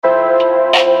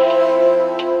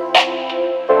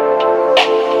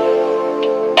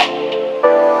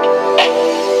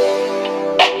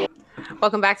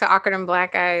Welcome back to Awkward and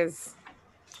Black Guys.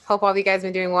 Hope all of you guys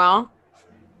been doing well.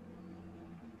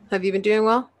 Have you been doing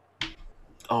well?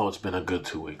 Oh, it's been a good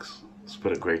 2 weeks. It's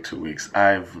been a great 2 weeks.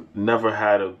 I've never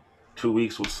had a 2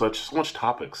 weeks with so much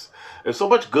topics. There's so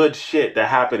much good shit that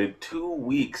happened in 2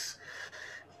 weeks.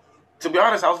 To be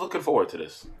honest, I was looking forward to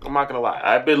this. I'm not gonna lie.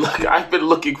 I've been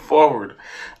looking forward.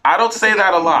 I don't That's a say good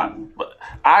that a thing. lot, but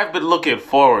I've been looking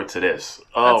forward to this. That's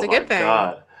Oh a my good thing.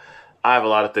 god. I have a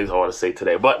lot of things I want to say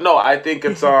today. But no, I think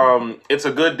it's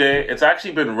a good day. It's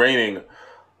actually been raining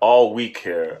all week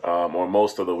here, or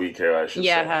most of the week here, I should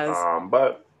Yeah, it say. has.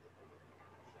 But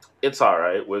it's all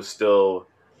right. We're still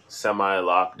semi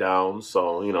lockdown,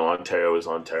 so Ontario is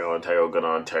Ontario. Ontario gonna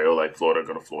Ontario like Florida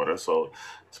gonna Florida, so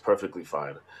it's perfectly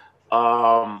fine.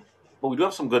 But we do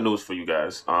have some good news for you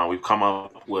guys. We've come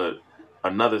up with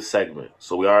another segment,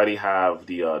 so we already have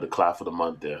the clap of the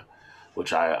month there,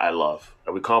 which I love.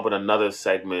 And we come up with another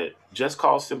segment just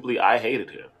called simply "I Hate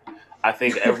It Here." I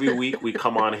think every week we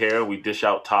come on here, we dish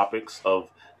out topics of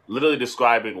literally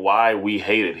describing why we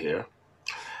hate it here,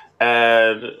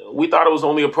 and we thought it was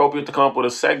only appropriate to come up with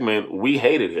a segment we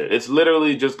hated here. It's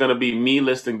literally just going to be me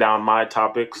listing down my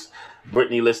topics,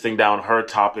 Brittany listing down her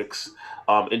topics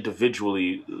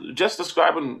individually, just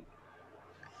describing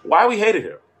why we hate it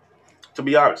here, to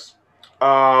be honest.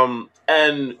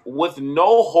 And with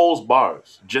no holes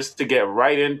bars, just to get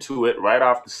right into it, right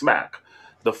off the smack.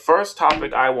 The first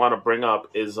topic I want to bring up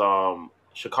is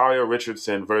Sha'Carri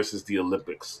Richardson versus the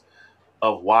Olympics,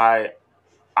 of why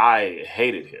I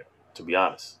hate it here, to be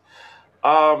honest.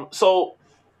 So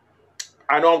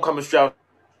I know I'm coming straight out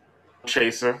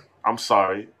chaser. I'm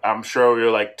sorry. I'm sure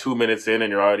you're like 2 minutes in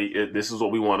and you're already. This is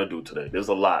what we want to do today. There's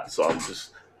a lot, so I'm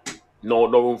just no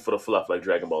room for the fluff like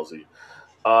Dragon Ball Z.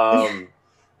 Um,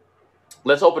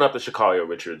 let's open up the Sha'Carri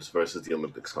Richards versus the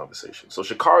Olympics conversation. So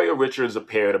Sha'Carri Richards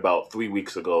appeared about 3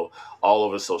 weeks ago all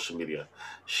over social media.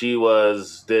 She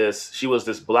was this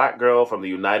black girl from the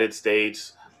United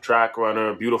States, track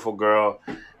runner, beautiful girl.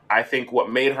 I think what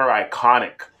made her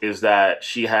iconic is that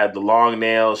she had the long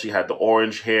nails, she had the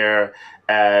orange hair,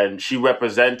 and she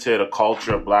represented a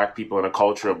culture of black people and a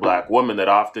culture of black women that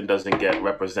often doesn't get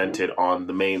represented on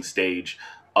the main stage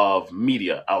of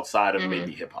media outside of Hmm.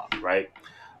 maybe hip hop, right?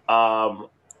 Um,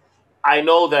 I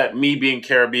know that me being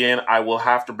Caribbean, I will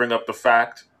have to bring up the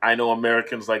fact. I know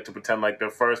Americans like to pretend like they're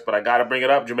first, but I got to bring it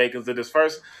up. Jamaicans did this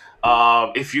first.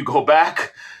 If you go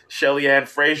back, Shelly Ann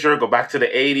Fraser, go back to the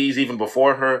 80s, even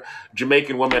before her,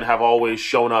 Jamaican women have always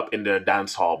shown up in their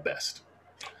dance hall best.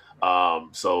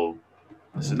 So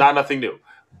this is not nothing new.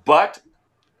 But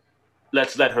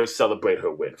let's let her celebrate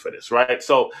her win for this, right?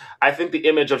 So I think the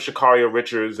image of Sha'Carri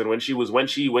Richards and when she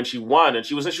won, and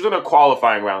she was in her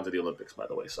qualifying rounds of the Olympics, by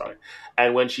the way, sorry.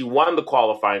 And when she won the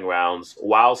qualifying rounds,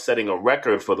 while setting a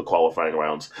record for the qualifying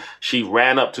rounds, she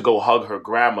ran up to go hug her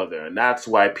grandmother, and that's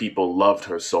why people loved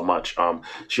her so much.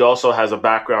 She also has a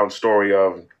background story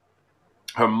of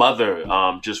her mother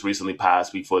just recently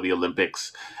passed before the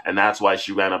Olympics, and that's why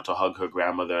she ran up to hug her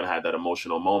grandmother and had that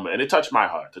emotional moment. And it touched my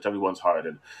heart, touched everyone's heart.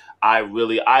 And I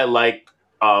like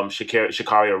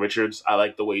Sha'Carri Richards. I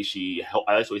like the way she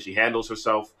handles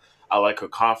herself. I like her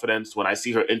confidence. When I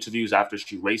see her interviews after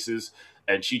she races,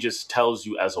 and she just tells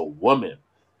you as a woman,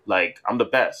 like, I'm the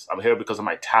best. I'm here because of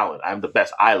my talent. I'm the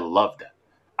best. I love that.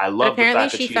 I But love the apparently,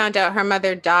 fact that she she's found out her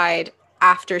mother died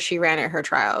after she ran at her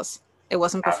trials. It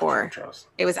wasn't after before. Charles.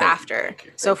 It was Thank you, after. thank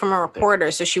you, So thank from you, a thank you.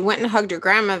 reporter. So she went and hugged her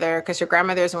grandmother because her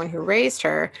grandmother is the one who raised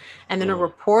her. And then a Mm,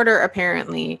 reporter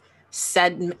apparently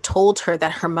told her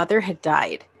that her mother had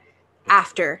died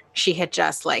after she had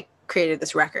just like created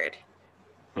this record.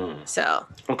 mm. So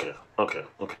Okay, okay,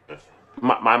 okay.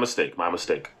 My mistake, my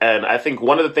mistake. And I think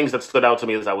one of the things that stood out to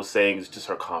me as I was saying is just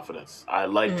her confidence. I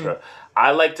liked mhm. her.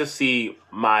 I like to see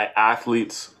my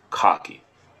athletes cocky.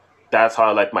 That's how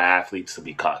I like my athletes to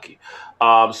be cocky.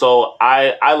 So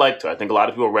I liked her. I think a lot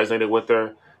of people resonated with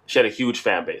her. She had a huge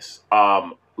fan base.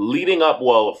 Following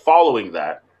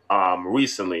that,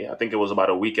 recently, I think it was about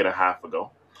a week and a half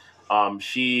ago,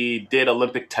 she did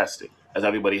Olympic testing, as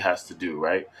everybody has to do,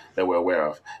 right? That we're aware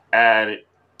of. And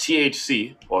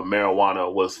THC, or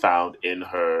marijuana, was found in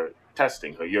her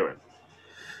testing, her urine.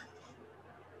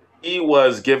 He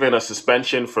was given a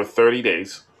suspension for 30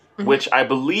 days, Mhm. which I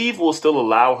believe will still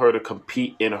allow her to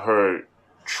compete in her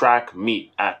track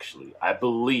meet, actually. I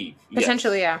believe,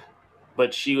 Potentially, yes. yeah.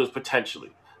 But she was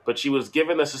potentially. But she was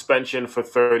given a suspension for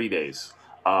 30 days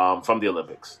from the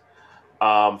Olympics.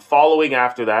 Following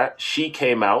after that, she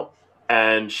came out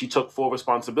and she took full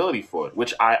responsibility for it,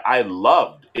 which I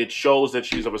loved. It shows that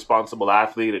she's a responsible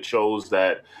athlete. It shows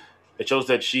that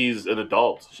she's an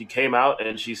adult. She came out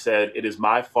and she said, "It is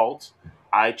my fault.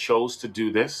 I chose to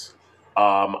do this.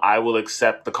 I will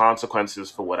accept the consequences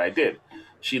for what I did.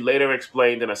 She later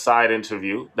explained in a side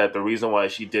interview that the reason why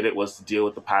she did it was to deal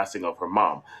with the passing of her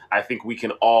mom. I think we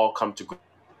can all come to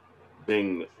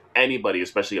being anybody,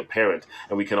 especially a parent,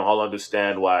 and we can all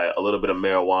understand why a little bit of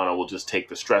marijuana will just take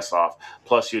the stress off.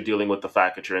 Plus, you're dealing with the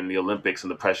fact that you're in the Olympics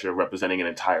and the pressure of representing an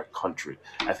entire country.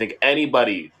 I think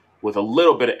anybody with a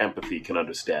little bit of empathy can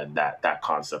understand that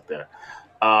concept there.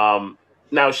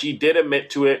 Now, she did admit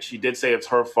to it. She did say it's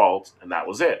her fault, and that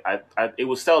was it. It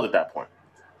was settled at that point.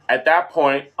 At that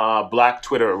point, Black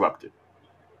Twitter erupted.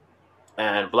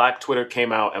 And Black Twitter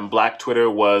came out, and Black Twitter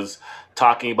was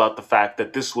talking about the fact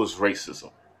that this was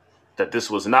racism, that this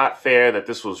was not fair, that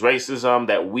this was racism,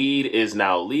 that weed is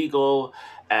now legal,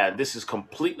 and this is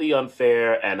completely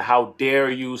unfair, and how dare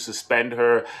you suspend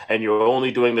her, and you're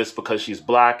only doing this because she's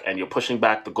black, and you're pushing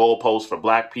back the goalposts for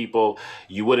black people.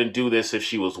 You wouldn't do this if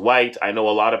she was white. I know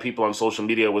a lot of people on social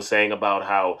media were saying about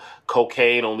how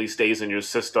cocaine only stays in your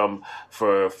system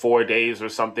for 4 days or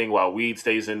something, while weed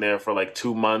stays in there for like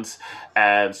 2 months,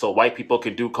 and so white people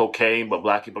can do cocaine, but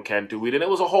black people can't do weed, and it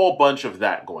was a whole bunch of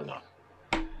that going on.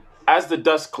 As the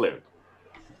dust cleared,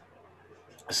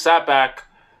 I sat back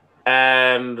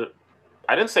and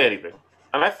I didn't say anything.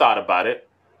 And I thought about it.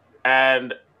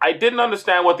 And I didn't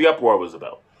understand what the uproar was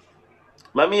about.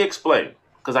 Let me explain.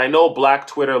 Because I know Black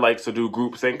Twitter likes to do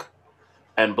groupthink.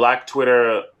 And Black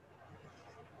Twitter,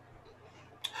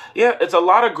 yeah, it's a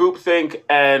lot of groupthink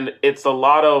and it's a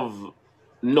lot of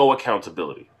no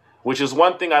accountability. Which is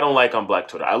one thing I don't like on Black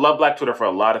Twitter. I love Black Twitter for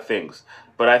a lot of things.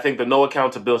 But I think the no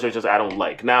accountability is just I don't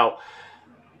like. Now,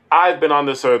 I've been on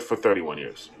this earth for 31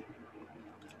 years.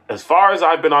 As far as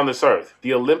I've been on this earth,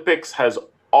 the Olympics has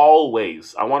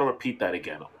always, I want to repeat that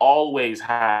again, always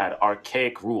had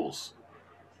archaic rules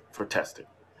for testing.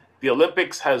 The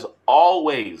Olympics has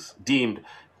always deemed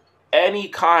any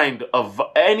kind of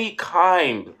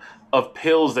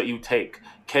pills that you take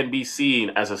can be seen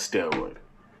as a steroid.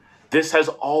 This has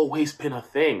always been a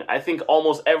thing. I think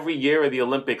almost every year of the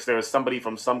Olympics, there is somebody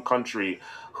from some country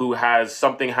who has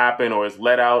something happen or is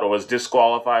let out or is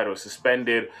disqualified or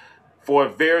suspended for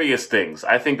various things.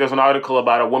 I think there's an article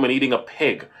about a woman eating a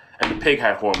pig, and the pig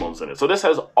had hormones in it. So this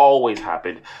has always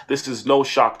happened. This is no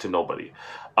shock to nobody.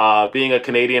 Being a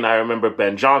Canadian, I remember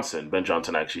Ben Johnson. Ben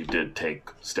Johnson actually did take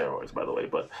steroids, by the way,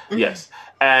 but yes.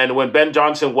 And when Ben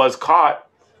Johnson was caught,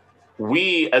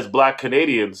 we as Black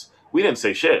Canadians, we didn't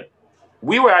say shit.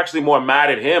 We were actually more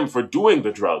mad at him for doing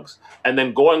the drugs and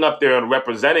then going up there and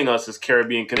representing us as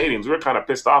Caribbean Canadians. We were kind of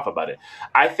pissed off about it.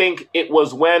 I think it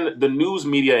was when the news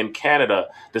media in Canada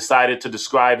decided to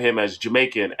describe him as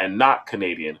Jamaican and not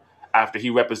Canadian after he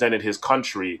represented his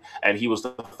country and he was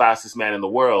the fastest man in the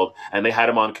world, and they had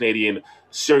him on Canadian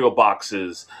cereal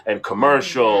boxes and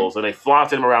commercials and they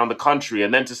flaunted him around the country,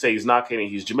 and then to say he's not Canadian,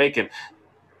 he's Jamaican.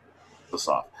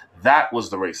 That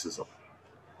was the racism.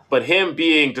 But him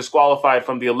being disqualified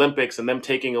from the Olympics and them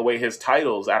taking away his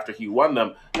titles after he won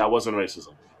them, that wasn't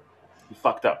racism. He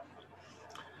fucked up.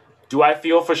 Do I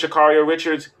feel for Sha'Carri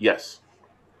Richards? Yes.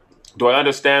 Do I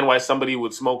understand why somebody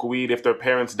would smoke weed if their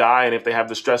parents die and if they have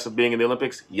the stress of being in the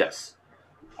Olympics? Yes.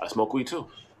 I smoke weed too.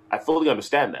 I fully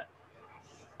understand that.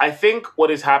 I think what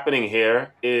is happening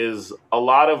here is a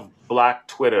lot of Black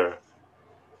Twitter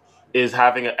is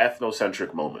having an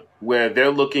ethnocentric moment where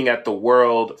they're looking at the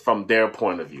world from their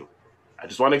point of view. I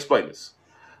just want to explain this.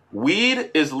 Weed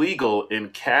is legal in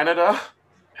Canada,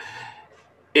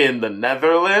 in the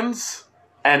Netherlands,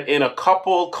 and in a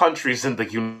couple countries in the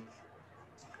United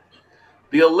States.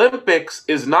 The Olympics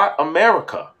is not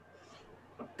America.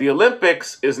 The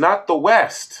Olympics is not the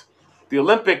West. The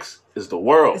Olympics is the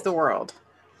world. It's the world.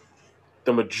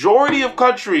 The majority of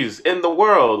countries in the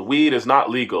world, weed is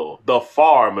not legal. The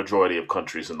far majority of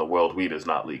countries in the world, weed is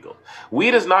not legal.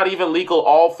 Weed is not even legal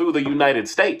all through the United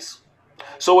States.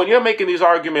 So when you're making these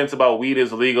arguments about weed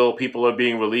is legal, people are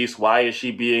being released, why is she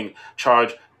being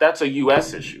charged? That's a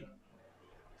U.S. issue.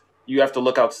 You have to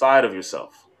look outside of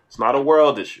yourself. It's not a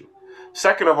world issue.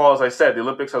 Second of all, as I said, the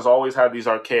Olympics has always had these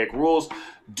archaic rules.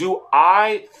 Do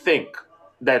I think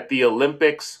that the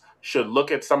Olympics should look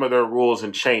at some of their rules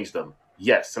and change them?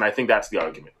 Yes, and I think that's the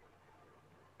argument.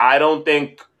 I don't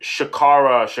think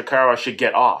Sha'Carri should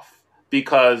get off,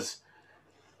 because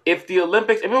if the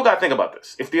Olympics, and people got to think about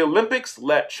this, if the Olympics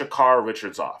let Sha'Carri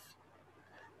Richards off,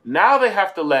 now they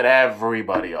have to let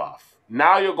everybody off.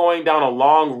 Now you're going down a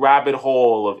long rabbit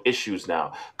hole of issues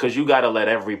now, because you got to let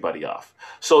everybody off.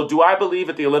 So do I believe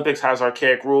that the Olympics has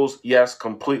archaic rules? Yes,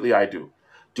 completely I do.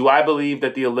 Do I believe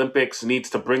that the Olympics needs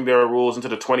to bring their rules into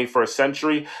the 21st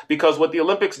century? Because what the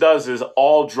Olympics does is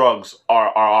all drugs are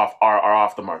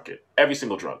off the market. Every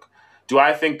single drug. Do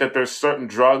I think that there's certain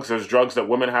drugs? There's drugs that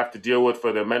women have to deal with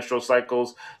for their menstrual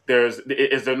cycles.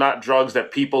 Is there not drugs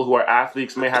that people who are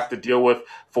athletes may have to deal with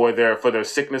for their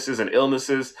sicknesses and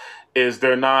illnesses? Is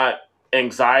there not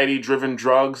anxiety driven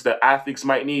drugs that athletes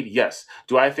might need? Yes.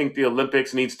 Do I think the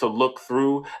Olympics needs to look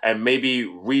through and maybe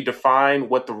redefine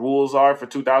what the rules are for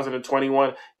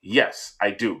 2021? Yes,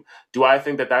 I do. Do I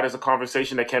think that that is a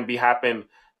conversation that can be happen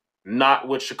not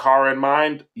with Shakara in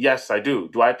mind? Yes, I do.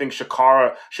 Do I think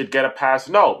Shakara should get a pass?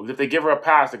 No, because if they give her a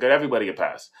pass, they get everybody a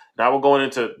pass. Now we're going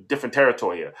into different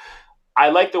territory here.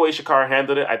 I like the way Shakara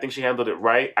handled it. I think she handled it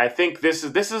right. I think this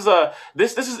is a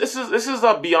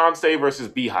Beyonce versus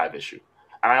Beehive issue,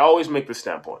 and I always make this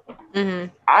standpoint. Mm-hmm.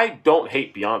 I don't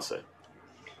hate Beyonce.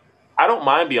 I don't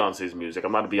mind Beyonce's music.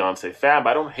 I'm not a Beyonce fan,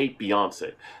 but I don't hate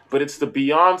Beyonce. But it's the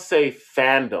Beyonce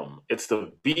fandom. It's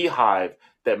the Beehive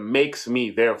that makes me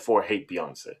therefore hate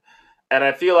Beyonce. And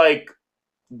I feel like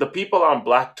the people on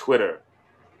Black Twitter,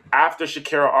 after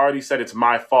Shakira already said it's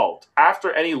my fault,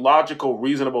 after any logical,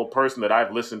 reasonable person that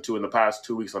I've listened to in the past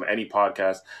 2 weeks on any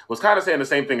podcast was kind of saying the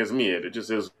same thing as me, it just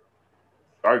is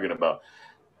arguing about.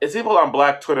 It's people on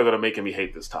Black Twitter that are making me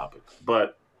hate this topic.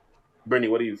 But, Brittany,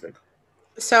 what do you think?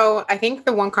 So I think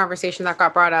the one conversation that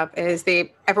got brought up is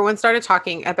everyone started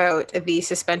talking about the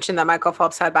suspension that Michael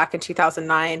Phelps had back in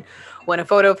 2009 when a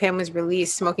photo of him was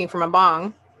released smoking from a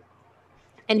bong.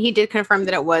 And he did confirm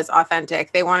that it was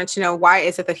authentic. They wanted to know why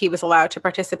is it that he was allowed to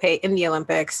participate in the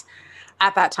Olympics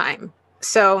at that time.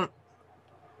 So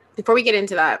before we get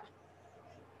into that,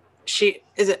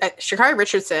 Sha'Carri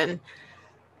Richardson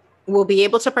will be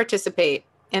able to participate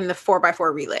in the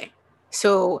 4x4 relay.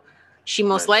 So she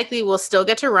most likely will still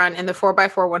get to run in the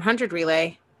 4x4 100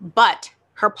 relay, but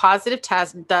her positive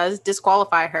test does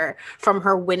disqualify her from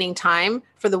her winning time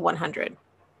for the 100.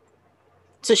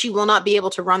 So she will not be able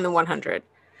to run the 100.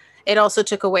 It also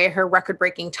took away her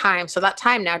record-breaking time, so that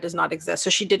time now does not exist.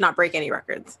 So she did not break any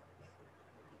records.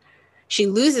 She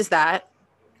loses that.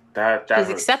 She's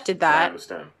accepted that. I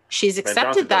understand. She's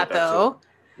accepted that, though.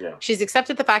 Yeah. She's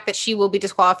accepted the fact that she will be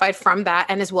disqualified from that,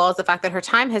 and as well as the fact that her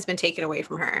time has been taken away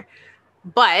from her.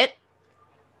 But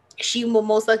she will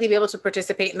most likely be able to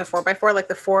participate in the 4x4, like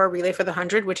the 4 relay for the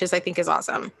 100, which I think is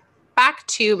awesome. Back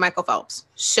to Michael Phelps.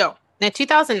 So in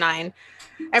 2009,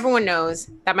 everyone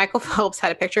knows that Michael Phelps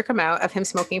had a picture come out of him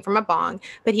smoking from a bong,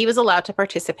 but he was allowed to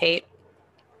participate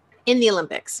in the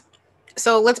Olympics.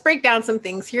 So let's break down some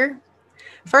things here.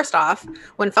 First off,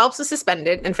 when Phelps was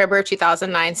suspended in February of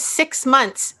 2009, 6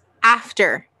 months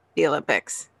after the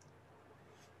Olympics,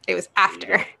 it was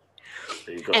after.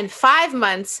 There you go. And 5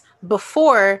 months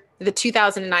before the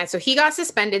 2009. So he got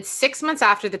suspended 6 months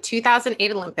after the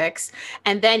 2008 Olympics.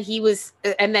 And then it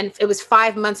was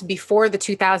 5 months before the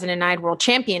 2009 World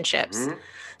Championships. Mm-hmm.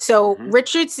 So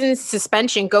Richardson's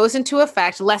suspension goes into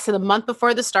effect less than a month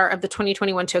before the start of the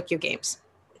 2021 Tokyo Games.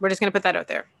 We're just going to put that out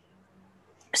there.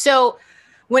 So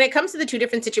when it comes to the two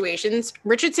different situations,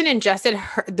 Richardson ingested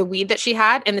the weed that she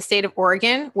had in the state of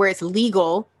Oregon, where it's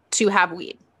legal to have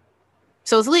weed.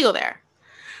 So it's legal there.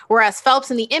 Whereas Phelps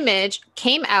in the image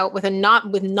came out with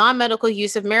non-medical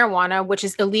use of marijuana, which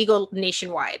is illegal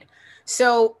nationwide.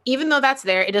 So even though that's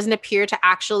there, it doesn't appear to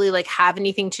actually have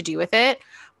anything to do with it.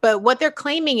 But what they're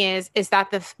claiming is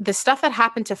that the stuff that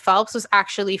happened to Phelps was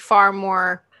actually far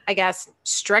more, I guess,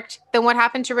 strict than what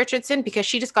happened to Richardson, because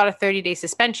she just got a 30-day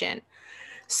suspension.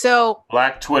 So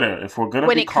Black Twitter, if we're going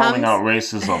to be calling out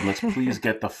racism, let's please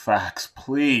get the facts,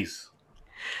 please.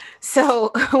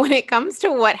 So when it comes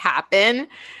to what happened,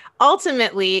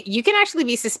 ultimately, you can actually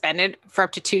be suspended for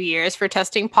up to 2 years for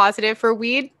testing positive for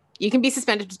weed. You can be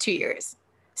suspended for 2 years.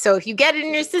 So if you get it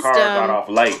in your system, got off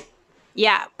light.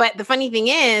 Yeah, but the funny thing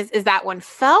is that when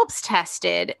Phelps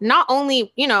tested, not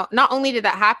only did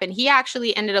that happen, he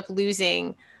actually ended up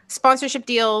losing sponsorship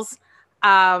deals,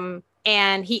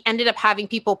 and he ended up having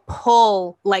people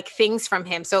pull things from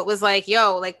him. So it was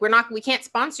we can't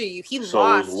sponsor you. He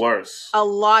lost a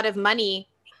lot of money.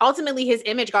 Ultimately, his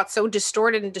image got so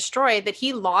distorted and destroyed that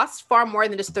he lost far more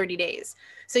than just 30 days.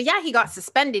 So yeah, he got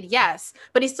suspended, yes,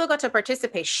 but he still got to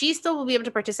participate. She still will be able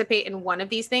to participate in one of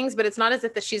these things, but it's not as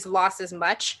if that she's lost as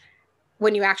much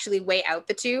when you actually weigh out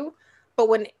the two.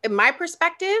 But in my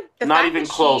perspective, not even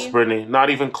close, Brittany. Not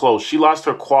even close. She lost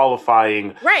her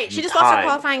qualifying. Right, she just lost her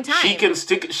qualifying time.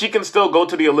 She can still go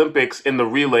to the Olympics in the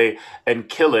relay and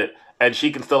kill it, and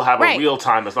she can still have a real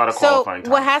time that's not a qualifying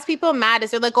time. What has people mad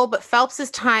is they're like, oh, but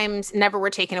Phelps's times never were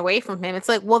taken away from him. It's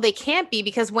like, well, they can't be,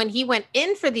 because when he went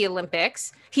in for the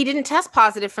Olympics, he didn't test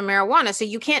positive for marijuana. So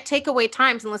you can't take away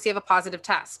times unless you have a positive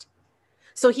test.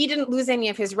 So he didn't lose any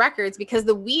of his records because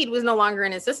the weed was no longer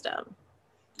in his system.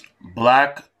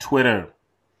 Black Twitter,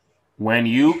 When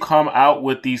you come out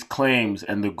with these claims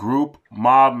and the group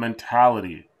mob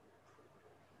mentality,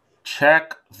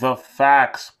 check the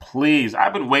facts, please.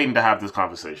 I've been waiting to have this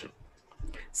conversation.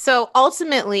 So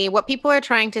ultimately, what people are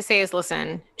trying to say is,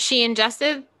 listen, she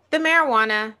ingested the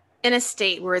marijuana in a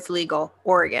state where it's legal,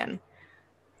 Oregon.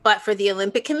 But for the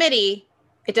Olympic Committee,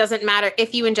 it doesn't matter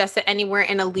if you ingest it anywhere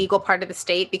in a legal part of the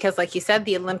state, because like you said,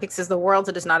 the Olympics is the world,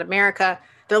 it is not America.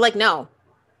 They're like, no.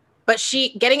 But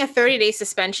she getting a 30-day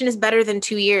suspension is better than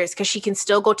 2 years because she can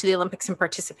still go to the Olympics and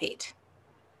participate.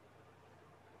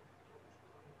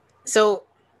 So,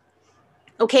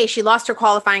 okay, she lost her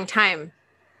qualifying time.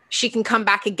 She can come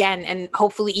back again and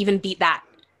hopefully even beat that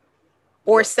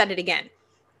or set it again.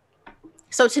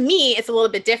 So to me, it's a little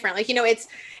bit different. Like, it's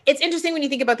interesting when you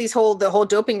think about the whole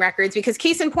doping records, because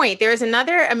case in point, there's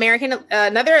another American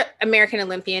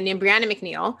Olympian named Brianna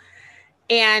McNeil,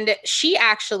 and she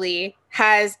actually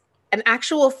has an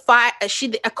actual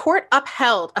a court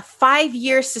upheld a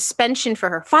 5-year suspension for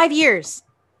her. 5 years.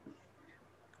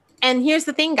 And here's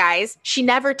the thing, guys. She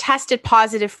never tested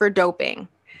positive for doping.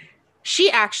 She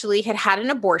actually had an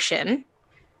abortion,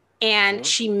 and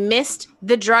she missed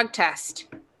the drug test.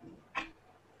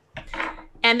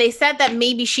 And they said that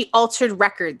maybe she altered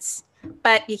records.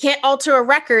 But you can't alter a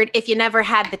record if you never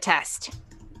had the test.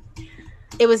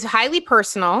 It was highly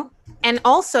personal. And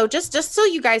also, just so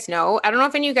you guys know, I don't know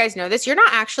if any of you guys know this, you're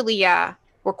not actually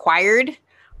required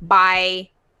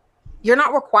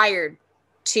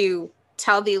to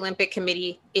tell the Olympic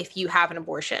Committee if you have an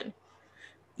abortion.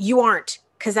 You aren't,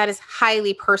 because that is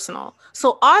highly personal.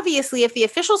 So obviously, if the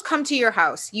officials come to your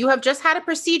house, you have just had a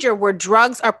procedure where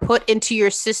drugs are put into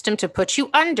your system to put you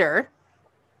under.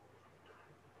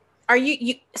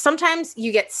 Sometimes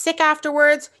you get sick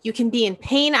afterwards, you can be in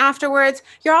pain afterwards,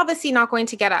 you're obviously not going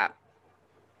to get up.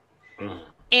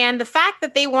 And the fact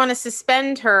that they want to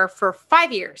suspend her for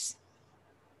 5 years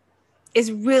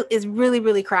is really,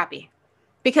 really crappy,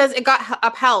 because it got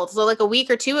upheld. So like a week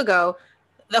or two ago,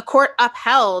 the court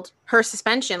upheld her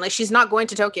suspension. Like, she's not going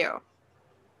to Tokyo.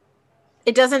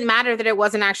 It doesn't matter that it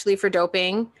wasn't actually for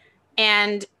doping.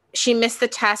 And she missed the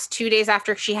test 2 days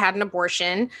after she had an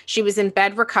abortion. She was in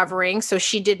bed recovering, so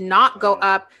she did not go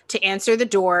up to answer the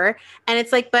door. And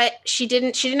it's like, but she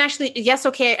didn't actually, yes,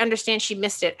 okay, I understand she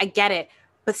missed it. I get it.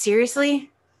 But seriously?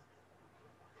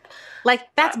 Like,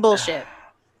 that's bullshit.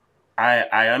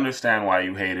 I understand why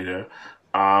you hated her.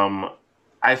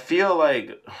 I feel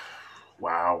like,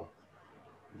 wow.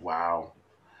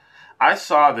 I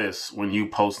saw this when you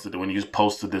posted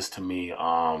this to me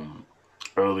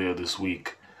earlier this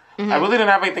week. I really didn't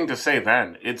have anything to say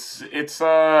then. It's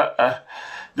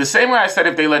the same way I said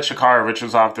if they let Sha'Carri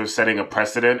Richards off, they're setting a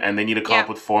precedent, and they need to come up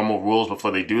with formal rules before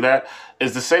they do that.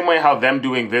 Is the same way how them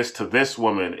doing this to this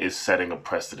woman is setting a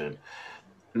precedent.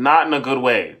 Not in a good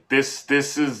way. This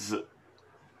is,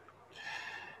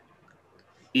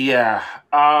 yeah.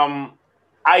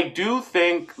 I do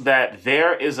think that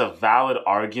there is a valid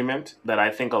argument that I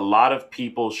think a lot of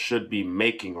people should be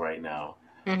making right now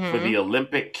for the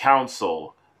Olympic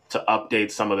Council to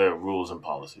update some of their rules and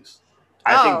policies.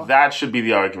 I think that should be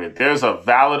the argument. There's a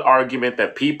valid argument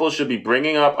that people should be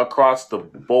bringing up across the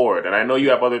board. And I know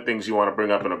you have other things you want to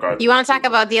bring up in regards to. You want to talk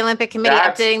about the Olympic Committee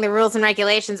updating the rules and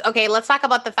regulations. Okay, let's talk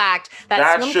about the fact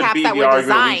that swim caps that were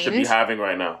designed, we should be having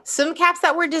right now. Swim caps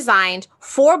that were designed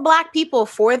for Black people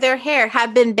for their hair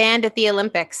have been banned at the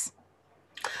Olympics.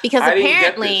 Because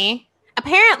apparently,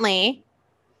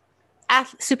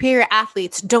 superior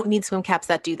athletes don't need swim caps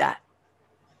that do that.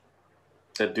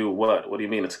 That do what? What do you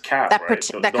mean? It's a cap, that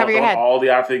right? That cover your head. All the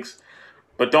athletes,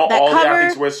 but don't all the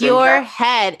athletes wear swim your caps?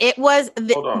 Head. It was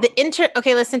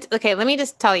Okay, listen. Okay, let me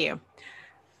just tell you.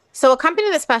 So, a company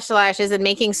that specializes in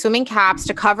making swimming caps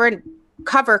to cover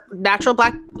natural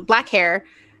black hair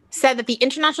said that the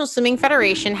International Swimming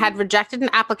Federation had rejected an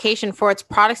application for its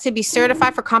products to be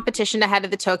certified for competition ahead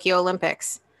of the Tokyo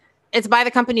Olympics. It's by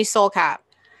the company Soul Cap.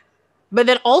 But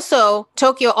then also,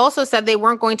 Tokyo also said they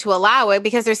weren't going to allow it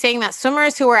because they're saying that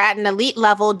swimmers who are at an elite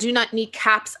level do not need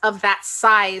caps of that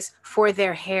size for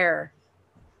their hair.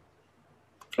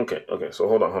 Okay. So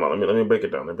hold on. Let me break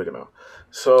it down.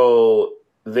 So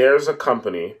there's a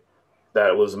company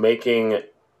that was making.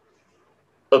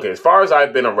 Okay, as far as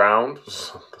I've been around,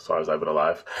 as far as I've been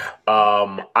alive,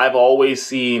 I've always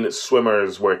seen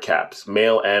swimmers wear caps,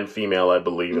 male and female, I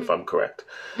believe, if I'm correct.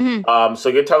 So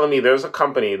you're telling me there's a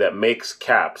company that makes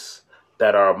caps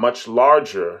that are much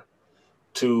larger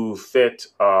to fit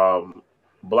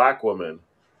Black women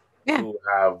who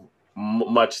have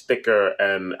much thicker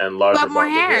and larger. Got more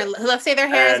hair. Let's say their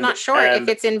hair is not short, if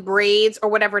it's in braids or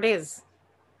whatever it is,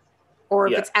 or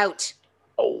if it's out.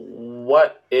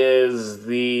 what is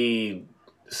the...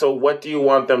 So what do you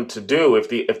want them to do if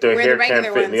their Wear hair the regular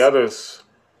can't fit in the ones. others?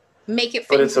 Make it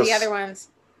But fit it's into the other ones.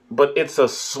 But it's a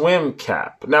swim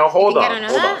cap. Now You think I don't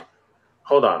know that?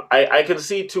 hold on. I can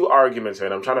see two arguments here,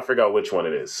 and I'm trying to figure out which one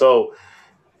it is. So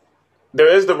there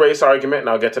is the race argument, and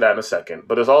I'll get to that in a second.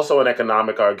 But there's also an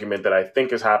economic argument that I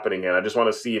think is happening, and I just want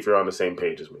to see if you're on the same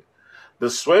page as me. The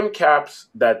swim caps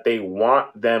that they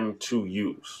want them to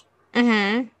use,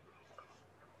 Mm-hmm.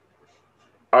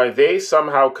 are they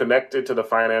somehow connected to the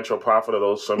financial profit of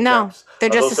those swim caps? They're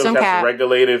Are just those a swim caps cap.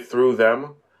 regulated through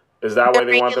them? Is that why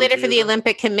They're they want them to regulated for use the them?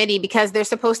 Olympic Committee because they're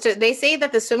supposed to. They say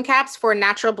that the swim caps for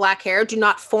natural black hair do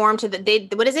not form to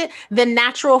what is it? The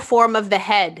natural form of the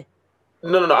head.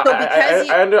 No. So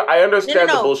I understand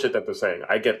No. the bullshit that they're saying.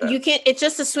 I get that. You can't. It's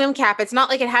just a swim cap. It's not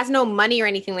like it has no money or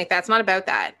anything like that. It's not about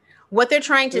that. What they're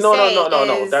trying to say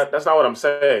No. is That's not what I'm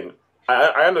saying.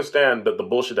 I understand the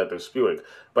bullshit that they're spewing,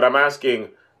 but I'm asking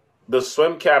the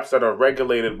swim caps that are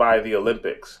regulated by the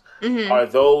Olympics. Mhm. Are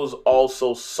those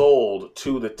also sold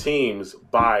to the teams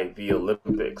by the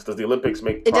Olympics? Does the Olympics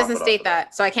make? It doesn't state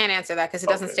that, so I can't answer that because it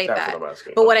doesn't state that's that. what I'm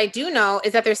asking. But what I do know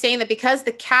is that they're saying that because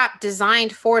the cap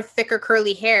designed for thicker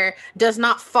curly hair does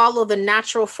not follow the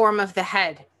natural form of the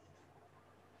head,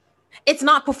 it's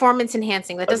not performance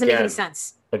enhancing. That doesn't make any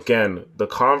sense. Again, the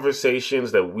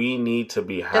conversations that we need to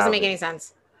be having doesn't make any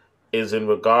sense. Is in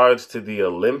regards to the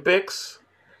Olympics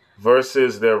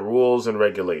versus their rules and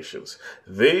regulations.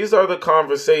 These are the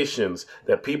conversations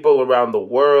that people around the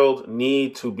world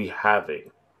need to be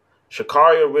having.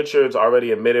 Sha'Carri Richards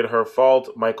already admitted her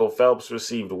fault. Michael Phelps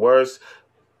received worse.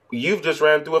 You've just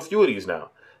ran through a few of these now.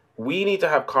 We need to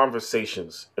have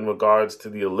conversations in regards to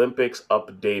the Olympics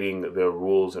updating their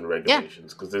rules and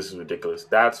regulations because this is ridiculous.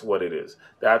 That's what it is.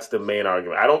 That's the main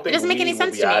argument. I don't think weed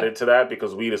will be added to that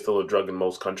because weed is still a drug in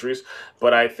most countries.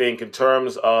 But I think in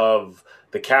terms of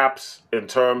the caps, in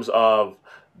terms of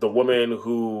the woman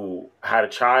who had a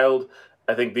child,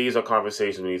 I think these are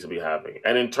conversations we need to be having.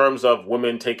 And in terms of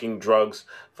women taking drugs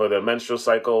for their menstrual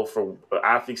cycle, for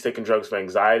athletes taking drugs for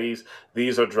anxieties,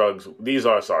 these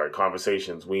are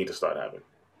conversations we need to start having.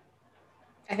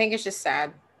 I think it's just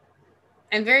sad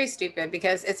and very stupid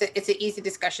because it's an easy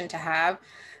discussion to have.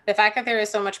 The fact that there is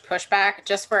so much pushback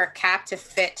just for a cap to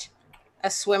fit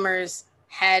a swimmer's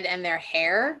head and their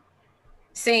hair,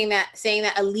 saying that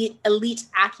elite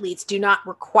athletes do not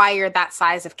require that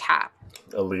size of cap.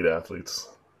 Elite athletes.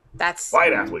 That's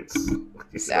white athletes.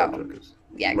 So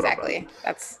yeah, exactly.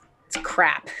 It's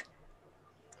crap.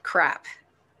 Crap.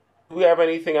 Do we have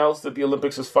anything else that the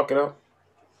Olympics is fucking up?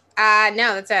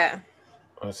 No, that's it.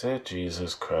 That's it?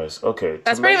 Jesus Christ. Okay.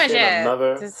 That's pretty much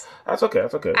it. That's okay.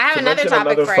 That's okay. I have another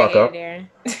topic for you, dear.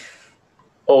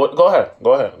 Oh, go ahead.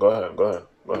 Go ahead.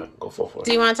 Go full for it.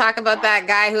 Do you want to talk about that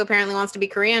guy who apparently wants to be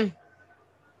Korean?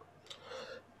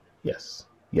 Yes.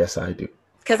 Yes, I do.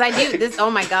 Because I do this. Oh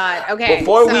my God. Okay.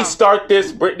 Before we start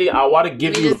this, Brittany, I want to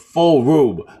give you the full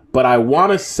room, but I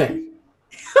want to say.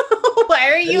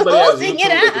 Why are you holding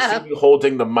it up? See me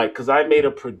holding the mic because I made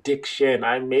a prediction.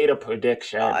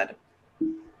 God.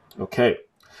 Okay.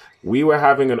 We were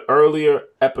having an earlier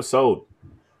episode,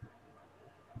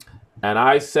 and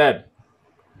I said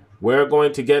we're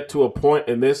going to get to a point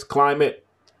in this climate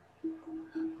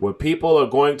where people are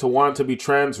going to want to be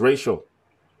transracial.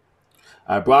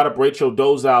 I brought up Rachel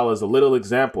Dolezal as a little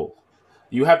example.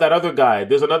 You have that other guy.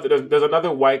 There's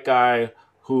another white guy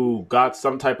who got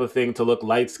some type of thing to look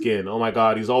light skinned. Oh my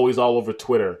God, he's always all over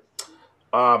Twitter.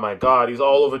 Oh my God, he's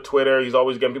all over Twitter. He's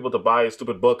always getting people to buy his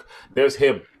stupid book. There's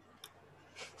him.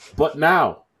 But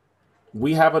now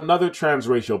we have another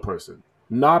transracial person,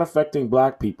 not affecting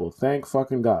black people. Thank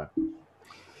fucking God.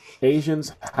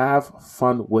 Asians have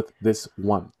fun with this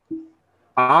one.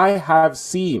 I have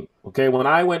seen, okay, when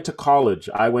I went to college,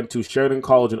 I went to Sheridan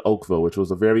College in Oakville, which was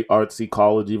a very artsy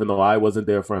college, even though I wasn't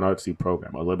there for an artsy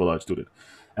program, a liberal arts student.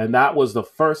 And that was the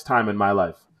first time in my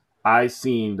life I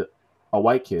seen a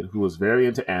white kid who was very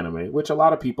into anime, which a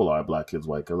lot of people are, black kids,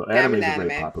 white kids. Anime is a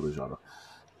very popular genre.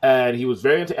 And he was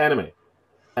very into anime.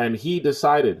 And he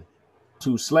decided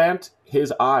to slant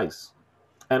his eyes.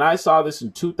 And I saw this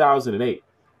in 2008.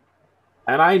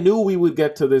 And I knew we would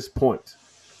get to this point.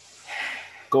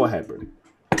 Go ahead, Brittany.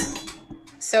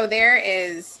 So there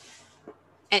is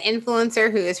an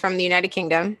influencer who is from the United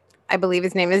Kingdom. I believe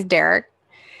his name is Derek.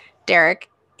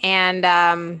 And,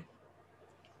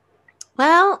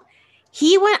 well,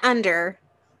 he went under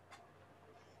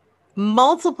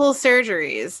multiple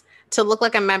surgeries to look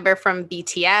like a member from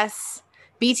BTS,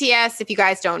 BTS, if you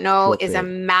guys don't know, is a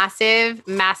massive,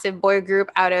 massive boy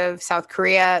group out of South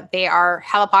Korea. They are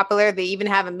hella popular. They even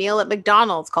have a meal at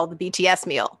McDonald's called the BTS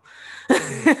meal.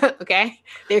 Okay,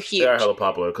 they're huge. They are hella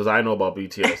popular because I know about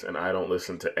BTS and I don't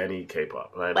listen to any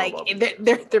K-pop. I know like about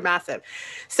BTS. they're massive.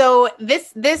 So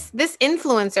this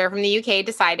influencer from the UK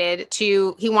decided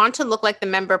he wanted to look like the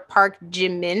member Park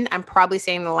Jimin. I'm probably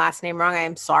saying the last name wrong. I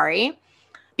am sorry.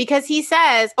 Because he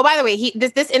says, oh, by the way,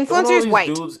 this influencer is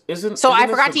white. So I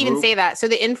forgot to even say that. So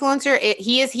the influencer,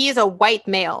 he is a white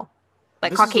male,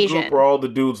 like Caucasian. This is a group where all the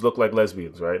dudes look like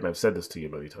lesbians, right? And I've said this to you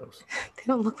many times. They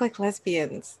don't look like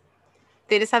lesbians.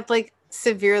 They just have like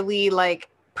severely like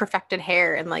perfected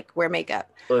hair and like wear makeup.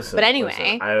 Listen, but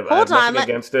anyway, I have nothing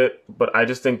against it, but I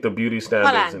just think the beauty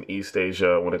standards in East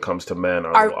Asia when it comes to men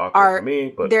are a little awkward for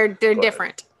me. But they're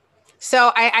different.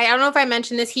 So I don't know if I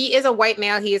mentioned this. He is a white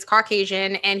male. He is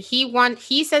Caucasian, and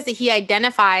he says that he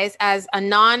identifies as a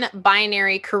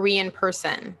non-binary Korean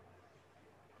person.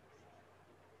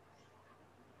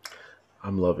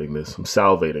 I'm loving this. I'm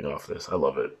salivating off this. I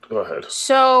love it. Go ahead.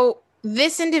 So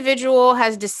this individual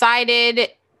has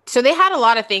decided. So they had a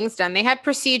lot of things done. They had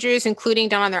procedures, including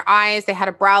done on their eyes. They had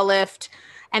a brow lift,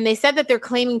 and they said that they're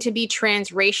claiming to be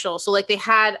transracial. So like they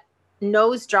had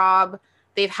nose job.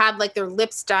 They've had like their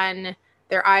lips done,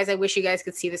 their eyes. I wish you guys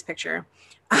could see this picture.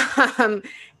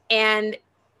 And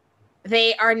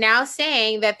they are now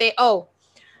saying that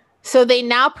so they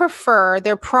now prefer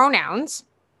their pronouns.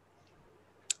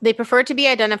 They prefer to be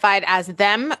identified as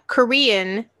them,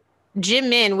 Korean,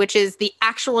 Jimin, which is the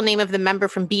actual name of the member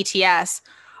from BTS,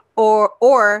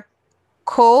 or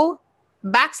Ko/Ren.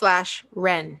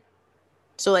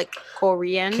 So like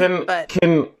Korean. Can like,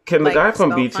 the guy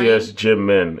from BTS,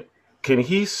 Jimin, can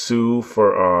he sue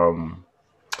for oh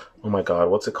my god,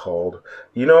 what's it called?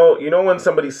 You know when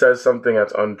somebody says something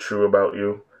that's untrue about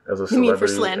you as a celebrity? You mean for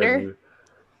slander?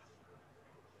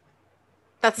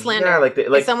 That's slander. Yeah, like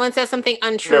if someone says something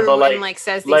untrue and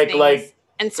says these things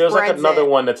and there's like another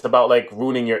one that's about like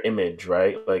ruining your image,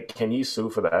 right? Like, can he sue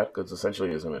for that? Because essentially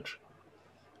his image.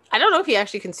 I don't know if he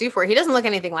actually can sue for it. He doesn't look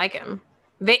anything like him.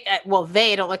 They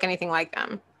don't look anything like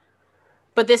them.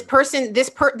 But this person,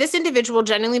 this individual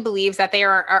genuinely believes that they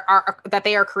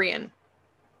are Korean.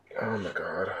 Oh my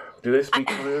god! Do they speak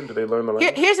Korean? Do they learn the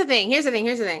language? Here's the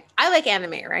thing. I like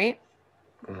anime, right?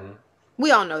 Mm-hmm.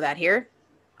 We all know that here.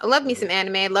 I love me some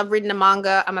anime. I love reading the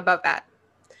manga. I'm about that.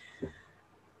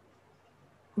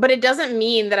 But it doesn't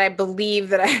mean that I believe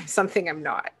that I am something I'm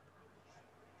not.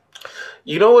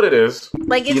 You know what it is?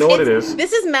 Like, what it is?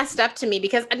 This is messed up to me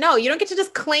because no, you don't get to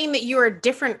just claim that you're a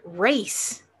different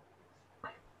race.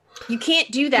 You can't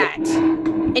do that.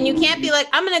 And you can't be like,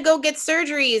 I'm going to go get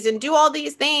surgeries and do all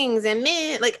these things. And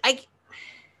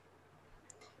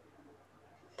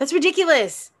that's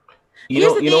ridiculous.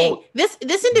 Here's the thing.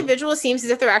 This individual seems as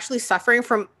if they're actually suffering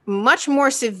from much more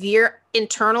severe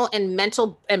internal and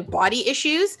mental and body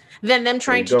issues than them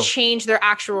trying to change their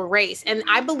actual race. And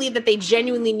I believe that they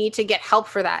genuinely need to get help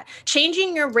for that.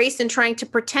 Changing your race and trying to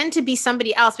pretend to be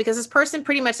somebody else, because this person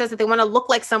pretty much says that they want to look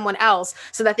like someone else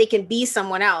so that they can be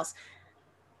someone else.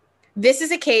 This is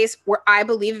a case where I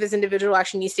believe this individual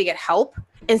actually needs to get help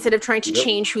instead of trying to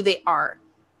change who they are.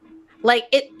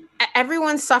 Like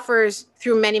everyone suffers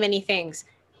through many, many things.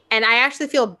 And I actually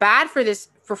feel bad for this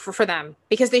for them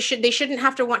because they shouldn't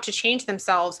have to want to change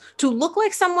themselves to look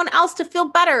like someone else to feel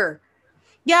better.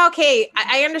 Yeah, okay.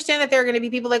 I understand that there are going to be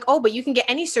people like, oh, but you can get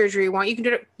any surgery you want. You can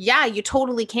do it. Yeah, you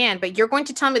totally can. But you're going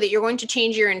to tell me that you're going to try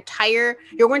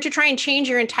and change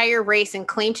your entire race and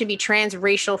claim to be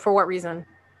transracial for what reason?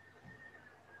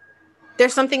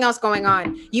 There's something else going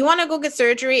on. You want to go get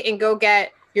surgery and go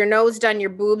get your nose done,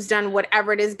 your boobs done,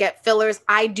 whatever it is, get fillers.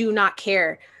 I do not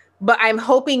care. But I'm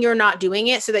hoping you're not doing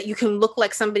it so that you can look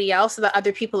like somebody else so that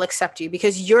other people accept you,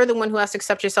 because you're the one who has to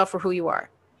accept yourself for who you are.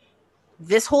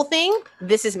 This whole thing,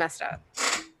 this is messed up.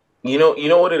 You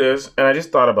know what it is? And I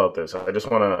just thought about this. I just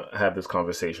want to have this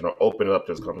conversation or open it up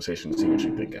to this conversation and see what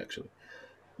you think, actually.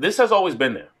 This has always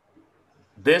been there.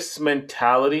 This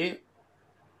mentality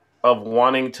of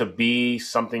wanting to be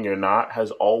something you're not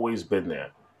has always been there.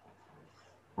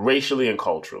 Racially and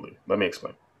culturally. Let me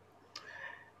explain.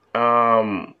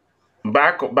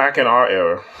 Back in our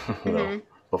era,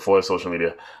 before social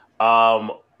media,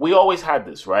 we always had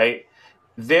this, right?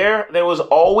 There was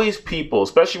always people,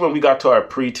 especially when we got to our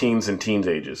preteens and teens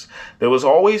ages, there was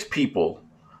always people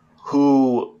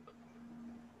who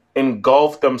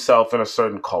engulfed themselves in a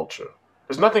certain culture.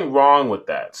 There's nothing wrong with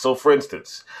that. So, for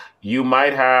instance, you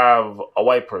might have a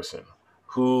white person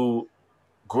who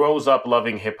grows up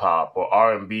loving hip hop or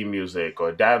R&B music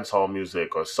or dancehall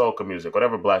music or soca music,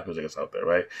 whatever black music is out there,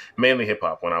 right? Mainly hip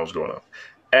hop when I was growing up.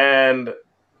 And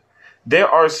there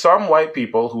are some white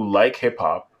people who like hip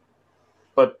hop,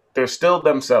 but they're still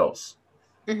themselves.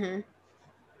 Mm-hmm.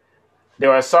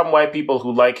 There are some white people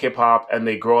who like hip hop and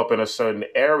they grow up in a certain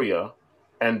area,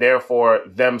 and therefore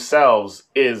themselves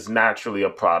is naturally a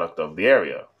product of the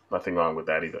area. Nothing wrong with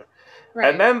that either. Right.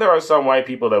 And then there are some white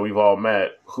people that we've all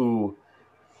met who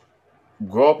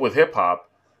grow up with hip hop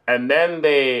and then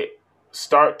they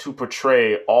start to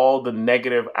portray all the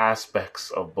negative aspects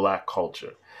of black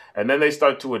culture. And then they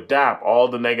start to adapt all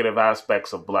the negative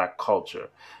aspects of black culture.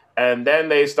 And then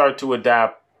they start to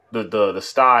adapt the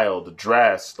style, the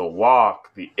dress, the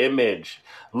walk, the image.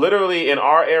 Literally in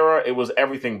our era, it was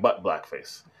everything but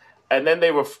blackface. And then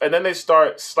they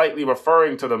start slightly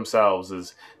referring to themselves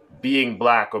as being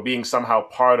black or being somehow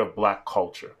part of black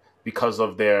culture because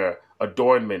of their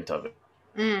adornment of it.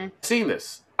 I've seen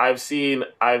this. I've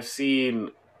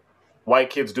seen white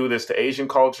kids do this to Asian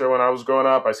culture when I was growing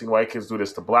up. I've seen white kids do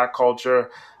this to black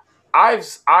culture.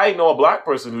 I know a black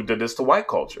person who did this to white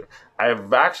culture.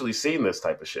 I've actually seen this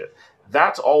type of shit.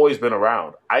 That's always been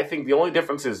around. I think the only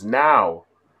difference is now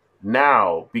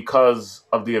because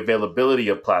of the availability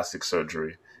of plastic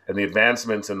surgery and the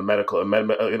advancements in the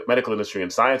medical industry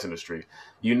and science industry,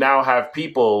 you now have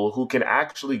people who can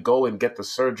actually go and get the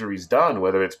surgeries done,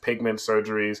 whether it's pigment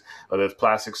surgeries, whether it's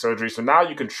plastic surgery. So now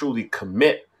you can truly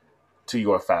commit to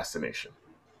your fascination,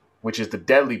 which is the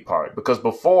deadly part. Because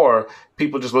before,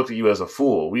 people just looked at you as a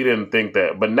fool. We didn't think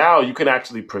that. But now you can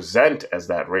actually present as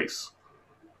that race.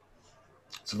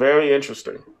 It's very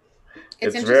interesting.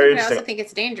 It's interesting, but I also think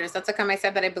it's dangerous. That's like I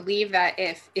said that I believe that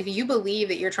if you believe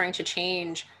that you're trying to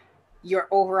change your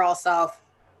overall self,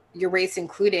 your race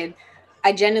included,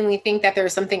 I genuinely think that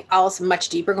there's something else much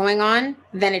deeper going on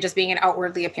than it just being an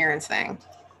outwardly appearance thing.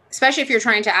 Especially if you're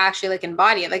trying to actually like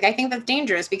embody it. Like I think that's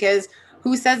dangerous because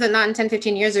who says that not in 10,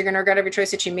 15 years you're going to regret every choice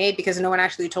that you made because no one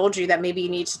actually told you that maybe you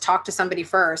need to talk to somebody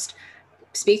first,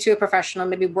 speak to a professional,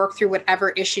 maybe work through whatever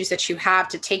issues that you have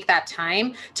to take that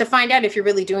time to find out if you're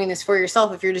really doing this for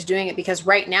yourself, if you're just doing it because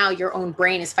right now your own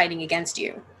brain is fighting against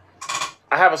you.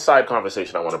 I have a side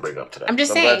conversation I want to bring up today. I'm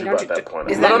just saying. Glad you brought that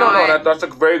point. No. That's a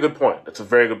very good point. That's a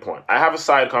very good point. I have a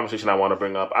side conversation I want to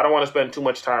bring up. I don't want to spend too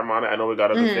much time on it. I know we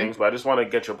got other things, but I just want to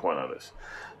get your point on this.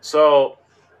 So,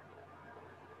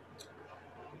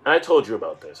 and I told you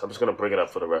about this. I'm just going to bring it up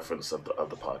for the reference of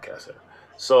the podcast here.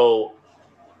 So,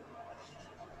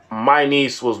 my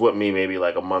niece was with me maybe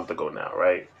like a month ago now,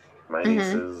 right? My niece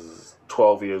is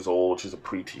 12 years old. She's a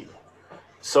preteen.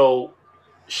 So,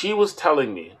 she was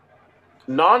telling me,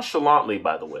 nonchalantly,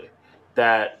 by the way,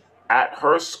 that at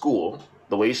her school,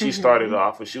 the way she started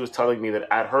off was she was telling me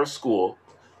that at her school,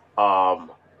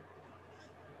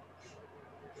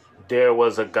 there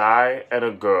was a guy and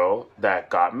a girl that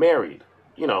got married.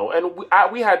 You know, and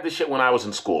we had this shit when I was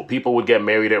in school. People would get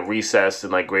married at recess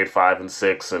in like grade 5 and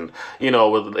 6, and you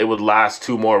know, it would last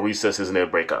 2 more recesses and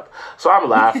they'd break up. So I'm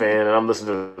laughing and I'm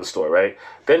listening to the story, right?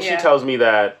 Then she tells me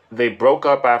that they broke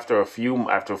up after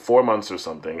 4 months or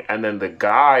something, and then the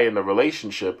guy in the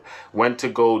relationship went to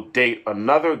go date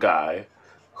another guy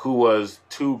who was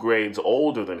 2 grades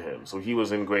older than him. So he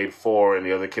was in grade 4 and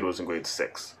the other kid was in grade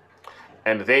 6.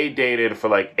 And they dated for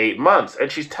like 8 months.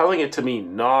 And she's telling it to me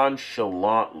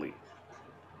nonchalantly.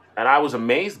 And I was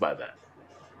amazed by that.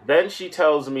 Then she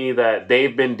tells me that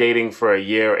they've been dating for a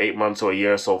year, 8 months or a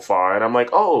year so far. And I'm like,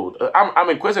 oh,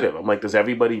 I'm inquisitive. I'm like, does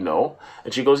everybody know?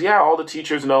 And she goes, yeah, all the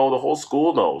teachers know. The whole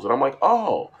school knows. And I'm like,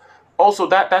 oh, so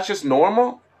that's just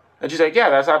normal? And she's like,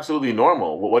 yeah, that's absolutely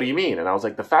normal. What do you mean? And I was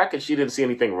like, the fact that she didn't see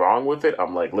anything wrong with it,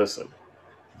 I'm like, listen,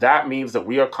 that means that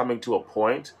we are coming to a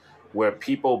point where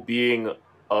people being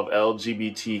of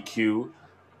LGBTQ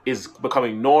is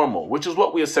becoming normal, which is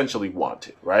what we essentially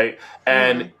wanted, right?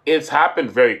 And it's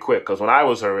happened very quick, because when I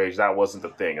was her age, that wasn't the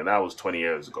thing, and that was 20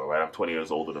 years ago, right? I'm 20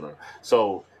 years older than her.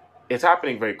 So it's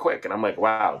happening very quick, and I'm like,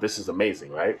 wow, this is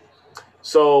amazing, right?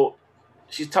 So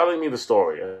she's telling me the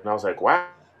story, and I was like, wow.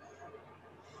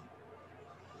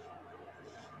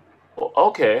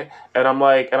 Okay. And I'm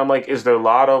like, is there a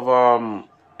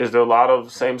lot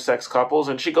of same-sex couples?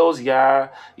 And she goes, yeah,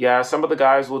 some of the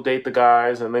guys will date the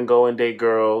guys and then go and date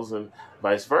girls and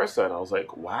vice versa. And I was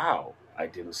like, wow, I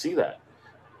didn't see that.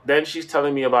 Then she's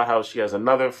telling me about how she has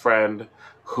another friend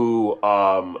who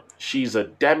she's a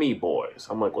demi boy.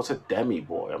 So I'm like, what's a demi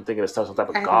boy? I'm thinking it's some type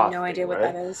of goth. I have no idea what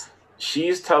that is.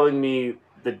 She's telling me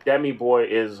the demi boy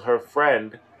is her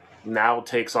friend now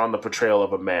takes on the portrayal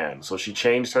of a man. So she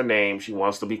changed her name. She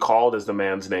wants to be called as the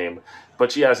man's name,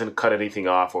 but she hasn't cut anything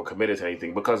off or committed to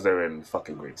anything because they're in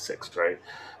fucking grade 6, right?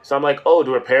 So I'm like, oh,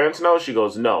 do her parents know? She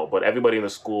goes, no, but everybody in the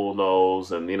school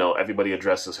knows, and everybody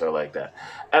addresses her like that.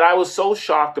 And I was so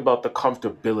shocked about the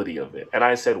comfortability of it. And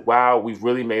I said, wow, we've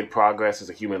really made progress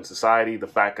as a human society. The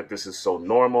fact that this is so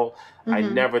normal, I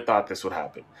never thought this would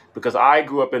happen. Because I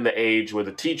grew up in the age where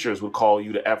the teachers would call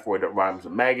you the F word that rhymes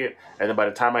with maggot, and then by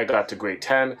the time I got to grade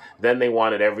 10, then they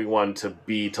wanted everyone to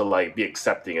be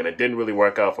accepting, and it didn't really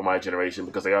work out for my generation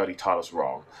because they already taught us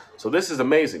wrong. So this is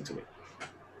amazing to me.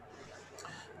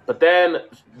 But then,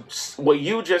 what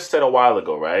you just said a while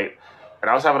ago, right? And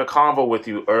I was having a convo with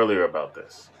you earlier about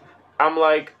this. I'm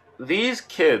like, these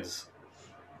kids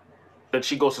that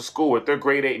she goes to school with, they're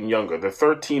grade 8 and younger. They're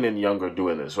 13 and younger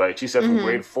doing this, right? She said from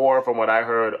grade 4, from what I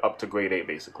heard, up to grade 8,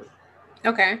 basically.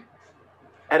 Okay.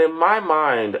 And in my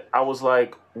mind, I was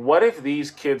like, what if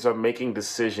these kids are making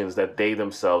decisions that they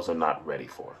themselves are not ready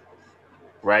for?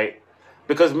 Right?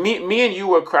 Because me and you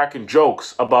were cracking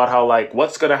jokes about how, like,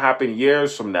 what's going to happen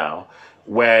years from now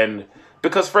when...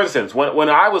 Because, for instance, when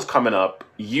I was coming up,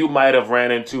 you might have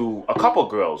ran into a couple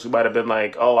girls who might have been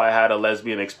like, oh, I had a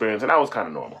lesbian experience, and that was kind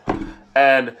of normal.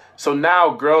 And so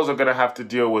now girls are going to have to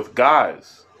deal with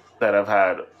guys that have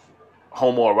had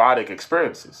homoerotic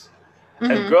experiences.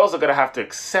 And girls are going to have to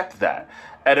accept that.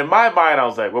 And in my mind, I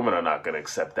was like, women are not going to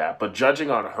accept that. But judging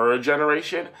on her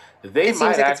generation, they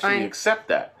might actually accept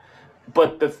that.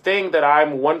 But the thing that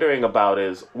I'm wondering about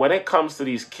is, when it comes to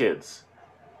these kids,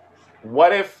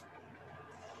 what if...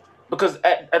 Because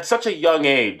at such a young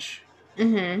age,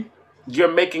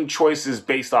 you're making choices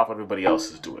based off what everybody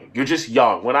else is doing. You're just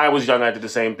young. When I was young, I did the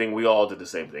same thing. We all did the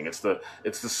same thing. It's the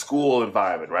school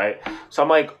environment, right? So I'm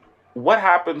like, what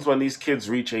happens when these kids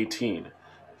reach 18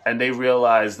 and they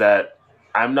realize that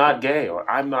I'm not gay or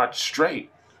I'm not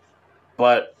straight,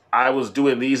 but I was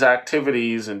doing these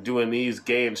activities and doing these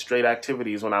gay and straight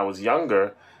activities when I was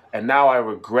younger, and now I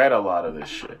regret a lot of this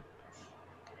shit.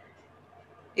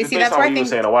 You see, that's why I think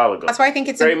saying a while ago. That's why I think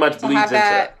it's very much bleeds into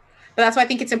that. But that's why I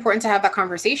think it's important to have that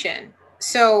conversation.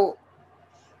 So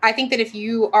I think that if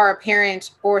you are a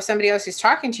parent or somebody else who's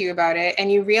talking to you about it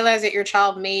and you realize that your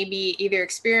child may be either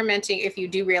experimenting, if you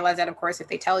do realize that, of course, if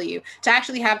they tell you, to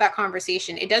actually have that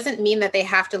conversation. It doesn't mean that they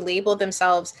have to label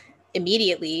themselves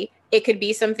immediately. It could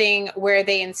be something where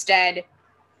they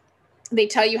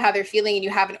tell you how they're feeling and you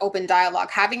have an open dialogue.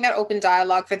 Having that open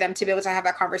dialogue for them to be able to have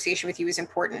that conversation with you is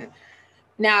important.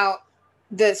 Now,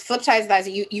 the flip side of that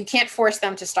is you can't force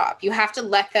them to stop. You have to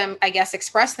let them, I guess,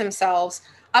 express themselves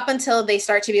up until they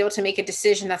start to be able to make a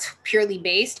decision that's purely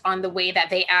based on the way that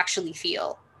they actually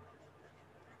feel.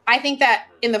 I think that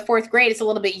in the 4th grade, it's a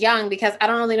little bit young because I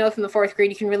don't really know if in the 4th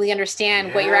grade you can really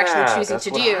understand what you're actually choosing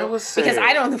to do. Because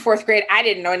I know in the 4th grade, I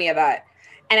didn't know any of that.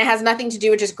 And it has nothing to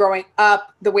do with just growing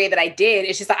up the way that I did.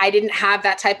 It's just that I didn't have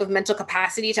that type of mental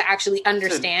capacity to actually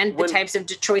understand the types of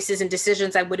choices and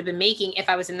decisions I would have been making if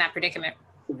I was in that predicament.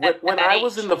 When I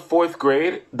was in the 4th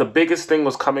grade, the biggest thing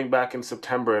was coming back in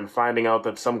September and finding out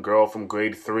that some girl from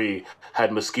grade 3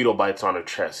 had mosquito bites on her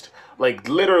chest. Like,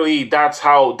 literally, that's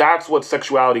what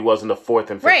sexuality was in the 4th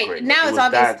and 5th grade. Right. Now it's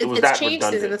obvious it's changed.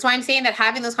 And that's why I'm saying that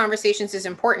having those conversations is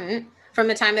important from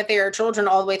the time that they are children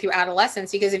all the way through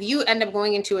adolescence. Because if you end up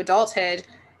going into adulthood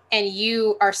and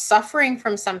you are suffering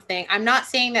from something, I'm not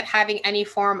saying that having any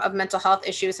form of mental health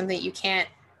issue is something that you can't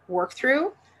work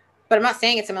through. But I'm not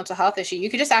saying it's a mental health issue. You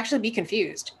could just actually be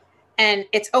confused. And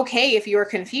it's okay if you're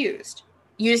confused.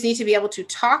 You just need to be able to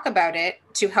talk about it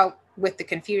to help with the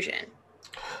confusion.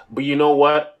 But you know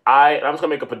what? I'm just going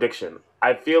to make a prediction.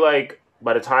 I feel like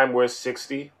by the time we're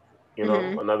 60,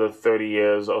 another 30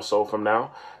 years or so from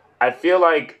now, I feel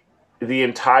like the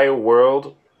entire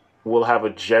world will have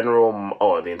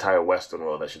the entire Western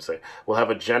world, I should say, will have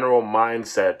a general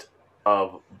mindset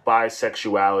of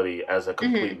bisexuality as a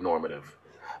complete normative.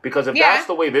 Because if that's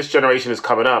the way this generation is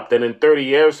coming up, then in 30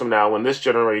 years from now, when this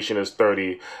generation is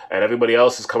 30 and everybody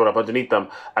else is coming up underneath them,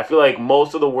 I feel like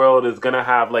most of the world is going to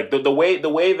have, like, the way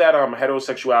that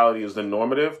heterosexuality is the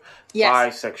normative,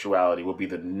 bisexuality will be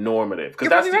the normative. Because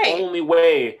that's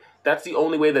the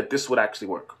only way that this would actually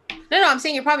work. No, I'm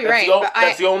saying you're probably right.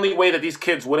 That's the only way that these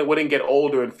kids wouldn't get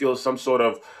older and feel some sort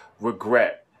of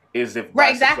regret. Is if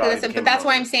exactly. But that's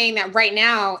why I'm saying that right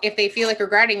now, if they feel like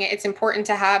regretting it, it's important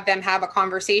to have them have a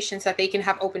conversation so that they can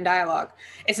have open dialogue.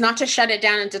 It's not to shut it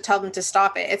down and to tell them to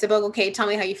stop it. It's about, okay, tell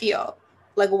me how you feel.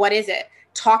 Like, what is it?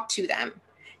 Talk to them.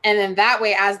 And then that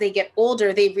way, as they get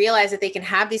older, they realize that they can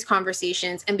have these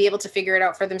conversations and be able to figure it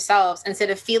out for themselves instead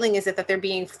of feeling as if that they're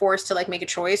being forced to, like, make a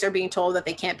choice or being told that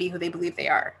they can't be who they believe they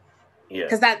are. Yeah.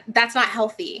 Because that's not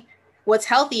healthy. What's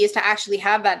healthy is to actually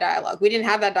have that dialogue. We didn't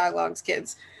have that dialogue as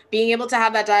kids. being able to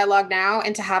have that dialogue now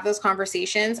and to have those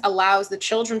conversations allows the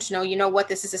children to know, you know what,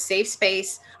 this is a safe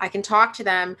space. I can talk to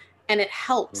them and it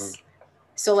helps.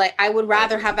 So like, I would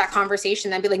rather have that conversation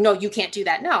than be like, no, you can't do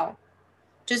that. No,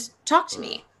 just talk to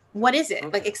me. What is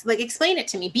it? Like explain it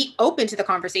to me. Be open to the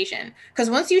conversation. Because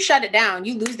once you shut it down,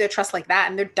 you lose their trust like that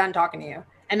and they're done talking to you.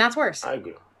 And that's worse. I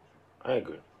agree.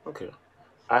 Okay.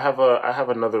 I have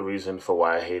another reason for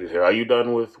why I hate it here. Are you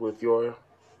done with your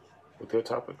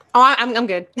topic? Oh, I'm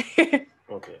good.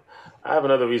 Okay. I have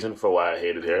another reason for why I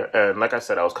hate it here. And like I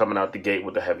said, I was coming out the gate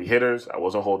with the heavy hitters. I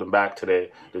wasn't holding back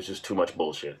today. There's just too much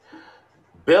bullshit.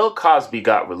 Bill Cosby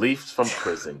got released from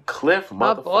prison. Cliff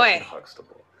motherfucking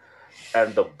Huxtable.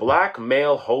 And the black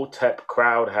male Hotep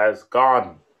crowd has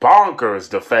gone bonkers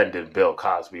defending Bill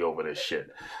Cosby over this shit.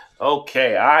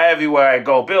 Okay, everywhere I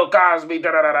go, Bill Cosby,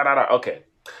 da-da-da-da-da. Okay.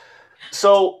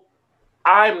 So,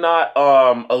 I'm not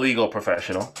a legal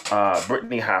professional.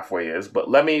 Brittany halfway is, but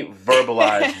let me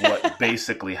verbalize what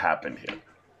basically happened here.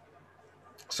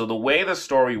 So, the way the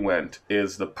story went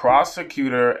is the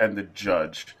prosecutor and the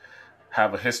judge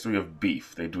have a history of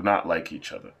beef. They do not like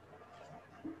each other.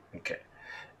 Okay.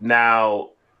 Now,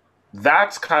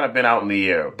 that's kind of been out in the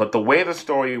air. But the way the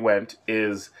story went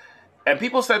is, and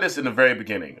people said this in the very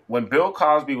beginning, when Bill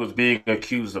Cosby was being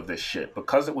accused of this shit,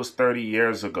 because it was 30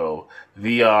 years ago,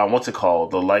 the, what's it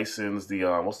called? The license, the,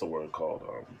 what's the word called?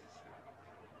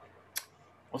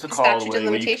 What's it called? Statute of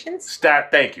limitations?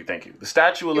 Thank you. The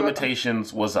statute of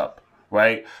limitations was up.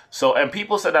 Right? So, and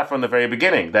people said that from the very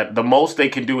beginning, that the most they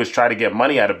can do is try to get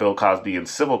money out of Bill Cosby in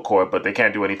civil court, but they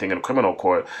can't do anything in criminal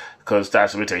court because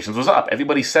statute of limitations was up.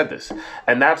 Everybody said this.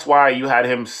 And that's why you had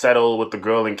him settle with the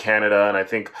girl in Canada and I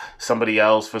think somebody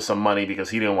else for some money because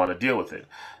he didn't want to deal with it.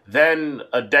 Then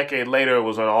a decade later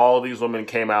was when all these women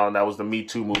came out, and that was the Me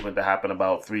Too movement that happened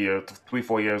about 4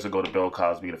 years ago to Bill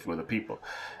Cosby and a few other people.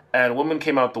 And women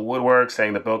came out the woodwork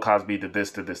saying that Bill Cosby did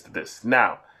this, did this, did this.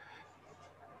 Now,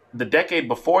 the decade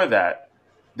before that,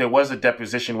 there was a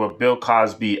deposition where Bill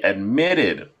Cosby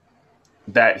admitted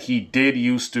that he did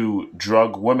used to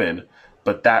drug women,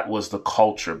 but that was the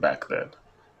culture back then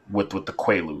with the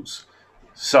Quaaludes.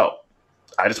 So,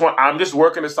 I'm just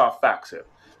working this off facts here.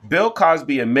 Bill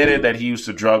Cosby admitted that he used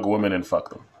to drug women and fuck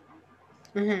them.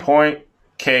 Mm-hmm. Point,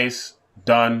 case,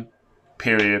 done,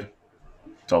 period.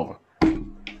 It's over.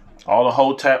 All the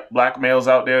Hotep black males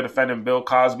out there defending Bill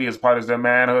Cosby as part of their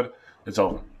manhood, it's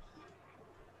over.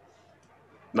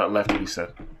 Nothing left to be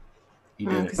said. He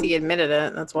did it. Because he admitted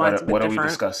it. That's why it's a bit different.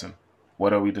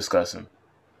 What are we discussing?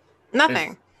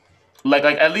 Nothing. Like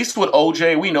at least with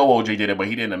OJ, we know OJ did it, but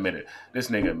he didn't admit it. This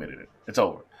nigga admitted it. It's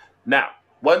over. Now,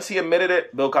 once he admitted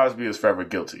it, Bill Cosby is forever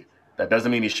guilty. That doesn't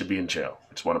mean he should be in jail.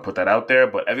 I just want to put that out there.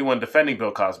 But everyone defending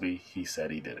Bill Cosby, he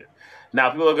said he did it. Now,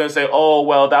 people are going to say, oh,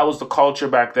 well, that was the culture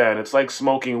back then. It's like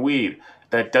smoking weed.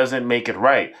 That doesn't make it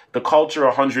right. The culture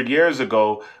 100 years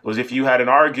ago was if you had an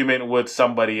argument with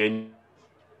somebody and you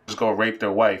just go rape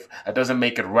their wife. That doesn't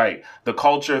make it right. The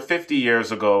culture 50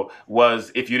 years ago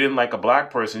was if you didn't like a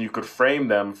black person, you could frame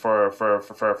them for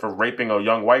raping a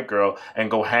young white girl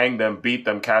and go hang them, beat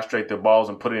them, castrate their balls,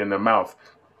 and put it in their mouth.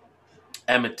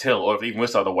 Emmett Till, or even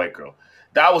this other white girl.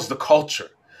 That was the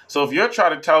culture. So if you're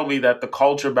trying to tell me that the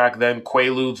culture back then,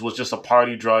 Quaaludes was just a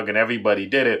party drug and everybody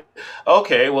did it,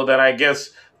 okay, well then I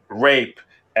guess rape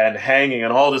and hanging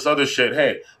and all this other shit,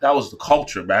 hey, that was the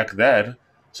culture back then.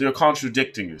 So you're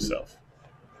contradicting yourself.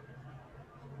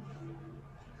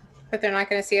 But they're not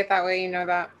going to see it that way, you know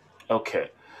that.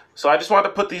 Okay. So I just wanted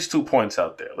to put these 2 points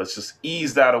out there. Let's just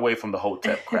ease that away from the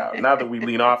Hotep crowd. Now that we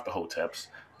lean off the Hoteps,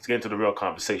 let's get into the real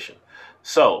conversation.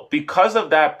 So because of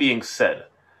that being said,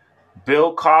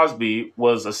 Bill Cosby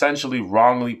was essentially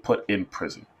wrongly put in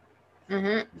prison.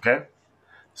 Mm-hmm. Okay?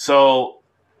 So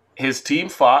his team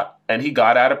fought and he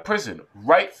got out of prison.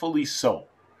 Rightfully so.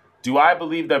 Do I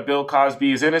believe that Bill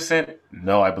Cosby is innocent?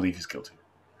 No, I believe he's guilty.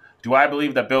 Do I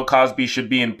believe that Bill Cosby should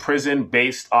be in prison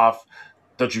based off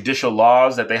the judicial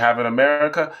laws that they have in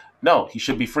America? No, he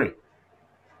should be free.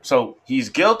 So he's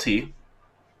guilty,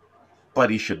 but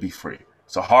he should be free.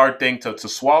 It's a hard thing to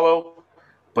swallow,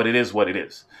 but it is what it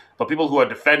is. But people who are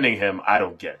defending him, I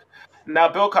don't get. Now,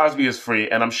 Bill Cosby is free,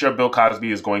 and I'm sure Bill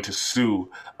Cosby is going to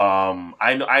sue.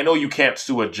 I know you can't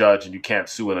sue a judge and you can't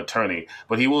sue an attorney,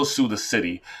 but he will sue the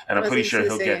city, and I'm pretty sure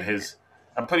he'll get his.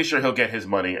 I'm pretty sure he'll get his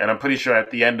money, and I'm pretty sure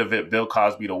at the end of it, Bill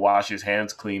Cosby, to wash his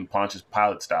hands clean, Pontius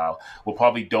Pilate style, will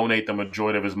probably donate the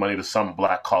majority of his money to some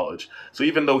black college. So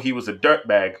even though he was a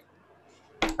dirtbag,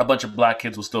 a bunch of black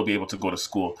kids will still be able to go to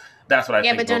school. That's what I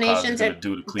think Bill Cosby is going to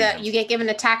do to clean him. You get given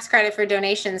a tax credit for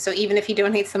donations, so even if he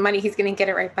donates the money, he's going to get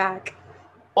it right back.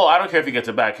 Well, I don't care if he gets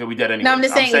it back. He'll be dead No, I'm anyways.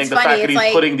 just I'm saying saying it's the funny. fact that It's he's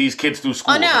like, putting these kids through oh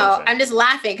school is what I'm no, saying. I'm just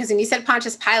laughing because when you said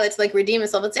Pontius Pilate to like redeem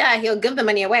himself, it's yeah, he'll give the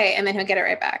money away and then he'll get it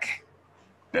right back.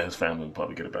 Yeah, his family will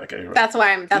probably get it back anyway. That's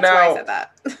why I Now, said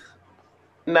that.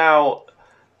 now,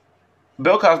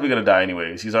 Bill Cosby gonna die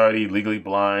anyways. He's already legally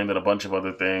blind and a bunch of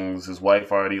other things. His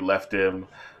wife already left him.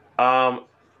 Um,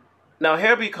 Now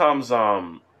here becomes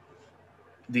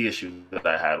the issue that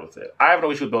I had with it. I have no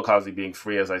issue with Bill Cosby being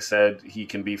free. As I said, he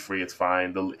can be free. It's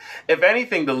fine. If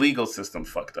anything, the legal system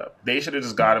fucked up. They should have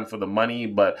just got him for the money,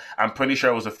 but I'm pretty sure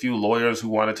it was a few lawyers who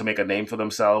wanted to make a name for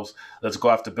themselves. Let's go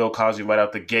after Bill Cosby right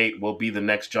out the gate. We'll be the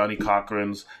next Johnny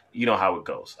Cochran's. You know how it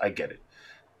goes. I get it.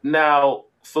 Now,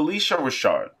 Felicia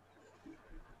Rashad,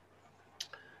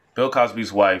 Bill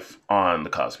Cosby's wife on The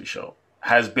Cosby Show,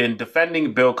 has been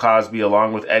defending Bill Cosby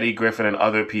along with Eddie Griffin and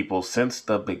other people since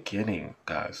the beginning,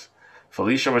 guys.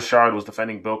 Felicia Rashad was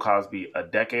defending Bill Cosby a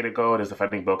decade ago and is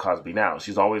defending Bill Cosby now.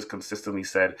 She's always consistently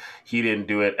said he didn't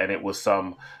do it and it was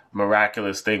some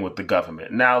miraculous thing with the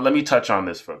government. Now, let me touch on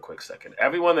this for a quick second.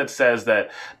 Everyone that says that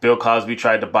Bill Cosby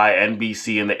tried to buy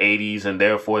NBC in the 80s and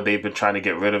therefore they've been trying to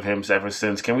get rid of him ever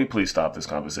since, can we please stop this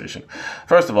conversation?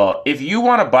 First of all, if you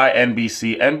want to buy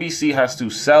NBC, NBC has to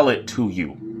sell it to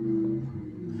you.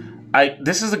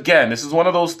 This is one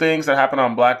of those things that happen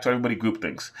on Black to Everybody group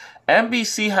things.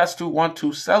 NBC has to want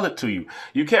to sell it to you.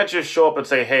 You can't just show up and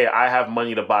say, hey, I have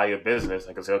money to buy your business.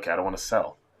 I can say, okay, I don't want to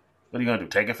sell. What are you going to do?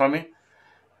 Take it from me?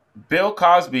 Bill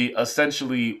Cosby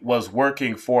essentially was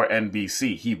working for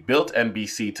NBC. He built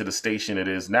NBC to the station it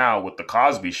is now with The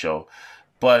Cosby Show,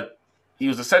 but he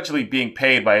was essentially being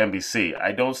paid by NBC.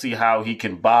 I don't see how he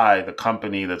can buy the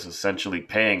company that's essentially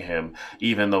paying him,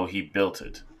 even though he built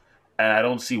it. And I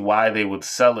don't see why they would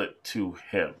sell it to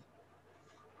him.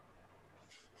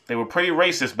 They were pretty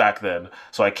racist back then,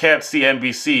 so I can't see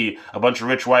NBC, a bunch of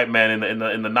rich white men in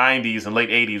the 90s and late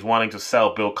 80s, wanting to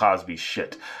sell Bill Cosby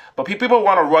shit. But people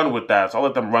want to run with that, so I'll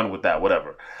let them run with that,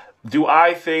 whatever. Do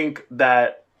I think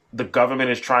that the government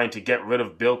is trying to get rid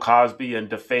of Bill Cosby and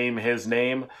defame his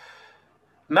name?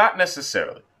 Not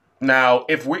necessarily. Now,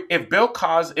 when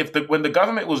the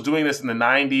government was doing this in the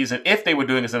 90s, and if they were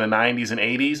doing this in the 90s and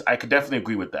 80s, I could definitely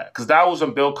agree with that. Because that was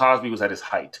when Bill Cosby was at his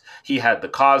height. He had The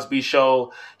Cosby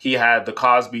Show. He had The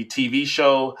Cosby TV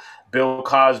show. Bill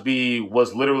Cosby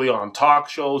was literally on talk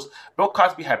shows. Bill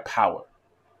Cosby had power.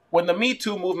 When the Me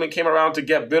Too movement came around to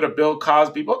get rid of Bill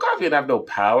Cosby didn't have no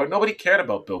power. Nobody cared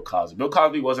about Bill Cosby. Bill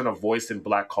Cosby wasn't a voice in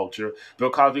Black culture. Bill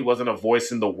Cosby wasn't a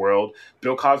voice in the world.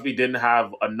 Bill Cosby didn't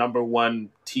have a #1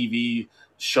 TV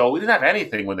show. He didn't have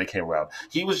anything when they came around.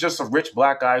 He was just a rich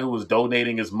Black guy who was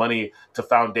donating his money to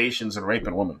foundations and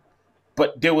raping women.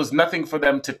 But there was nothing for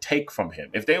them to take from him.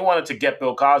 If they wanted to get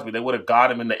Bill Cosby, they would have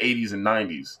got him in the 80s and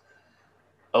 90s.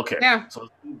 Okay, Yeah. so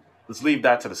let's leave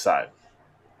that to the side.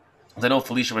 I know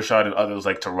Felicia Rashad and others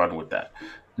like to run with that.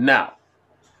 Now,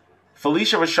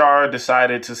 Felicia Rashad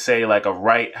decided to say like a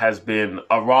wrong has been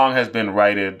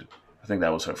righted. I think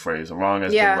that was her phrase. A wrong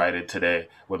has been righted today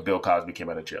when Bill Cosby came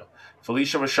out of jail.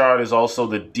 Felicia Rashad is also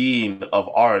the dean of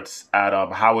arts at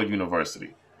Howard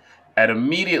University. And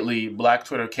immediately, Black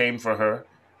Twitter came for her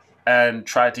and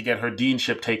tried to get her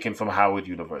deanship taken from Howard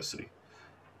University.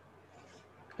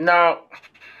 Now,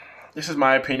 this is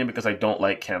my opinion because I don't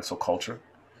like cancel culture.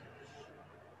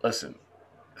 Listen,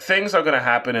 things are going to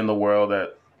happen in the world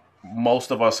that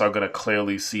most of us are going to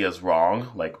clearly see as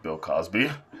wrong, like Bill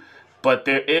Cosby. But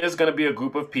there is going to be a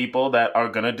group of people that are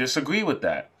going to disagree with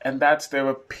that. And that's their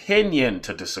opinion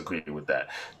to disagree with that.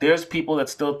 There's people that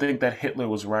still think that Hitler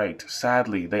was right.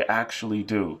 Sadly, they actually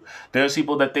do. There's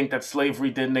people that think that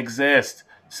slavery didn't exist.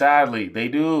 Sadly, they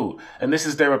do. And this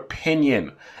is their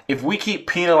opinion. If we keep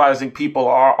penalizing people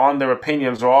on their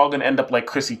opinions, we're all going to end up like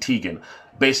Chrissy Teigen,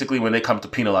 basically, when they come to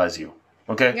penalize you.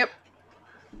 Okay? Yep.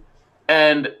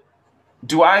 And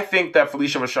do I think that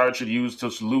Felicia Rashad should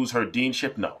lose her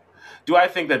deanship? No. Do I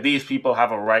think that these people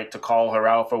have a right to call her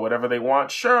out for whatever they want?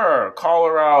 Sure, call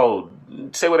her out.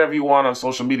 Say whatever you want on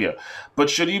social media. But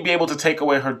should you be able to take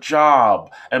away her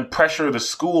job and pressure the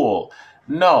school?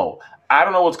 No. I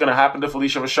don't know what's going to happen to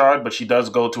Felicia Rashad, but she does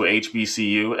go to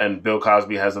HBCU, and Bill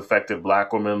Cosby has affected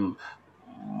Black women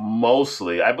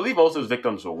mostly. I believe most of his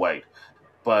victims were white.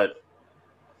 But,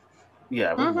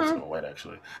 yeah, I believe most of them were white,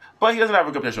 actually. But he doesn't have a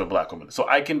good reputation with Black women. So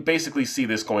I can basically see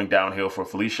this going downhill for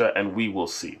Felicia, and we will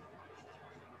see.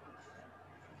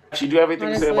 Actually, do you have anything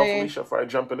to say about Felicia before I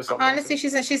jump into something? Honestly,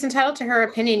 she's entitled to her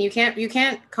opinion. You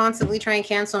can't constantly try and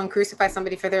cancel and crucify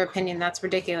somebody for their opinion. That's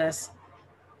ridiculous.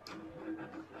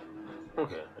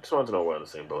 Okay, I just wanted to know we're on the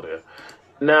same boat here.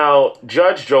 Now,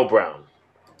 Judge Joe Brown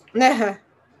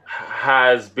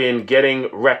has been getting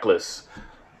reckless.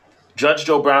 Judge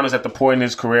Joe Brown is at the point in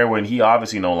his career when he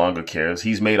obviously no longer cares.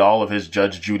 He's made all of his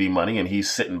Judge Judy money and he's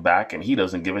sitting back and he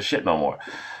doesn't give a shit no more.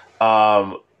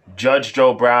 Judge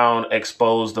Joe Brown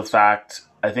exposed the fact,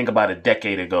 I think about a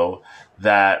decade ago,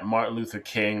 that Martin Luther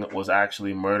King was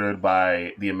actually murdered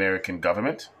by the American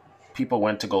government. People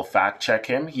went to go fact check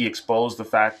him. He exposed the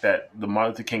fact that the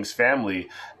Martin Luther King's family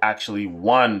actually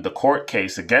won the court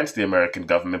case against the American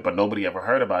government, but nobody ever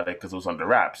heard about it because it was under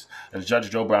wraps. And Judge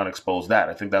Joe Brown exposed that.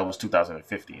 I think that was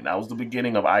 2015. That was the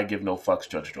beginning of I Give No Fucks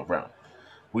Judge Joe Brown.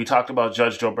 We talked about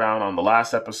Judge Joe Brown on the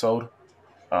last episode.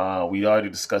 We already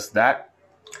discussed that.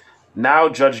 Now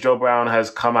Judge Joe Brown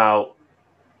has come out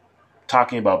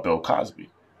talking about Bill Cosby.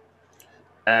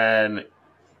 And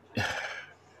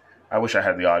I wish I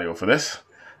had the audio for this.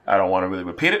 I don't want to really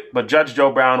repeat it. But Judge Joe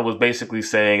Brown was basically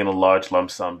saying in a large lump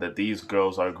sum that these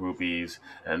girls are groupies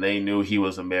and they knew he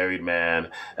was a married man.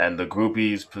 And the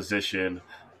groupies' position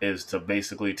is to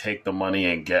basically take the money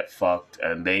and get fucked.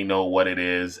 And they know what it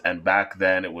is. And back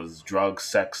then it was drugs,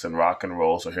 sex, and rock and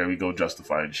roll. So here we go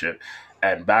justifying shit.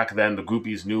 And back then the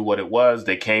groupies knew what it was.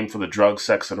 They came for the drugs,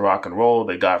 sex, and rock and roll.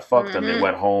 They got fucked and they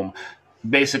went home.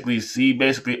 He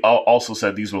also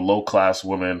said these were low-class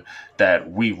women that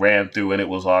we ran through and it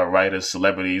was our right as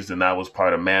celebrities and that was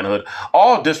part of manhood.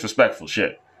 All disrespectful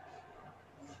shit.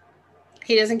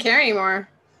 He doesn't care anymore.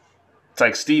 It's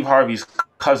like Steve Harvey's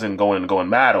cousin going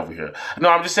mad over here. No,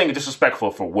 I'm just saying it's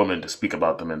disrespectful for women to speak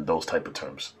about them in those type of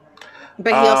terms.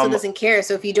 But he also doesn't care.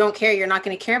 So if you don't care, you're not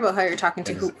going to care about how you're talking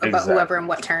to about whoever in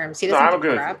what terms. He doesn't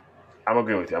give a crap. I'm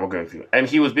agreeing with you. And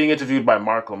he was being interviewed by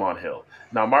Mark Lamont Hill.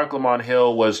 Now, Mark Lamont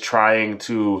Hill was trying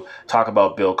to talk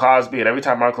about Bill Cosby, and every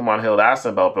time Mark Lamont Hill asked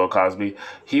him about Bill Cosby,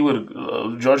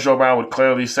 Judge Joe Brown would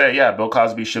clearly say, yeah, Bill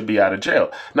Cosby should be out of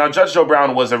jail. Now, Judge Joe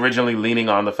Brown was originally leaning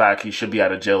on the fact he should be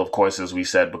out of jail, of course, as we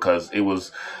said, because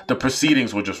the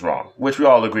proceedings were just wrong, which we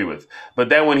all agree with. But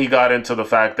then when he got into the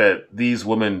fact that these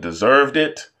women deserved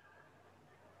it,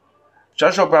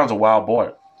 Judge Joe Brown's a wild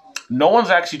boy. No one's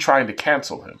actually trying to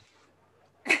cancel him.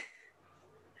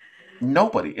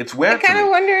 Nobody. It's weird. I'm kind of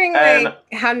wondering,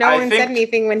 how no one said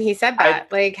anything when he said that.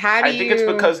 I think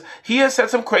it's because he has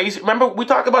said some crazy. Remember, we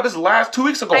talked about this 2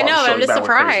 weeks ago. I know. I'm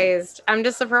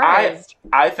just surprised.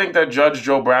 I think that Judge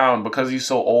Joe Brown, because he's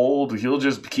so old, he'll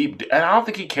just keep. And I don't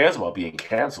think he cares about being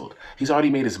canceled. He's already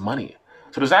made his money,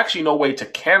 so there's actually no way to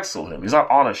cancel him. He's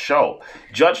not on a show.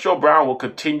 Judge Joe Brown will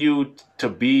continue to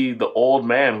be the old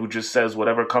man who just says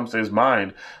whatever comes to his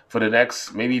mind for the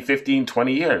next maybe 15,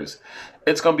 20 years.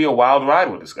 It's going to be a wild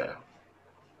ride with this guy.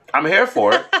 I'm here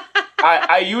for it.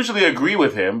 I usually agree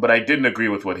with him, but I didn't agree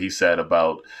with what he said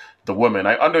about the women.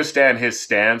 I understand his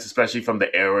stance, especially from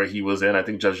the era he was in. I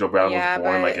think Judge Joe Brown was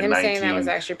born in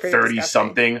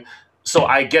 1930-something. So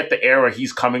I get the era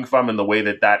he's coming from and the way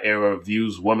that era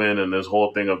views women and this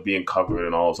whole thing of being covered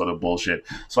and all this other bullshit.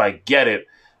 So I get it.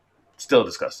 Still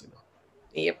disgusting, though.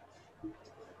 Yep.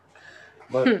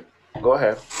 But go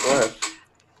ahead.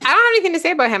 I don't have anything to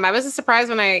say about him. I was surprised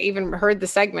when I even heard the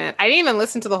segment. I didn't even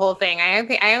listen to the whole thing.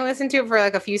 I listened to it for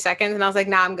a few seconds, and I was like,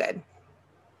 "Nah, I'm good."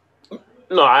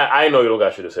 No, I know you don't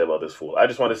got shit to say about this fool. I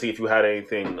just want to see if you had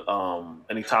anything,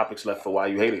 any topics left for why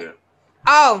you hated it.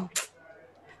 Oh,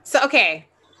 so okay,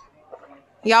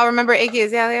 y'all remember Iggy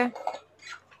Azalea?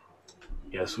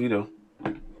 Yes, we do.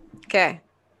 Okay,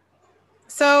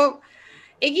 so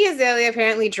Iggy Azalea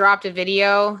apparently dropped a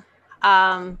video.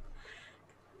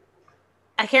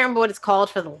 I can't remember what it's called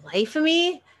for the life of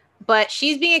me, but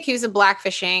she's being accused of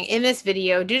blackfishing in this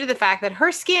video due to the fact that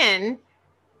her skin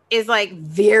is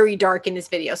very dark in this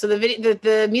video. So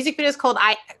the music video is called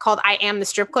I Am the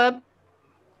Strip Club.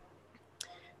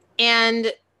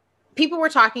 And people were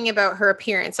talking about her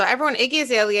appearance. So Iggy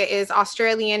Azalea is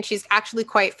Australian. She's actually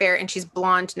quite fair and she's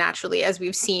blonde naturally, as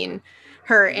we've seen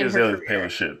her in her career. Pale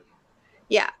as shit.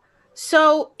 Yeah.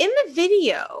 So in the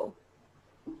video,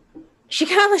 she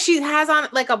has on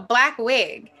a black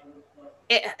wig,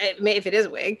 if it is a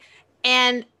wig,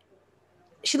 and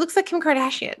she looks like Kim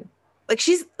Kardashian.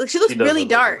 She looks really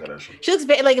dark. She looks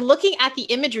looking at the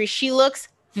imagery. She looks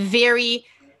very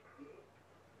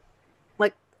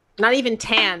not even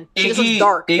tan. She just looks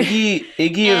dark. Iggy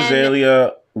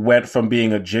Azalea went from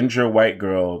being a ginger white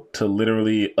girl to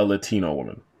literally a Latino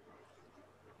woman.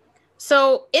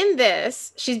 So in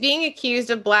this, she's being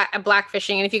accused of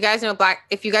blackfishing. And if you guys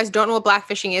don't know what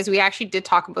blackfishing is, we actually did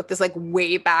talk about this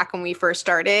way back when we first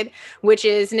started, which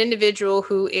is an individual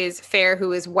who is fair,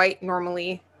 who is white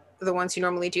normally, the ones who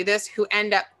normally do this, who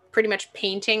end up pretty much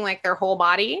painting their whole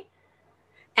body.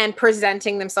 and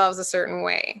presenting themselves a certain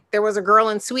way. There was a girl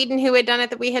in Sweden who had done it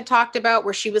that we had talked about,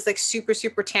 where she was like super,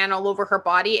 super tan all over her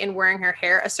body and wearing her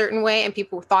hair a certain way. And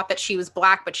people thought that she was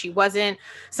black, but she wasn't.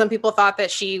 Some people thought that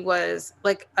she was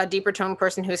like a deeper tone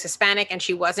person who was Hispanic, and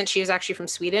she wasn't. She was actually from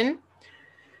Sweden.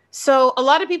 So a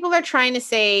lot of people are trying to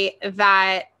say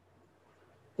that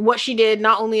what she did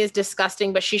not only is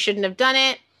disgusting, but she shouldn't have done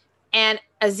it. And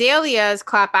Azalea's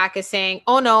clapback is saying,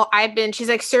 oh no, she's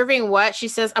like serving what? She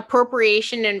says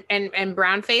appropriation and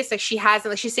brown face. Like she hasn't,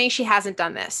 like she's saying she hasn't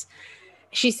done this.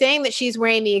 She's saying that she's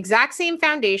wearing the exact same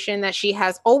foundation that she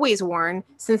has always worn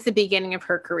since the beginning of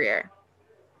her career.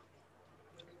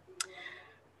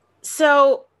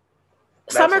 So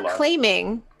some are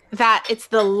claiming that it's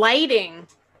the lighting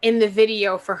in the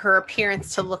video for her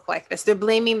appearance to look like this. They're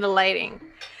blaming the lighting.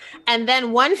 And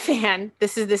then one fan,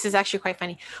 this is actually quite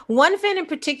funny. One fan in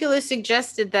particular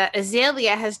suggested that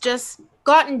Azalea has just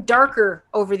gotten darker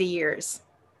over the years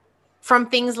from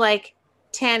things like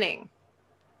tanning.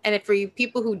 And if for you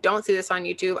people who don't see this on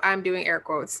YouTube, I'm doing air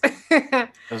quotes.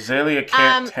 Azalea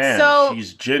can't tan.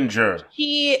 She's ginger.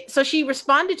 She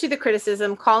responded to the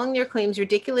criticism, calling their claims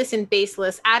ridiculous and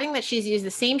baseless, adding that she's used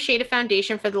the same shade of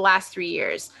foundation for the last 3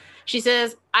 years. She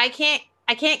says, I can't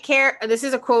care. This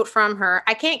is a quote from her.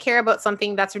 I can't care about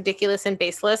something that's ridiculous and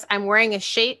baseless. I'm wearing a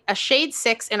shade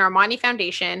 6 in Armani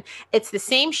foundation. It's the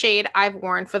same shade I've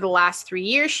worn for the last 3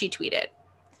 years, she tweeted.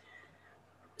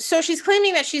 So she's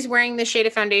claiming that she's wearing the shade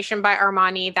of foundation by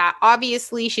Armani that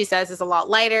obviously she says is a lot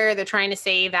lighter. They're trying to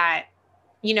say that,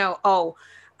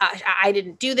 I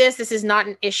didn't do this. This is not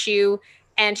an issue.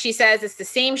 And she says it's the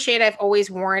same shade I've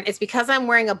always worn. It's because I'm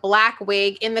wearing a black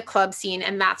wig in the club scene,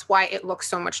 and that's why it looks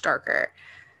so much darker.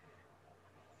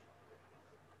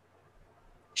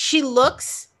 She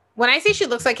looks, when I say she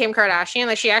looks like Kim Kardashian,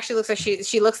 like she actually looks like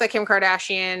she looks like Kim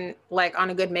Kardashian, like on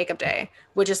a good makeup day,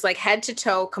 which is like head to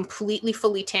toe, completely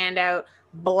fully tanned out,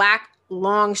 black,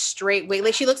 long, straight wig.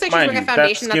 Like she looks like she's wearing a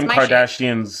foundation that's my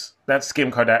shade. That's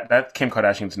Kim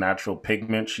Kardashian's natural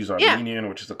pigment. She's Armenian,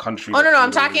 which is a country. Oh no,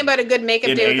 I'm talking about a good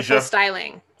makeup day with the full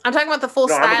styling. I'm talking about the full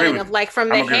styling of like from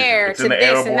the hair to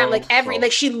this and that,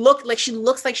 like she looks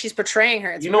like she's portraying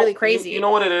her. It's really crazy. You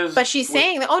know what it is? But she's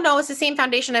saying that, oh no, it's the same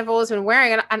foundation I've always been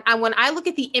wearing. And when I look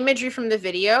at the imagery from the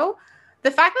video,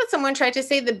 the fact that someone tried to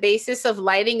say the basis of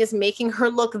lighting is making her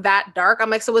look that dark,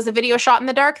 I'm like, so was the video shot in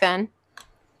the dark then?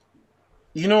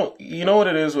 You know what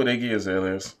it is with Iggy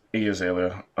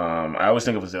Azalea. I always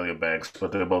think of Azalea Banks,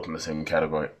 but they're both in the same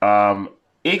category.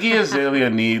 Iggy Azalea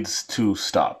needs to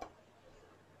stop.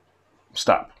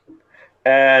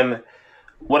 And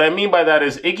what I mean by that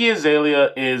is Iggy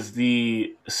Azalea is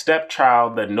the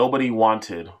stepchild that nobody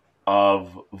wanted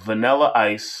of Vanilla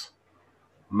Ice,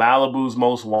 Malibu's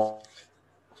Most Wanted,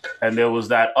 and there was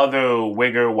that other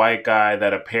wigger white guy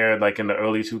that appeared like in the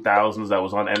early 2000s that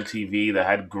was on MTV that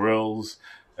had grills,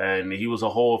 and he was a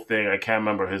whole thing. I can't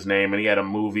remember his name, and he had a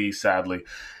movie, sadly.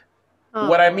 Oh.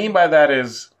 What I mean by that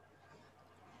is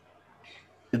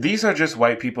these are just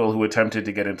white people who attempted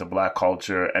to get into black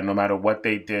culture, and no matter what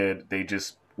they did, they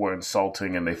just were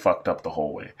insulting and they fucked up the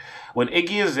whole way. When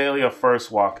Iggy Azalea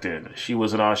first walked in, she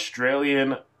was an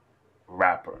Australian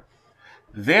rapper.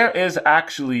 There is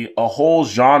actually a whole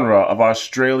genre of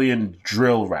Australian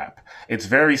drill rap. It's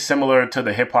very similar to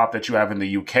the hip hop that you have in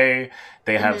the UK.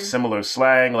 They have similar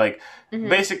slang. Like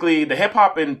basically the hip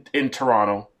hop in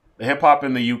Toronto, the hip hop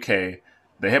in the UK,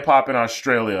 the hip hop in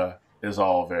Australia is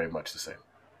all very much the same.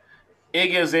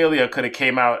 Iggy Azalea could have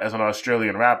came out as an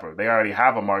Australian rapper. They already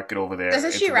have a market over there.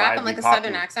 Doesn't she rap in like a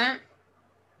southern accent?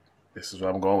 This is where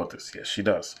I'm going with this. Yes, she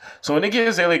does. So when Iggy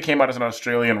Azalea came out as an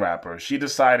Australian rapper, she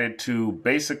decided to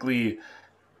basically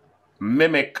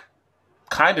mimic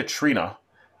kind of Trina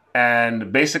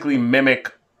and basically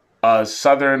mimic a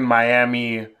southern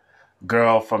Miami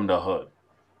girl from the hood.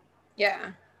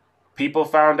 Yeah. People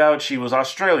found out she was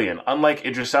Australian. Unlike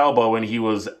Idris Elba when he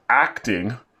was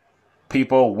acting,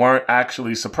 people weren't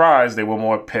actually surprised. They were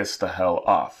more pissed the hell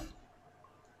off.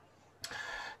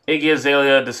 Iggy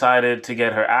Azalea decided to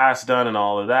get her ass done and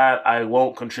all of that. I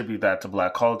won't contribute that to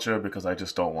black culture because I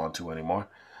just don't want to anymore.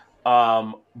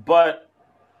 But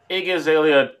Iggy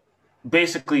Azalea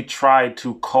basically tried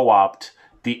to co-opt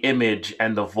the image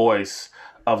and the voice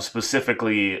of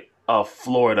specifically a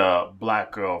Florida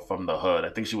black girl from the hood. I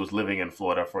think she was living in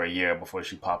Florida for a year before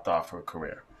she popped off her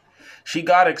career. She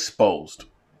got exposed.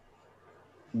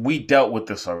 We dealt with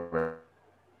this already.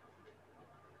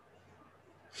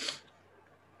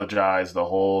 The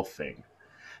whole thing.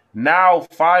 Now,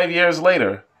 5 years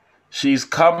later, she's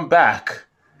come back,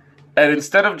 and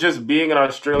instead of just being an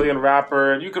Australian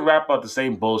rapper, you could rap about the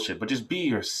same bullshit, but just be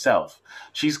yourself.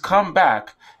 She's come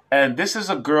back, And this is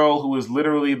a girl who is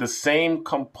literally the same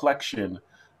complexion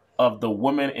of the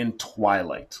woman in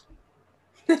Twilight.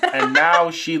 And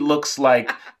now she looks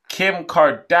like Kim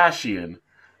Kardashian,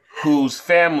 whose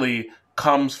family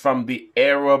comes from the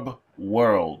Arab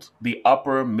world, the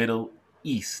upper Middle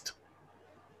East.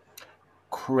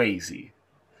 Crazy.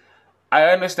 I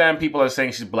understand people are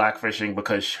saying she's blackfishing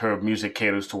because her music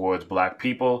caters towards black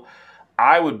people.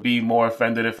 I would be more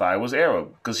offended if I was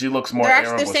Arab because she looks more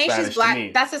Arab They're or saying Spanish she's black. to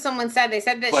me. That's what someone said. They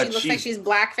said that she looks like she's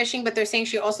blackfishing, but they're saying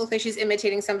she also thinks she's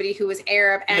imitating somebody who is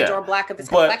Arab and or black of his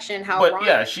complexion. But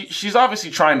yeah, she's obviously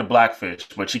trying to blackfish,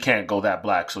 but she can't go that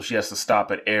black, so she has to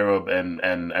stop at Arab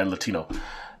and Latino.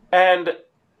 And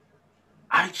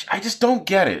I just don't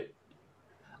get it.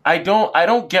 I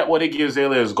don't get what Iggy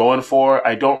Azalea is going for.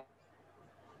 I don't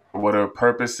know what her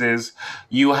purpose is.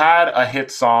 You had a hit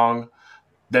song.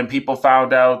 Then people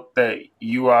found out that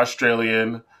you were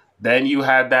Australian. Then you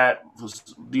had that.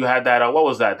 What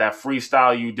was that? That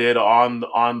freestyle you did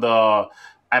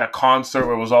at a concert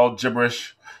where it was all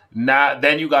gibberish. Now,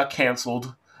 then you got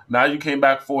canceled. Now you came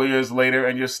back 4 years later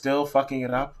and you're still fucking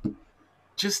it up.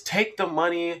 Just take the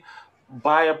money,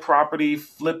 buy a property,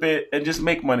 flip it, and just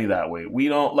make money that way. We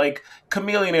don't like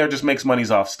Chameleon Air just makes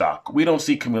monies off stock. We don't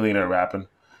see Chameleon Air rapping.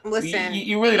 Listen,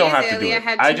 you really don't have to do it.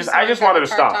 I just wanted to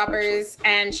stop. Toppers,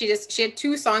 and she had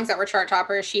 2 songs that were chart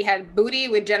toppers. She had Booty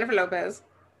with Jennifer Lopez,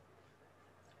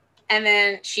 and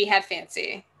then she had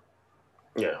Fancy.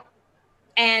 Yeah.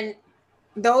 And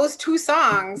those 2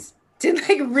 songs did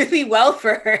like really well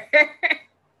for her.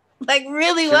 Like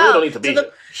really well. Really don't need to be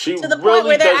she to the point really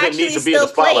where they're actually need to be in the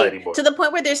spotlight anymore. To the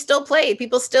point where they're still played.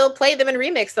 People still play them and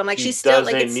remix them. Like she's still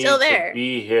like it's still there. To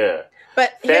be here.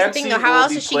 But here's the thing, though. How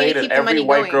else is she going to keep the money going? Every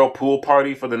white girl pool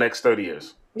party for the next 30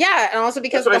 years. Yeah, and also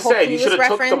because that's what the whole I said. You should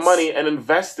have took the money and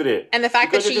invested it. And the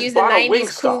fact that she used the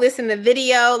 90s Clueless in the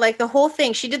video, like the whole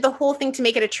thing. She did the whole thing to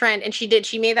make it a trend, and she did.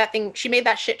 She made that thing. She made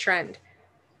that shit trend.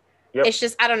 Yep. It's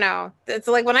just, I don't know. It's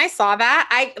like when I saw that,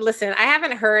 I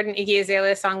haven't heard an Iggy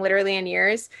Azalea song literally in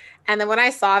years. And then when I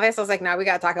saw this, I was like, no, we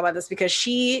got to talk about this because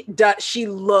she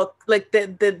looked like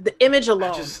the image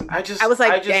alone. I was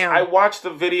like, damn. I watched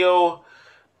the video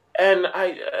and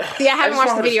I haven't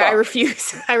watched the video. I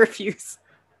refuse.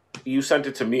 You sent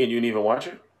it to me and you didn't even watch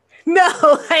it? No,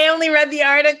 I only read the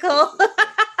article.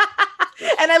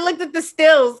 And I looked at the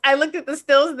stills.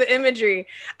 The imagery.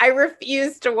 I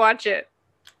refused to watch it.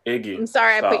 Iggy, I'm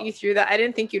sorry stop. I put you through that. I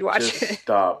didn't think you'd watch Just it.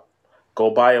 Stop. Go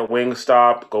buy a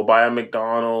Wingstop. Go buy a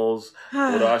McDonald's.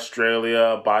 Go to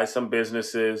Australia. Buy some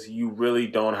businesses. You really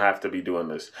don't have to be doing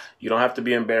this. You don't have to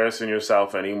be embarrassing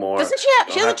yourself anymore. Doesn't she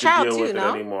have? She has a child too,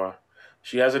 no? Anymore.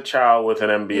 She has a child with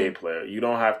an NBA player. You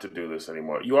don't have to do this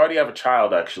anymore. You already have a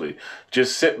child, actually.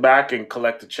 Just sit back and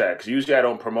collect the checks. Usually I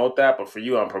don't promote that, but for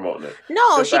you, I'm promoting it.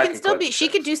 No, she can still be. She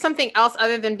could do something else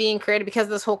other than being creative because of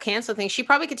this whole cancel thing. She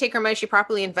probably could take her money. She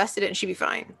properly invested it and she'd be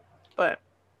fine. But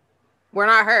we're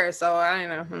not her, so I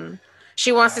don't know.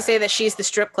 She wants to say that she's the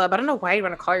strip club. I don't know why you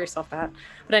want to call yourself that.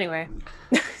 But anyway.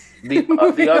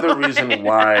 The other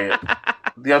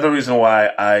reason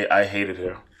why I hated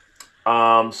her.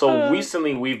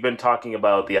 Recently we've been talking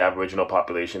about the Aboriginal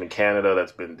population in Canada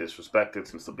that's been disrespected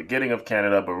since the beginning of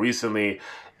Canada, but recently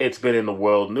it's been in the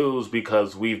world news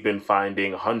because we've been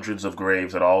finding hundreds of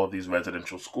graves at all of these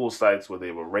residential school sites where they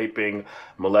were raping,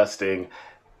 molesting,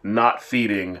 not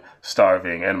feeding,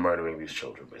 starving, and murdering these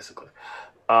children, basically.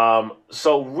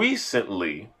 So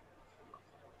recently,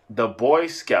 the Boy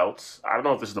Scouts, I don't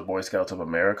know if this is the Boy Scouts of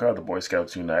America or the Boy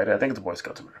Scouts United. I think it's the Boy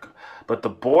Scouts of America. But the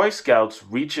Boy Scouts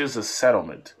reaches a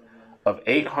settlement of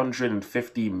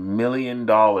 $850 million.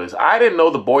 I didn't know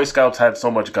the Boy Scouts had so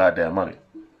much goddamn money.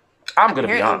 I'm going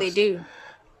to be honest. They do.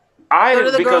 Go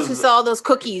to the girls who sell all those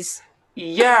cookies.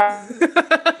 Yeah.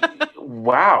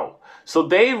 Wow. So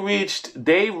they reached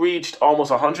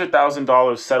almost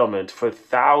 $100,000 settlement for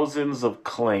thousands of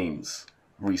claims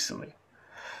recently.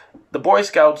 The Boy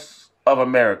Scouts of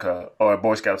America, or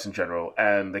Boy Scouts in general,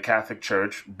 and the Catholic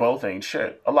Church both ain't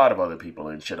shit. A lot of other people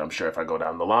ain't shit, I'm sure, if I go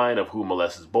down the line of who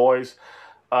molests boys.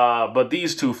 But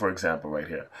these two, for example, right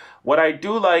here. What I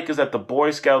do like is that the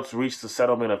Boy Scouts reached a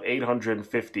settlement of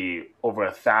 850 over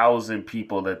 1,000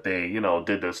 people that they,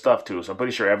 did their stuff to. So I'm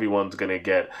pretty sure everyone's going to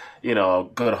get, a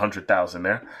good 100,000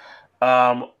 there.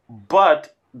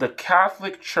 But the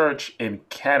Catholic Church in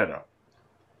Canada,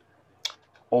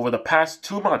 over the past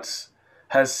 2 months,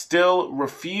 has still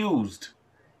refused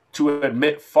to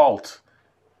admit fault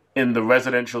in the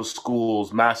residential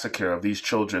schools massacre of these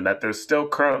children, that they're still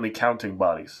currently counting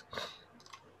bodies.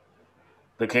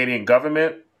 The Canadian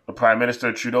government, the Prime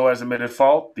Minister Trudeau has admitted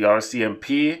fault. The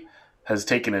RCMP has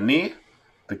taken a knee.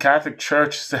 The Catholic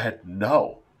Church said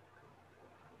no.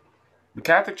 The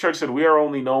Catholic Church said, we are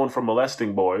only known for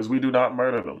molesting boys. We do not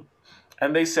murder them.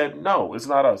 And they said, no, it's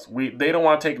not us. They don't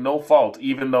want to take no fault,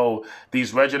 even though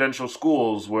these residential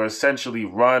schools were essentially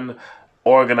run,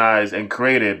 organized, and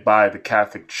created by the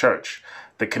Catholic Church.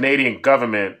 The Canadian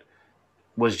government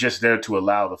was just there to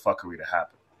allow the fuckery to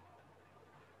happen.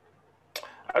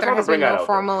 There's been no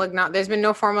formal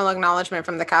acknowledgement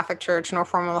from the Catholic Church, no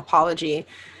formal apology,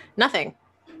 nothing.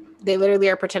 They literally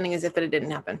are pretending as if it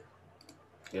didn't happen.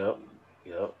 Yep.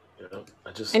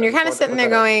 And you're kind of sitting there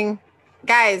going,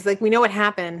 guys, like, we know what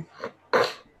happened.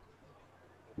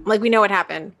 Like, we know what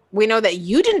happened. We know that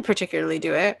you didn't particularly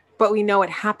do it, but we know what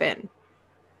happened.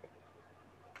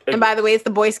 And by the way, it's the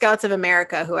Boy Scouts of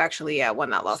America who actually won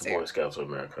that lawsuit. The Boy Scouts of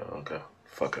America. Okay.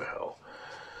 Fucking hell.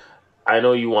 I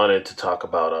know you wanted to talk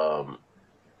about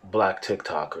black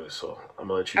TikTokers, so I'm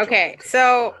gonna let you.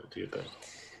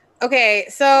 Okay,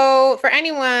 so for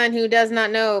anyone who does not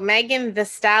know, Megan Thee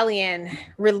Stallion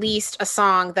released a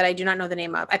song that I do not know the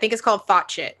name of. I think it's called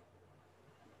Thought Shit.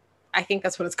 I think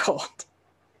that's what it's called.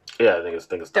 Yeah, I think it's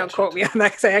Don't quote me on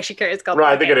that because I actually care. It's called. No,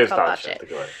 I think it is Thought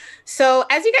Shit. So,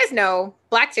 as you guys know,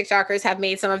 black TikTokers have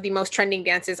made some of the most trending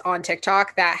dances on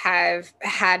TikTok that have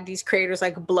had these creators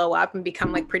like blow up and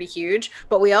become like pretty huge.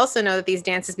 But we also know that these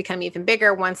dances become even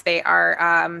bigger once they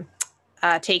are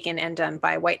taken and done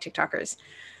by white TikTokers.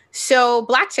 So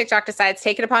black TikTok decides to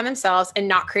take it upon themselves and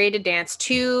not create a dance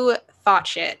to Thought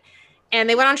Shit. And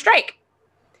they went on strike.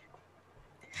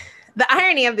 The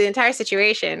irony of the entire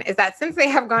situation is that since they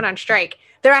have gone on strike,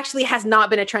 there actually has not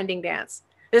been a trending dance.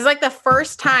 This is like the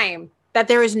first time that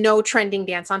there is no trending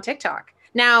dance on TikTok.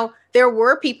 Now, there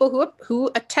were people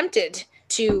who attempted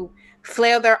to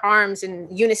flail their arms in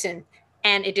unison,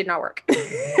 and it did not work.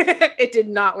 It did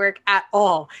not work at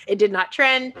all. It did not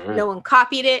trend. No one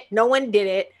copied it. No one did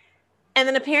it. And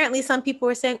then apparently some people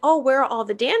were saying, oh, where are all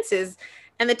the dances?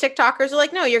 And the TikTokers are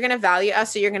like, no, you're going to value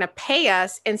us, so you're going to pay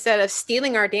us instead of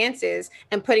stealing our dances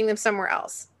and putting them somewhere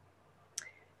else.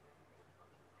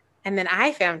 And then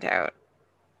I found out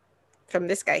from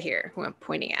this guy here, who I'm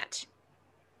pointing at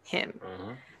him,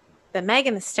 that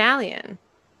Megan Thee Stallion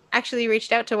actually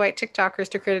reached out to white TikTokers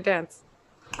to create a dance.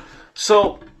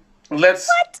 So let's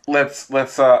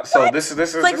so this is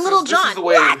this is Little John.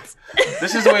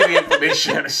 This is the way the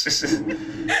information this is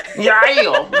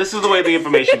the way the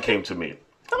information came to me.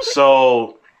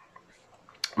 So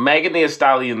Megan Thee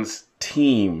Stallion's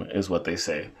team is what they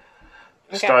say.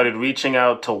 Started reaching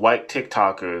out to white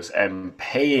TikTokers and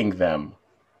paying them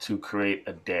to create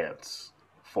a dance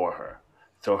for her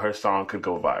so her song could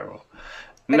go viral.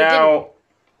 Now,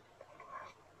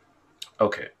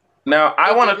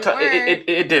 I want to.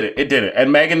 It did it.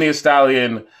 And Megan Thee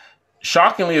Stallion,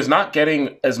 shockingly, is not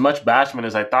getting as much bashment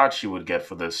as I thought she would get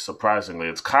for this. Surprisingly,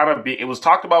 it was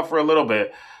talked about for a little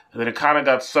bit, and then it kind of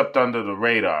got swept under the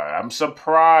radar. I'm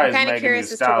surprised Megan Thee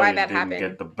Stallion didn't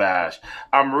get the bash.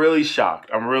 I'm really shocked.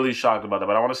 About that,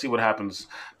 but I want to see what happens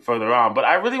further on. But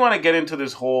I really want to get into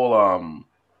this whole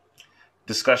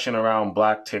discussion around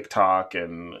black TikTok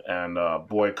and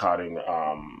boycotting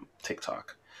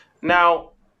TikTok.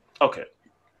 Now, okay,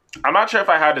 I'm not sure if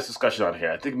I had this discussion on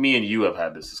here. I think me and you have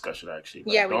had this discussion, actually.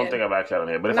 Yeah, we did. I don't think I've actually had it on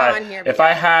here. But if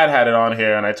I had it on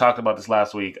here and I talked about this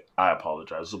last week, I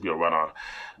apologize. This will be a run-on.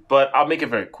 But I'll make it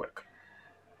very quick.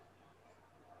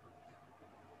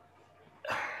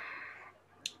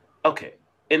 Okay,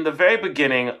 in the very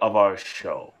beginning of our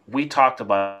show, we talked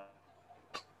about,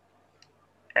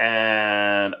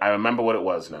 and I remember what it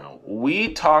was now.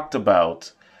 We talked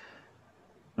about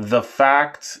the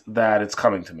fact that it's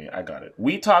coming to me. I got it.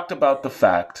 We talked about the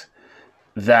fact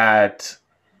that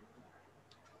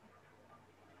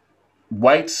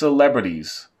white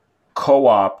celebrities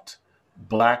co-opt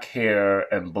black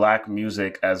hair and black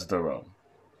music as their own.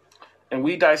 And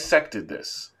we dissected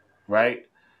this, right?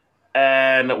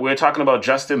 And we're talking about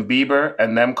Justin Bieber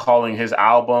and them calling his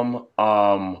album,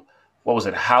 what was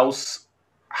it? House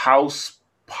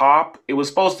Pop? It was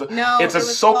supposed to, no, it's a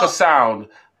soca sound,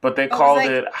 but they called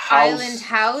it Island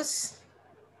House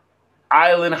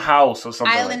or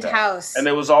something like that. House. And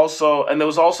there was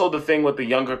also the thing with the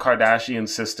younger Kardashian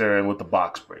sister and with the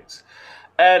box braids.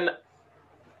 And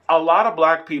a lot of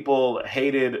black people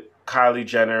hated Kylie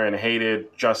Jenner and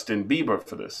hated Justin Bieber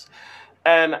for this.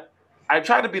 And I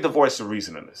try to be the voice of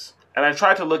reason in this. And I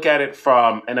try to look at it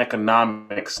from an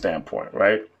economic standpoint,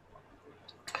 right?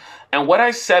 And what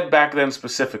I said back then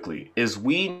specifically is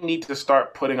we need to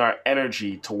start putting our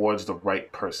energy towards the right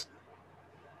person.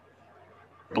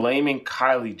 Blaming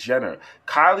Kylie Jenner.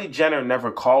 Kylie Jenner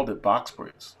never called it box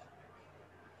braids.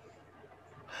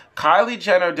 Kylie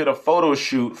Jenner did a photo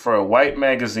shoot for a white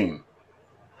magazine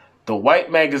The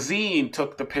white magazine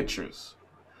took the pictures.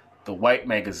 The white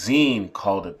magazine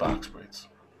called it box braids.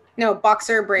 No,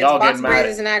 boxer braids. Box braids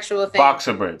is an actual thing.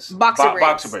 Boxer braids. Boxer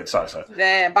braids. Sorry.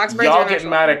 Yeah, box braids. Y'all getting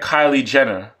mad at Kylie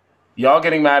Jenner. Y'all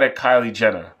getting mad at Kylie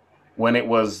Jenner when it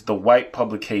was the white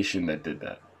publication that did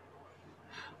that.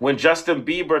 When Justin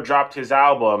Bieber dropped his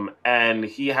album and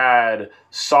he had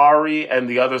Sorry and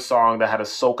the other song that had a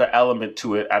soca element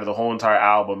to it out of the whole entire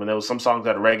album, and there was some songs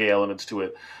that had reggae elements to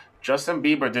it, Justin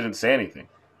Bieber didn't say anything.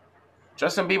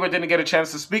 Justin Bieber didn't get a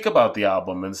chance to speak about the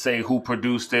album and say who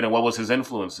produced it and what was his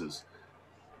influences.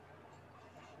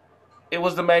 It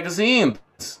was the magazines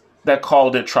that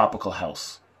called it Tropical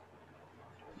House.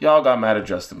 Y'all got mad at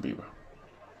Justin Bieber.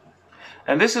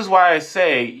 And this is why I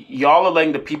say y'all are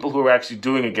letting the people who are actually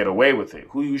doing it get away with it.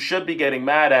 Who you should be getting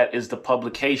mad at is the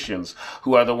publications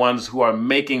who are the ones who are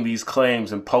making these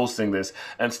claims and posting this.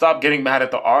 And stop getting mad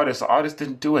at the artist. The artist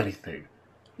didn't do anything.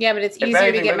 Yeah, but it's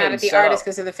easier to get mad at the artist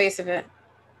because of the face of it.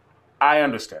 I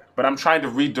understand, but I'm trying to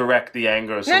redirect the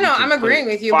anger. So no, I'm agreeing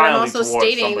with you, but I'm also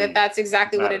stating that that's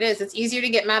exactly what it is. It's easier to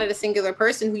get mad at a singular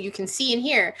person who you can see and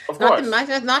hear,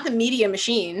 not the media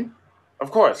machine.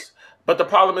 Of course, but the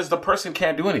problem is the person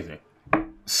can't do anything.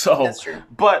 So that's true.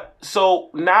 But so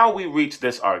now we reach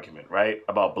this argument, right,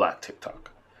 about Black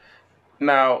TikTok.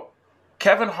 Now,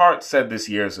 Kevin Hart said this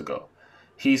years ago.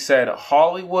 He said,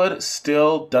 Hollywood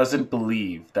still doesn't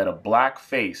believe that a black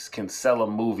face can sell a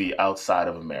movie outside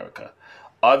of America,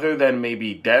 other than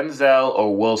maybe Denzel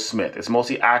or Will Smith. It's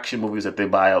mostly action movies that they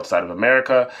buy outside of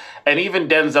America, and even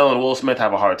Denzel and Will Smith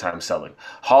have a hard time selling.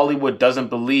 Hollywood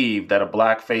doesn't believe that a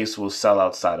black face will sell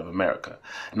outside of America.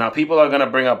 Now, people are going to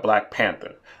bring up Black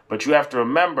Panther, but you have to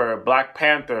remember Black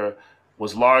Panther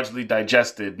was largely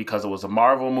digested because it was a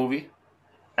Marvel movie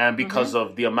and because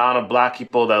of the amount of black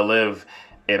people that live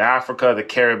in Africa, the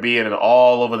Caribbean, and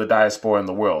all over the diaspora in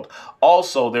the world.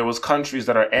 Also, there was countries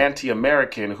that are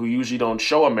anti-American who usually don't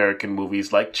show American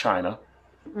movies, like China,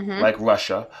 like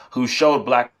Russia, who showed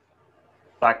Black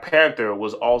Panther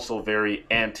was also very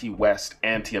anti-West,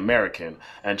 anti-American,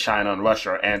 and China and Russia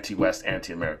are anti-West,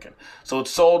 anti-American. So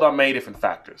it's sold on many different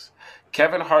factors.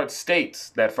 Kevin Hart states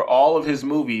that for all of his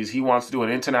movies, he wants to do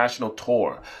an international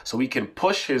tour so he can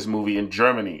push his movie in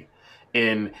Germany,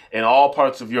 in all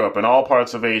parts of Europe, in all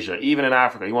parts of Asia, even in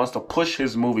Africa. He wants to push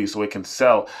his movie so it can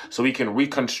sell, so he can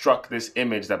reconstruct this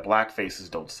image that black faces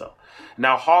don't sell.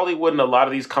 Now, Hollywood and a lot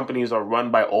of these companies are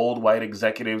run by old white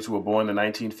executives who were born in the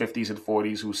 1950s and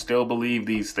 40s who still believe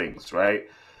these things, right?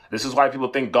 This is why people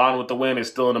think Gone with the Wind is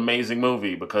still an amazing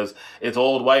movie, because it's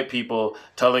old white people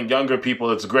telling younger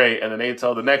people it's great, and then they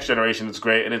tell the next generation it's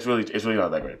great, and it's really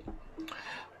not that great.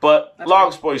 But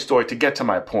long story short, to get to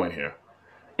my point here,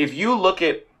 if you look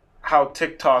at how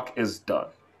TikTok is done,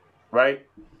 right?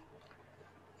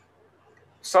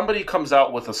 Somebody comes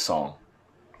out with a song.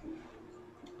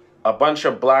 A bunch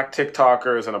of black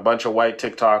TikTokers and a bunch of white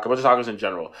TikTokers, a bunch of TikTokers in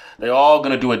general, they're all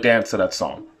going to do a dance to that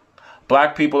song.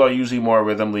 Black people are usually more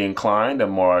rhythmically inclined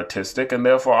and more artistic, and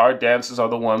therefore our dances are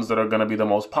the ones that are going to be the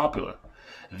most popular.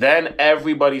 Then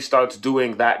everybody starts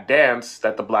doing that dance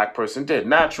that the black person did.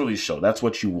 Naturally so. That's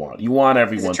what you want. You want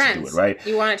everyone to do it, right?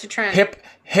 You want it to trend.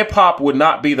 Hip-hop would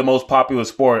not be the most popular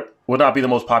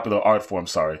art form,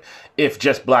 if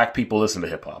just black people listen to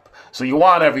hip-hop. So you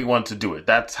want everyone to do it.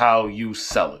 That's how you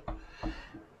sell it.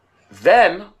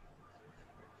 Then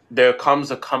there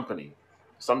comes a company,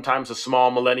 sometimes a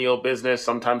small millennial business,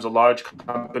 sometimes a large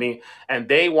company, and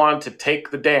they want to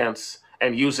take the dance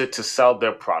and use it to sell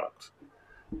their product.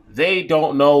 They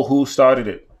don't know who started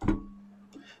it.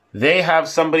 They have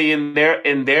somebody in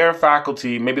their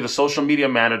faculty, maybe the social media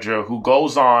manager, who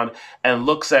goes on and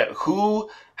looks at who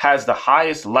has the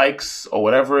highest likes or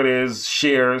whatever it is,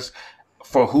 shares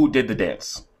for who did the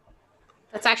dance.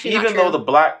 That's actually not true. Even though the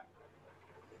black...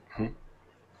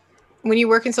 When you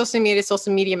work in social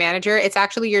media manager, it's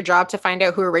actually your job to find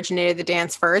out who originated the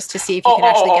dance first to see if you can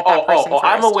actually get that person first.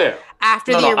 I'm aware.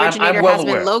 After the originator has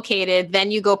been located, then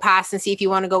you go past and see if you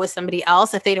want to go with somebody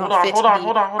else if they don't fit the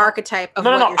archetype of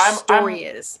what your story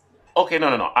is. Okay, no.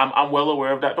 I'm well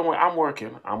aware of that. Don't worry. I'm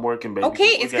working, baby. Okay,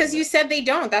 it's because you said they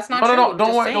don't. That's not true. No,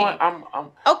 don't worry.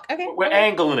 Okay. We're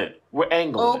angling it.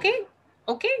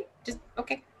 Okay. Just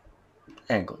okay.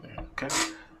 Angling it. Okay.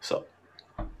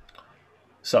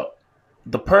 So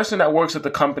the person that works at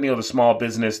the company or the small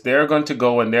business, they're going to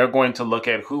go and they're going to look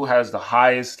at who has the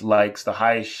highest likes, the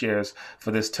highest shares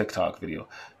for this TikTok video.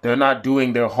 They're not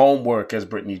doing their homework, as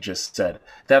Brittany just said.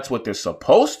 That's what they're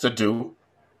supposed to do,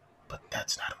 but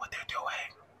that's not what they're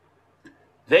doing.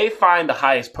 They find the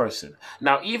highest person.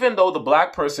 Now, even though the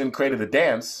black person created the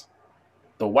dance,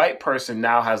 the white person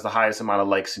now has the highest amount of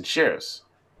likes and shares.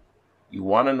 You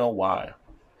want to know why?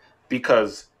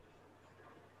 Because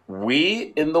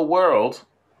we in the world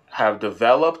have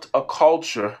developed a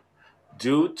culture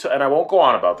due to, and I won't go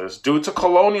on about this, due to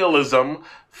colonialism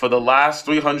for the last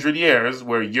 300 years,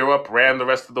 where Europe ran the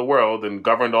rest of the world and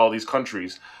governed all these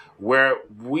countries, where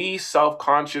we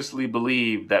self-consciously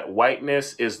believe that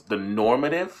whiteness is the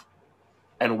normative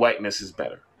and whiteness is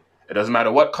better. It doesn't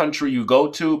matter what country you go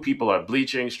to, people are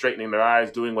bleaching, straightening their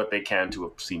eyes, doing what they can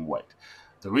to seem white.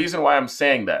 The reason why I'm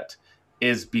saying that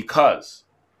is because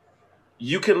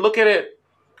you can look at it,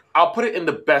 I'll put it in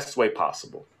the best way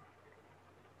possible.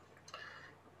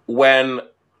 When,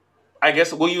 I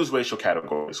guess we'll use racial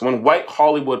categories. When white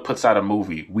Hollywood puts out a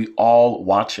movie, we all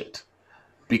watch it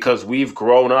because we've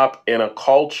grown up in a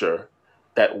culture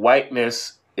that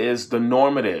whiteness is the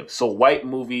normative. So white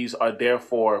movies are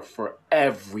therefore for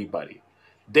everybody.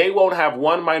 They won't have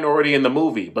one minority in the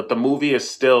movie, but the movie is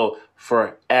still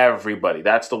for everybody.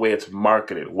 That's the way it's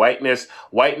marketed. Whiteness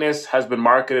has been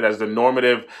marketed as the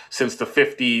normative since the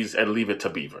 50s and Leave It to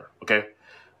Beaver, okay?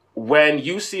 When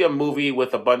you see a movie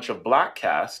with a bunch of black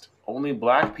cast, only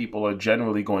black people are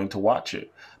generally going to watch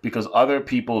it because other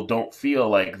people don't feel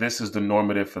like this is the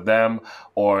normative for them,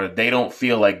 or they don't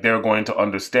feel like they're going to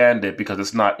understand it because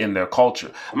it's not in their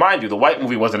culture. Mind you, the white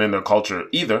movie wasn't in their culture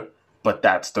either, but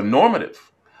that's the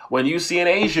normative. When you see an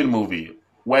Asian movie,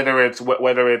 whether it's a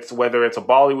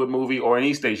Bollywood movie or an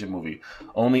East Asian movie,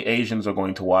 only Asians are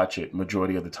going to watch it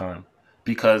majority of the time.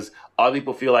 Because other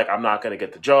people feel like I'm not going to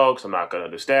get the jokes, I'm not going to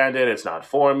understand it, it's not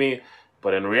for me.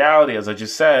 But in reality, as I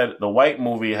just said, the white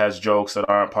movie has jokes that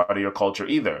aren't part of your culture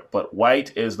either. But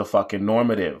white is the fucking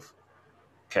normative.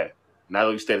 Okay, now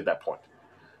that we stated that point.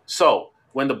 So,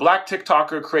 when the black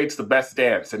TikToker creates the best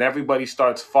dance and everybody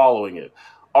starts following it,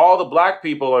 all the black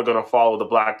people are going to follow the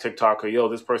black TikToker. Yo,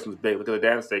 this person's big, look at the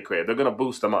dance they create. They're going to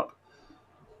boost them up.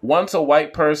 Once a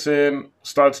white person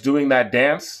starts doing that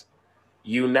dance,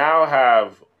 you now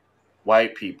have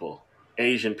white people,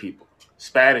 Asian people,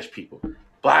 Spanish people,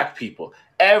 black people,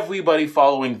 everybody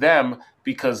following them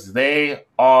because they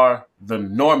are the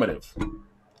normative.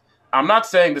 I'm not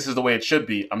saying this is the way it should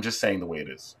be. I'm just saying the way it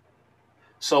is.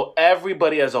 So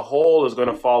everybody as a whole is going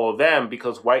to follow them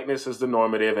because whiteness is the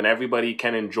normative and everybody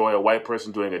can enjoy a white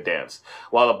person doing a dance.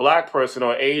 While a black person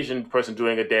or Asian person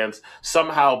doing a dance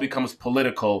somehow becomes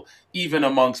political even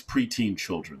amongst preteen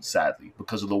children, sadly,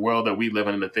 because of the world that we live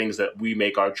in and the things that we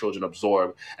make our children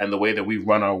absorb and the way that we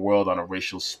run our world on a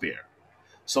racial spear.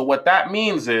 So what that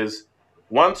means is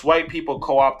once white people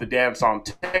co-opt the dance on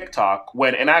TikTok,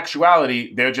 when in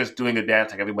actuality, they're just doing a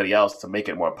dance like everybody else to make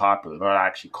it more popular. They're not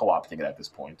actually co-opting it at this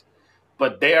point.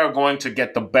 But they are going to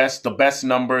get the best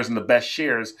numbers and the best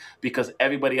shares because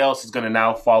everybody else is going to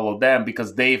now follow them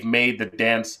because they've made the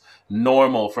dance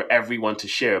normal for everyone to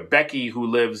share. Becky, who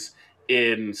lives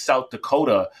in South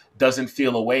Dakota, doesn't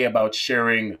feel a way about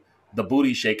sharing the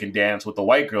booty shaking dance with the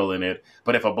white girl in it.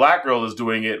 But if a black girl is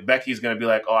doing it, Becky's going to be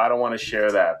like, oh, I don't want to share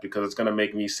that because it's going to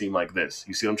make me seem like this.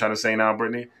 You see what I'm trying to say now,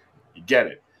 Brittany? You get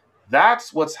it.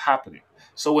 That's what's happening.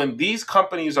 So when these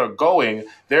companies are going,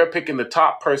 they're picking the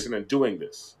top person and doing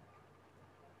this.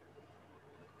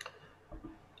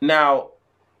 Now,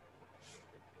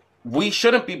 we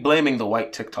shouldn't be blaming the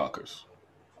white TikTokers.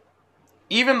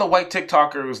 Even the white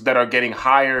TikTokers that are getting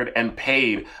hired and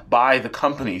paid by the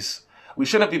companies, we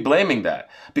shouldn't be blaming that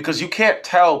because you can't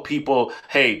tell people,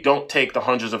 hey, don't take the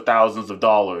hundreds of thousands of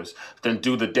dollars, then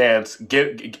do the dance,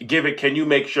 give it. Can you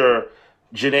make sure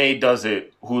Janae does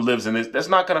it, who lives in this? That's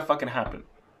not going to fucking happen.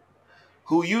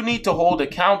 Who you need to hold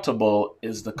accountable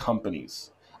is the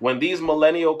companies. When these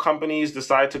millennial companies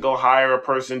decide to go hire a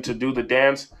person to do the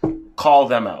dance, call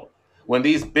them out. When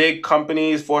these big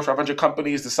companies, Fortune 500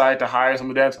 companies, decide to hire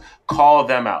someone to dance, call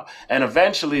them out. And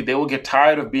eventually they will get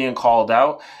tired of being called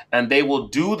out and they will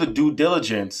do the due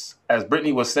diligence, as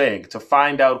Brittany was saying, to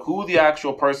find out who the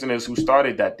actual person is who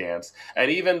started that dance. And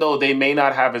even though they may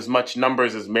not have as much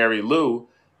numbers as Mary Lou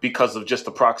because of just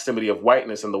the proximity of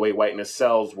whiteness and the way whiteness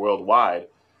sells worldwide,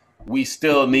 we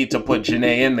still need to put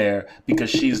Janae in there because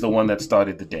she's the one that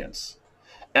started the dance.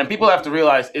 And people have to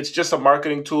realize it's just a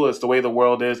marketing tool. It's the way the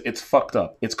world is. It's fucked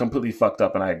up. It's completely fucked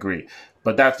up, and I agree.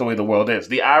 But that's the way the world is.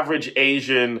 The average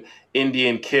Asian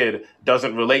Indian kid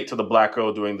doesn't relate to the black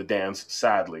girl doing the dance,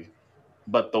 sadly.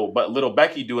 But little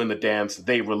Becky doing the dance,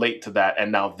 they relate to that,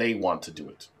 and now they want to do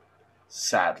it,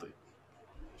 sadly.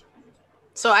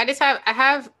 So I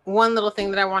have one little thing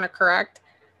that I want to correct.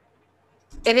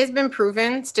 It has been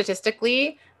proven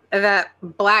statistically that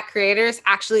black creators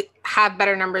actually have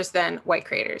better numbers than white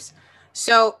creators.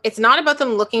 So it's not about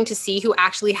them looking to see who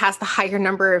actually has the higher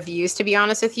number of views, to be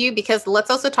honest with you, because let's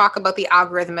also talk about the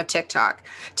algorithm of TikTok.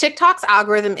 TikTok's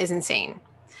algorithm is insane.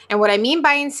 And what I mean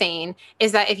by insane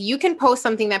is that if you can post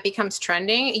something that becomes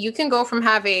trending, you can go from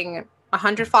having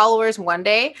 100 followers one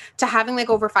day to having like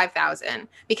over 5,000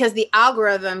 because the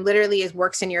algorithm literally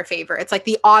works in your favor. It's like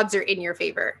the odds are in your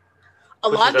favor. A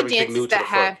lot of the dances that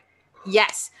have,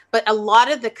 yes, but a lot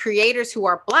of the creators who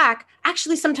are Black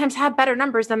actually sometimes have better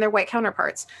numbers than their white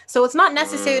counterparts. So it's not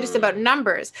necessarily just about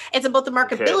numbers. It's about the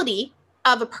marketability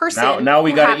of a person. Now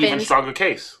we got an even stronger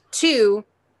case to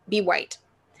be white.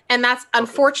 And that's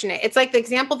unfortunate. It's like the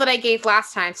example that I gave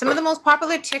last time. Some of the most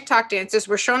popular TikTok dances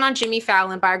were shown on Jimmy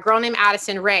Fallon by a girl named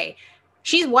Addison Rae.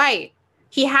 She's white.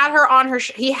 He had her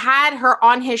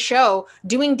on his show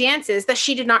doing dances that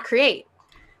she did not create.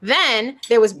 Then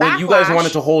there was backlash. When you guys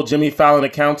wanted to hold Jimmy Fallon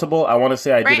accountable, I want to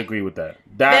say I did agree with that.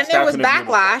 Then there was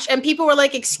backlash, and people were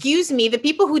like, excuse me, the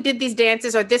people who did these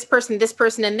dances are this person,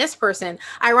 and this person.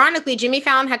 Ironically, Jimmy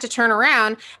Fallon had to turn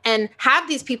around and have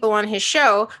these people on his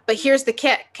show, but here's the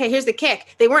kick. Okay, here's the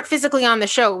kick. They weren't physically on the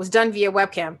show. It was done via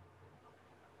webcam.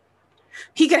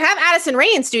 He could have Addison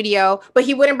Rae in studio, but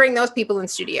he wouldn't bring those people in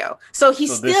studio. So he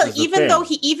still, even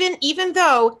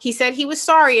though he said he was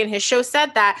sorry and his show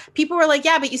said that, people were like,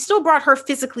 yeah, but you still brought her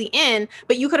physically in,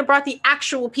 but you could have brought the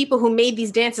actual people who made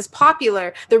these dances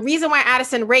popular. The reason why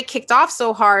Addison Rae kicked off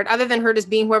so hard, other than her just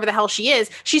being whoever the hell she is,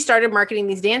 she started marketing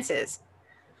these dances.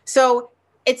 So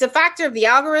it's a factor of the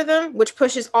algorithm, which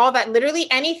pushes all that. Literally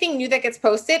anything new that gets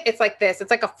posted, it's like this.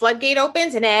 It's like a floodgate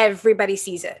opens and everybody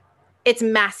sees it. It's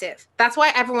massive. That's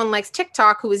why everyone likes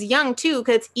TikTok, who is young too,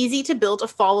 because it's easy to build a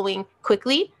following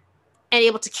quickly and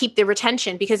able to keep their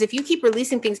retention. Because if you keep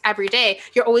releasing things every day,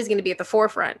 you're always going to be at the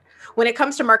forefront. When it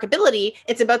comes to marketability,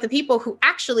 it's about the people who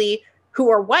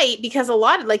are white, because a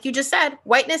lot of, like you just said,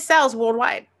 whiteness sells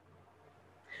worldwide.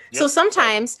 Yep. So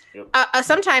sometimes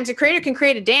a creator can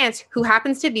create a dance who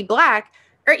happens to be Black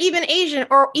or even Asian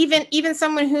or even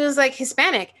someone who's like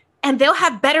Hispanic, and they'll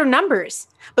have better numbers.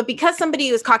 But because somebody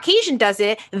who's Caucasian does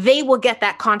it, they will get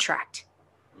that contract.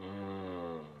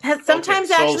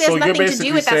 Sometimes it actually has nothing to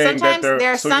do with that. Sometimes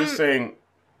there are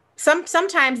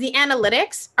sometimes the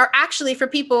analytics are actually for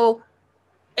people.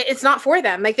 It's not for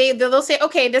them. Like they'll say,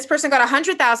 okay, this person got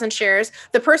 100,000 shares.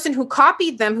 The person who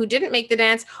copied them, who didn't make the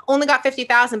dance, only got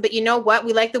 50,000. But you know what?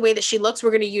 We like the way that she looks.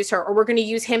 We're going to use her, or we're going to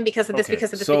use him because of this,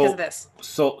 because of this, because of this.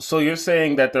 So you're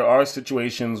saying that there are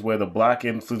situations where the Black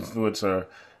influencer,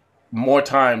 more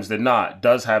times than not,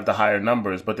 does have the higher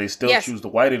numbers, but they still choose the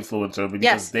white influencer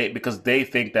because they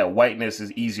think that whiteness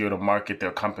is easier to market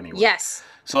their company with. Yes.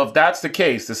 So if that's the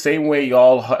case, the same way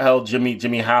y'all held Jimmy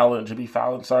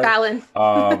Fallon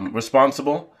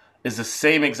responsible is the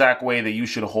same exact way that you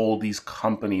should hold these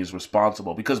companies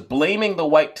responsible. Because blaming the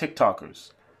white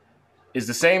TikTokers is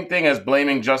the same thing as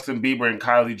blaming Justin Bieber and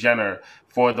Kylie Jenner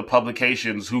for the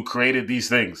publications who created these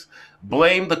things.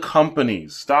 Blame the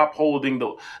companies. Stop holding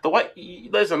the white.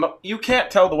 Listen, you can't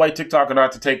tell the white TikToker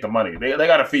not to take the money. They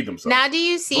got to feed themselves. Now, do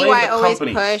you see why I always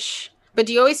push? But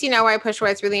do you always see now why I push why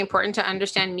it's really important to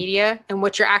understand media and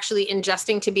what you're actually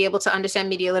ingesting to be able to understand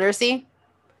media literacy?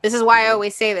 This is why I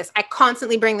always say this. I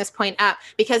constantly bring this point up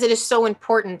because it is so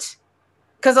important.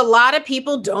 Because a lot of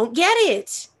people don't get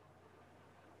it.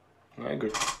 I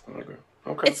agree.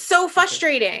 Okay. It's so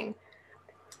frustrating.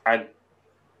 I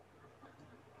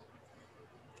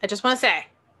just want to say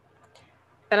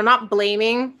that I'm not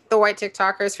blaming the white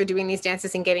TikTokers for doing these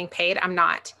dances and getting paid. I'm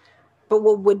not. But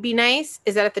what would be nice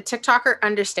is that if the TikToker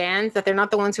understands that they're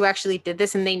not the ones who actually did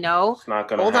this and they know, it's not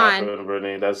going to happen,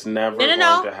 Brittany. That's never going to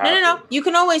happen. No. You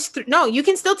can always, you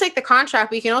can still take the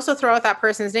contract, but you can also throw out that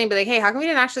person's name. Be like, hey, how come we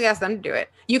didn't actually ask them to do it?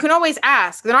 You can always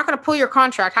ask. They're not going to pull your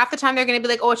contract. Half the time they're going to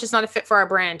be like, oh, it's just not a fit for our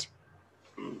brand.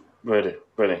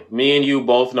 Brittany, me and you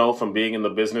both know from being in the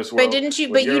business world. But didn't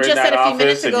you? But you just said a few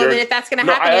minutes ago that if that's going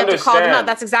to happen, you have to call them out.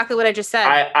 That's exactly what I just said.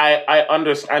 I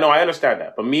understand. I understand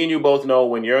that. But me and you both know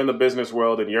when you're in the business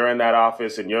world and you're in that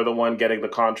office and you're the one getting the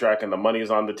contract and the money is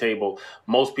on the table,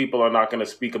 most people are not going to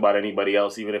speak about anybody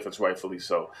else, even if it's rightfully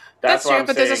so. That's true.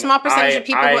 But there's a small percentage of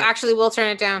people who actually will turn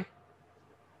it down.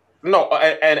 No,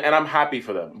 and I'm happy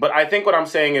for them. But I think what I'm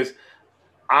saying is,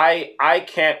 I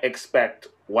can't expect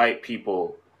white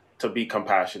people to be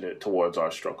compassionate towards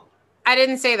our struggle. I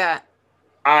didn't say that.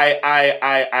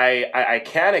 I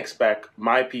can't expect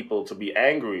my people to be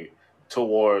angry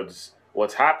towards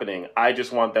what's happening. I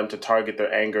just want them to target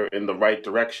their anger in the right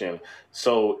direction.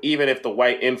 So even if the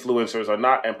white influencers are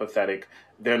not empathetic,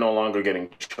 they're no longer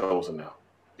getting chosen now.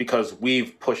 Because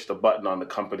we've pushed the button on the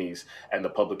companies and the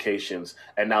publications,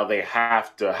 and now they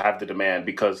have to have the demand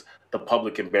because the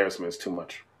public embarrassment is too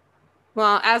much.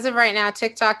 Well, as of right now,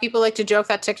 TikTok, people like to joke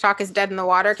that TikTok is dead in the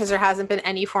water because there hasn't been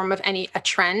any form of a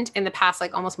trend in the past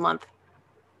like almost month.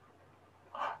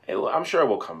 I'm sure it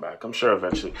will come back. I'm sure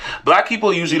eventually. Black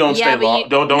people usually don't Yeah, stay but long.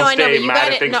 Don't no, I know, stay but you mad got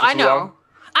at it. things No, for I too long. know.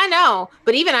 I know,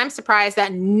 but even I'm surprised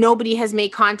that nobody has made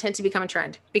content to become a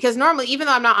trend. Because normally, even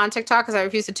though I'm not on TikTok because I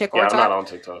refuse to tick or Yeah, I'm not talk, on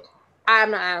TikTok. I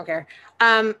don't care.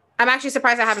 I'm actually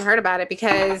surprised I haven't heard about it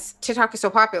because TikTok is so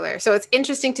popular. So it's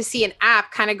interesting to see an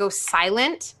app kind of go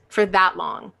silent for that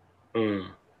long. Mm.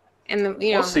 And the, We'll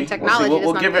see. We'll see. technology, that's not a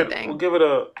good We'll thing. give it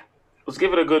a. Let's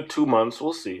give it a good 2 months.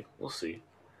 We'll see. We'll see.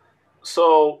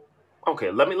 So,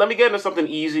 okay, let me get into something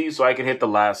easy so I can hit the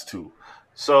last two.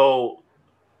 So,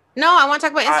 No, I want to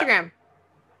talk about I Instagram.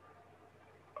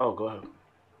 oh, go ahead.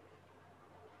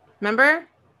 Remember?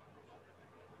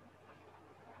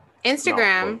 No,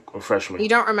 Instagram. refresh me. You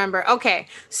don't remember. Okay.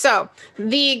 So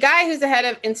the guy who's the head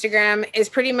of Instagram is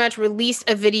pretty much released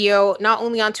a video, not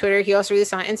only on Twitter, he also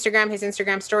released on Instagram, his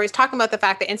Instagram stories, talking about the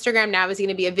fact that Instagram now is going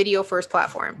to be a video first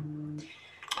platform.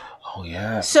 Oh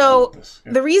yeah. So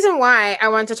Yeah. the reason why I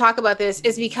wanted to talk about this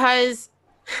is because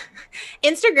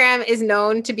Instagram is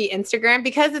known to be Instagram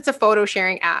because it's a photo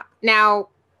sharing app. Now,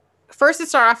 first it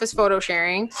started off as photo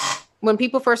sharing. When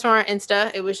people first were on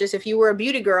Insta, it was just if you were a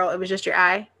beauty girl, it was just your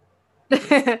eye.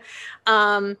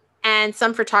 And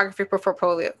some photography for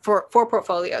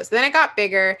portfolios. Then it got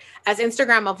bigger as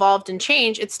Instagram evolved and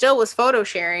changed. It still was photo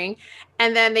sharing,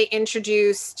 and then they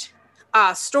introduced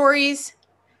stories.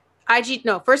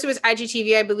 First it was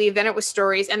IGTV, I believe. Then it was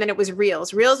stories, and then it was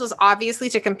Reels. Reels was obviously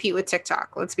to compete with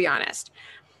TikTok. Let's be honest.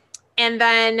 And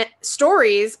then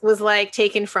stories was like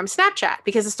taken from Snapchat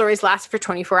because the stories lasted for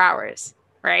 24 hours,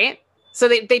 right? So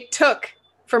they took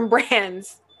from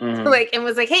brands and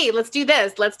was like, hey, let's do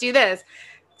this.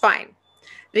 Fine.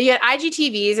 Then you had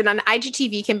IGTVs, and on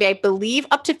IGTV can be, I believe,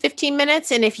 up to 15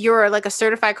 minutes. And if you're like a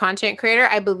certified content creator,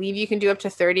 I believe you can do up to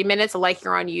 30 minutes like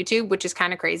you're on YouTube, which is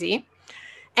kind of crazy.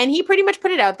 And he pretty much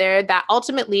put it out there that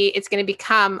ultimately it's going to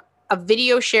become a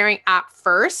video sharing app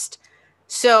first.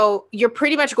 So you're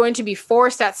pretty much going to be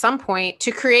forced at some point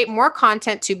to create more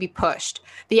content to be pushed.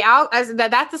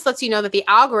 That just lets you know that the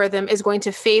algorithm is going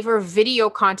to favor video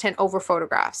content over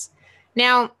photographs.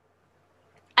 Now,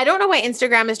 I don't know why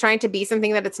Instagram is trying to be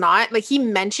something that it's not. Like he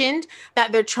mentioned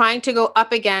that they're trying to go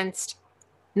up against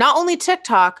not only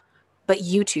TikTok, but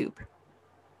YouTube.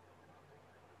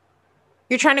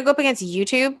 You're trying to go up against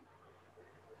YouTube?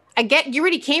 I get you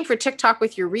already came for TikTok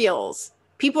with your reels.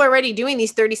 People are already doing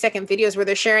these 30-second videos where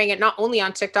they're sharing it not only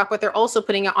on TikTok, but they're also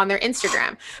putting it on their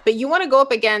Instagram. But you want to go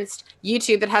up against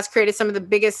YouTube that has created some of the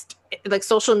biggest like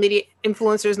social media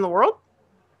influencers in the world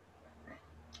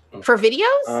for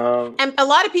videos? And a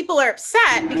lot of people are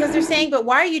upset because they're saying, but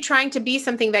why are you trying to be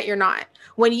something that you're not?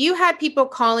 When you had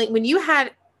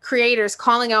creators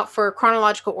calling out for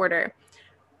chronological order,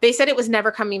 they said it was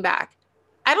never coming back.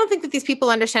 I don't think that these people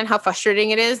understand how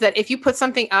frustrating it is that if you put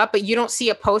something up, but you don't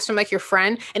see a post from like your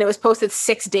friend and it was posted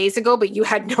 6 days ago, but you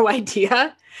had no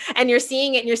idea, and you're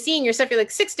seeing it and you're seeing your stuff, you're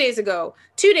like 6 days ago,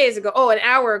 2 days ago, oh, an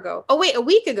hour ago, oh, wait, a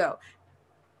week ago.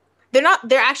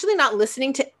 They're actually not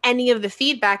listening to any of the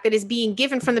feedback that is being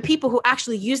given from the people who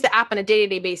actually use the app on a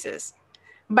day-to-day basis.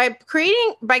 By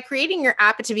creating your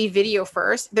app to be video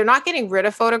first, they're not getting rid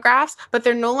of photographs, but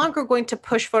they're no longer going to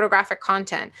push photographic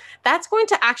content. That's going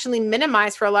to actually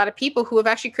minimize for a lot of people who have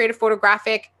actually created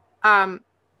photographic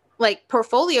like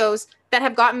portfolios that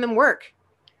have gotten them work.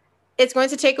 It's going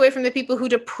to take away from the people who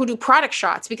do product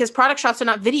shots because product shots are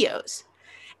not videos.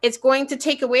 It's going to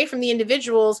take away from the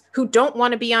individuals who don't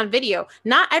want to be on video.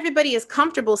 Not everybody is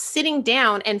comfortable sitting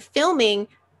down and filming,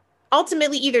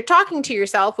 ultimately either talking to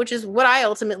yourself, which is what I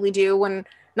ultimately do when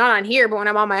not on here, but when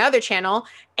I'm on my other channel,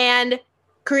 and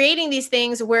creating these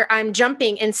things where I'm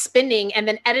jumping and spinning and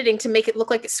then editing to make it look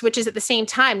like it switches at the same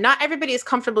time. Not everybody is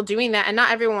comfortable doing that, and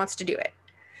not everyone wants to do it.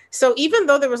 So even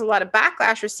though there was a lot of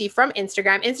backlash received from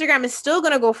Instagram, Instagram is still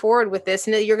going to go forward with this,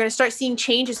 and you're going to start seeing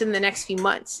changes in the next few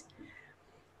months.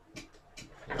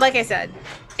 Like I said,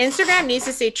 Instagram needs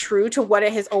to stay true to what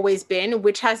it has always been,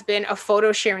 which has been a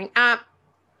photo sharing app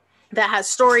that has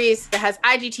stories, that has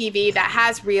IGTV, that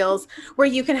has reels, where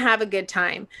you can have a good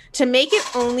time. To make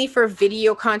it only for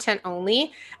video content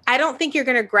only, I don't think you're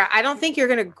gonna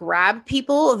grab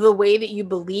people the way that you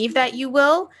believe that you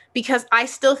will, because I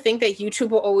still think that YouTube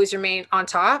will always remain on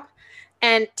top.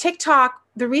 And TikTok,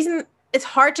 the reason it's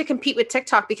hard to compete with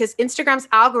TikTok because Instagram's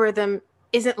algorithm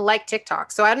isn't like TikTok.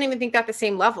 So I don't even think they're at the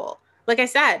same level. Like I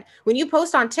said, when you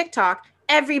post on TikTok,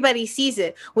 everybody sees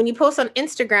it. When you post on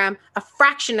Instagram, a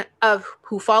fraction of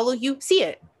who follow you see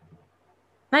it.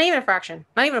 Not even a fraction,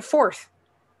 not even a fourth.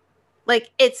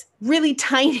 Like, it's really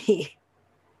tiny.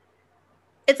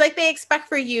 It's like they expect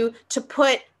for you to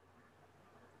put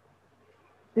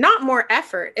not more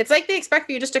effort. It's like they expect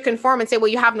for you just to conform and say, well,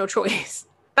 you have no choice.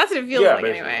 That's what it feels like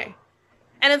basically. Anyway.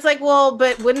 And it's like, well,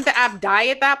 but wouldn't the app die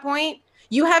at that point?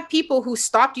 You have people who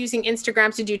stopped using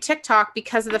Instagram to do TikTok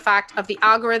because of the fact of the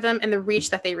algorithm and the reach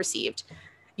that they received.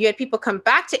 You had people come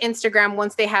back to Instagram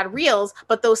once they had Reels,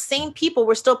 but those same people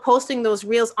were still posting those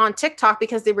Reels on TikTok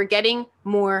because they were getting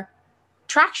more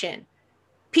traction.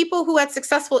 People who had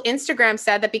successful Instagram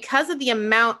said that because of the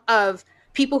amount of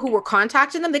people who were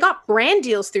contacting them, they got brand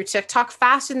deals through TikTok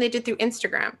faster than they did through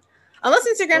Instagram. Unless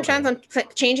Instagram plans on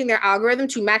changing their algorithm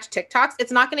to match TikToks,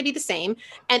 it's not going to be the same.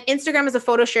 And Instagram is a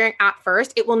photo sharing app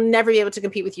first. It will never be able to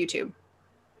compete with YouTube.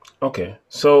 Okay.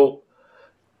 So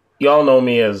y'all know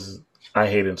me as I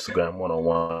hate Instagram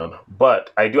 101,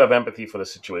 but I do have empathy for the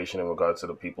situation in regards to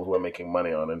the people who are making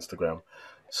money on Instagram.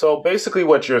 So basically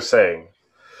what you're saying,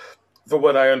 from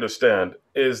what I understand,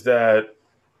 is that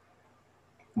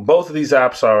both of these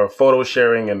apps are photo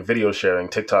sharing and video sharing,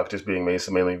 TikTok just being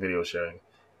mainly video sharing.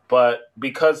 But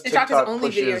because TikTok is only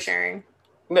video sharing.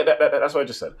 That's what I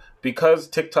just said. Because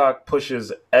TikTok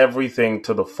pushes everything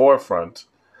to the forefront,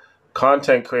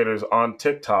 content creators on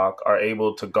TikTok are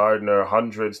able to garner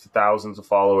hundreds to thousands of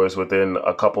followers within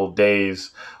a couple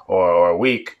days or a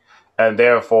week. And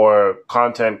therefore,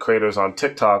 content creators on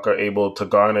TikTok are able to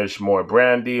garnish more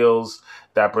brand deals.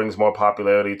 That brings more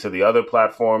popularity to the other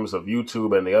platforms of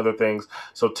YouTube and the other things.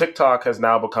 So TikTok has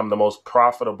now become the most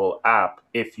profitable app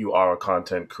if you are a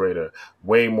content creator,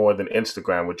 way more than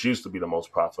Instagram, which used to be the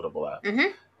most profitable app.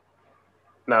 Mm-hmm.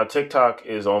 Now, TikTok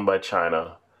is owned by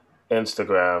China.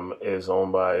 Instagram is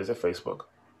owned by, is it Facebook?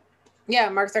 Yeah,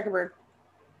 Mark Zuckerberg.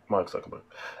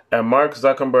 And Mark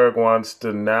Zuckerberg wants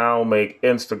to now make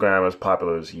Instagram as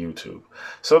popular as YouTube.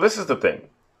 So this is the thing.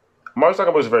 Mark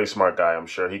Zuckerberg is a very smart guy, I'm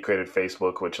sure. He created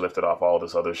Facebook, which lifted off all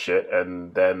this other shit.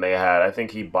 And then they had, I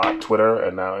think he bought Twitter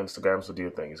and now Instagram. So do you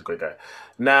think he's a great guy?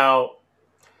 Now,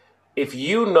 if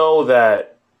you know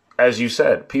that, as you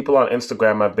said, people on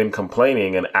Instagram have been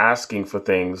complaining and asking for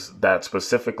things that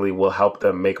specifically will help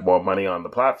them make more money on the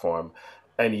platform,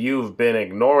 and you've been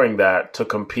ignoring that to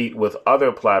compete with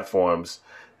other platforms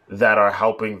that are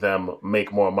helping them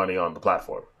make more money on the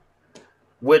platform.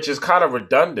 Which is kind of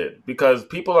redundant because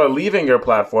people are leaving your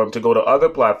platform to go to other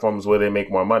platforms where they make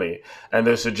more money. And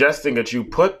they're suggesting that you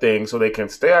put things so they can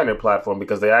stay on your platform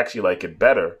because they actually like it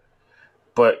better.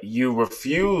 But you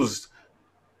refused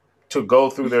to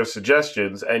go through their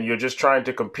suggestions and you're just trying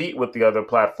to compete with the other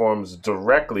platforms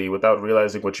directly without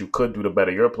realizing what you could do to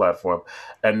better your platform.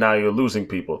 And now you're losing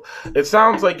people. It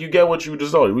sounds like you get what you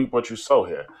sow. You reap what you sow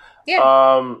here.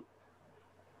 Yeah.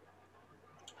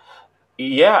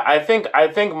 Yeah, I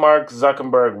think Mark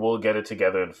Zuckerberg will get it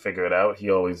together and figure it out. He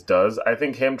always does. I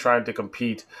think him trying to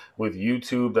compete with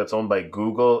YouTube that's owned by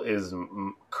Google is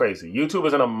crazy. YouTube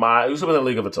is in a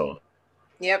league of its own.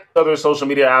 Yep. Other social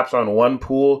media apps are in one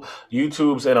pool.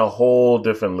 YouTube's in a whole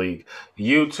different league.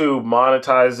 YouTube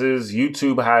monetizes.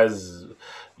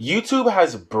 YouTube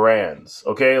has brands,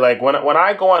 okay? Like when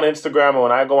I go on Instagram or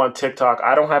when I go on TikTok,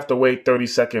 I don't have to wait 30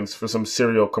 seconds for some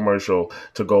cereal commercial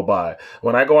to go by.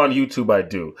 When I go on YouTube, I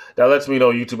do. That lets me know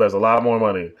YouTube has a lot more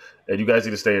money and you guys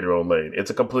need to stay in your own lane.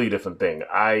 It's a completely different thing.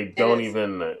 I don't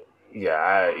even...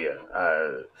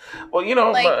 well, you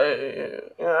know,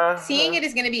 like, seeing it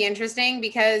is going to be interesting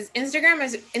because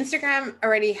Instagram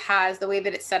already has the way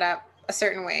that it's set up a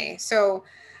certain way. So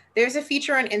there's a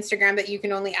feature on Instagram that you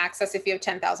can only access if you have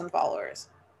 10,000 followers,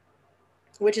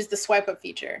 which is the swipe up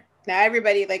feature. Now,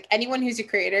 everybody, like anyone who's a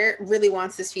creator, really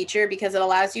wants this feature because it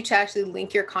allows you to actually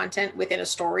link your content within a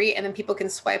story, and then people can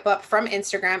swipe up from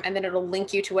Instagram, and then it'll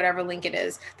link you to whatever link it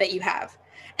is that you have.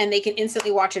 And they can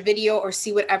instantly watch a video or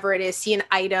see whatever it is, see an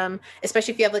item,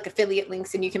 especially if you have like affiliate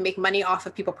links and you can make money off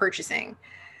of people purchasing.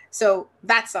 So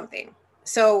that's something.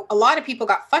 So a lot of people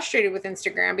got frustrated with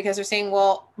Instagram because they're saying,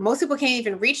 well, most people can't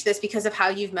even reach this because of how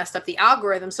you've messed up the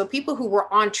algorithm. So people who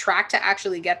were on track to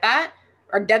actually get that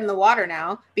are dead in the water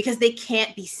now because they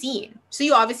can't be seen. So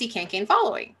you obviously can't gain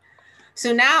following.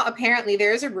 So now apparently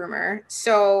there is a rumor.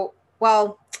 So,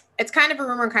 well, it's kind of a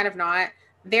rumor, kind of not.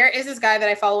 There is this guy that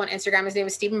I follow on Instagram. His name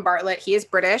is Stephen Bartlett. He is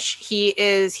British. He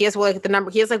has one of the number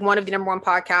one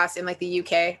podcasts in like the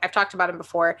UK. I've talked about him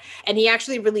before. And he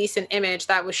actually released an image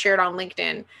that was shared on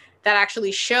LinkedIn that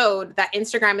actually showed that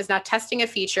Instagram is now testing a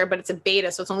feature, but it's a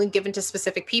beta. So it's only given to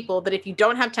specific people that if you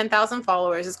don't have 10,000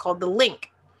 followers, it's called the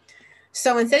link.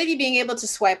 So instead of you being able to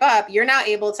swipe up, you're now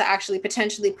able to actually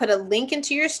potentially put a link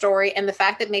into your story. And the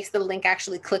fact that makes the link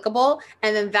actually clickable.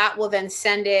 And then that will then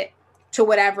send it to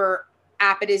whatever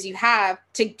app it is you have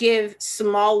to give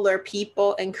smaller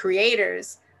people and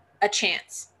creators a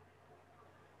chance.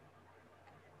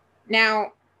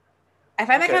 Now, I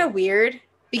find that Okay. kind of weird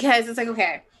because it's like,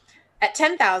 okay, at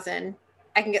 10,000,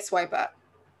 I can get swipe up.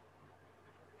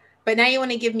 But now you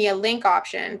want to give me a link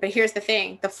option. But here's the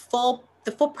thing: the full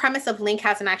premise of link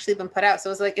hasn't actually been put out.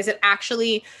 So it's like, is it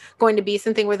actually going to be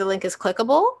something where the link is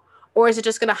clickable, or is it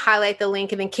just going to highlight the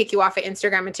link and then kick you off of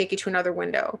Instagram and take you to another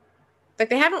window? Like,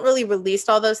 they haven't really released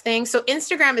all those things. So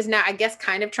Instagram is now, I guess,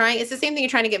 kind of trying. It's the same thing you're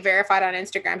trying to get verified on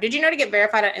Instagram. Did you know, to get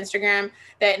verified on Instagram,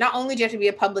 that not only do you have to be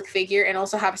a public figure and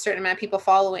also have a certain amount of people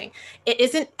following, it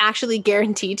isn't actually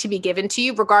guaranteed to be given to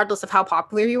you regardless of how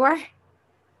popular you are.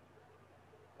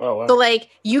 Oh wow. So like,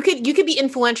 you could be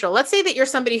influential. Let's say that you're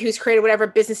somebody who's created whatever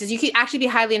businesses. You could actually be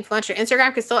highly influential.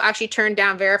 Instagram could still actually turn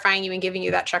down verifying you and giving you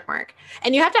that check mark.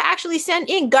 And you have to actually send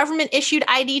in government issued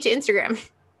ID to Instagram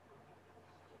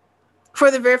for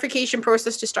the verification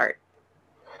process to start.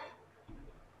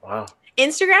 Wow.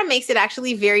 Instagram makes it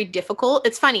actually very difficult.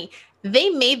 It's funny. They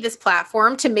made this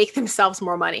platform to make themselves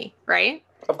more money, right?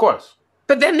 Of course.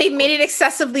 But then they made it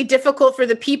excessively difficult for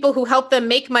the people who help them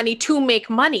make money to make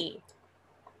money.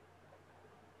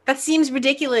 That seems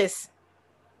ridiculous.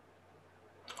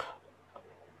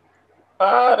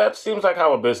 That seems like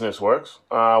how a business works.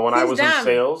 When I Seems was in dumb.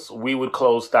 sales, we would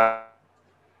close that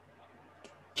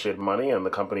shit money, and the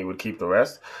company would keep the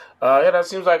rest. Yeah, that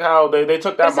seems like how they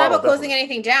took But that it's not model. about closing Definitely.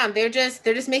 anything down. They're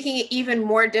just making it even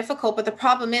more difficult. But the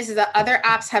problem is that other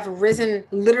apps have risen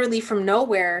literally from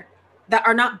nowhere that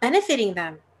are not benefiting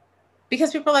them.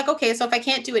 Because people are like, okay, so if I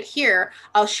can't do it here,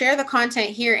 I'll share the content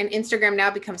here, and Instagram now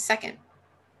becomes second.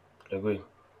 I agree.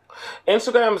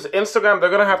 Instagram. They're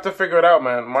gonna have to figure it out,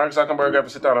 man. Mark Zuckerberg have to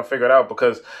sit down and figure it out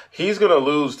because he's gonna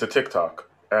lose to TikTok,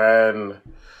 and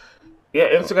yeah,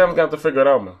 Instagram's gonna have to figure it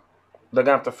out, man. They're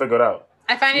gonna have to figure it out.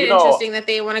 I find You it know, interesting that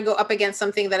they want to go up against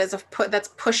something that is that's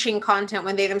pushing content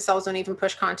when they themselves don't even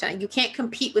push content. You can't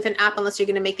compete with an app unless you're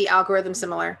going to make the algorithm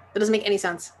similar. That doesn't make any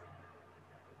sense.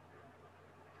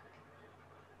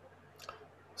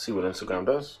 see what Instagram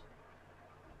does.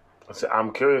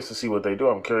 I'm curious to see what they do.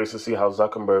 I'm curious to see how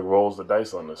Zuckerberg rolls the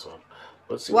dice on this one.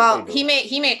 Let's see what they Well, do.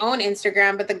 he may own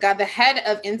Instagram, but the head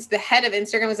of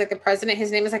Instagram is like the president.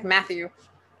 His name is like Matthew.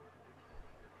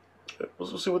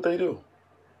 We'll see what they do.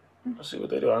 Let's see what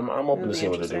they do. I'm open It'll to be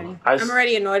seeing what they do. interesting. I'm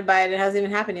already annoyed by it. It hasn't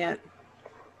even happened yet.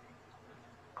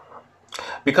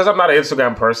 Because I'm not an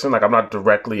Instagram person, like I'm not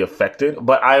directly affected,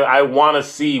 but I want to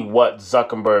see what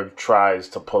Zuckerberg tries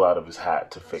to pull out of his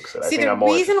hat to fix it. I See, think the I'm more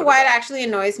reason interested in why it that. actually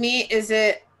annoys me is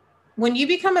that when you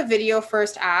become a video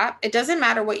first app, it doesn't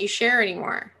matter what you share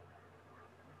anymore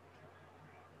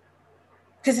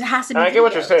because it has to And be I get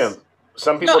what you're videos. saying.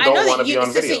 Some No, people I know don't that want to be you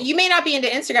on so video. you may not be into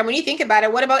Instagram. When you think about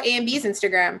it, what about A and B's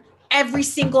Instagram? Every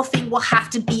single thing will have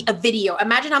to be a video.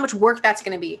 Imagine how much work that's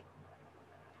going to be.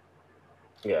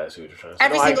 Yeah, I see what you're trying to say.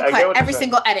 Every No, single I get cut, what you're every saying.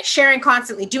 single edit, sharing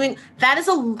constantly, doing that's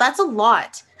a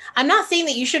lot. I'm not saying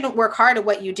that you shouldn't work hard at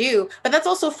what you do, but that's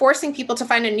also forcing people to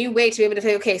find a new way to be able to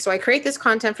say, okay, so I create this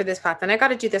content for this platform, then I got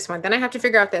to do this one, then I have to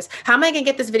figure out this. How am I going to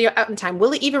get this video out in time?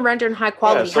 Will it even render in high Yeah,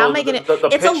 quality? How so am I going to? the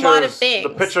It's a lot of the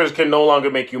things. pictures can no longer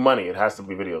make you money. It has to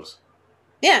be videos,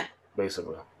 Yeah.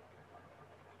 basically.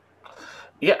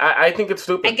 Yeah, I think it's I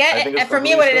stupid. get I it. think it's And for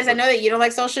me, completely what it is, I stupid. know that you don't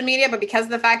like social media, but because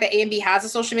of the fact that A and B has a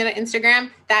social media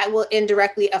Instagram, that will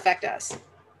indirectly affect us.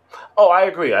 Oh, I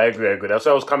agree. I agree. I agree. That's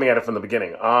why I was coming at it from the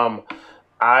beginning.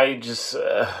 I just,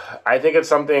 I think it's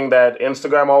something that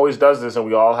Instagram always does this, and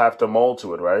we all have to mold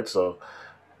to it, right? So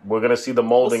we're gonna see the We'll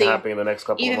molding see. happening in the next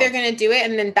couple of Either they're months. going to do it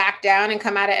and then back down and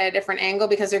come at it at a different angle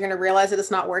because they're going to realize that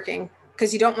it's not working.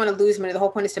 Because you don't want to lose money. The whole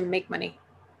point is to make money.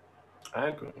 I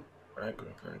agree. I agree.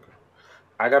 I agree.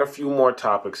 I got a few more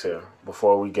topics here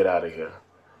before we get out of here.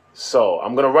 So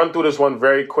I'm gonna run through this one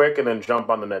very quick and then jump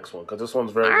on the next one because this one's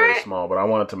All very very right. small. But I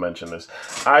wanted to mention this.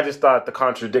 I just thought the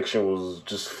contradiction was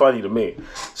just funny to me.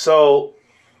 So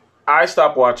I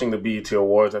stopped watching the BET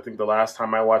Awards. I think the last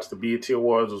time I watched the BET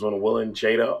Awards was when Will and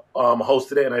Jada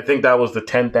hosted it, and I think that was the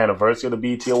 10th anniversary of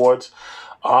the BET Awards.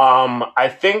 I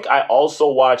think I also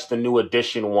watched the New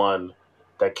Edition one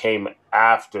that came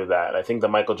after that. I think the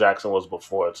Michael Jackson was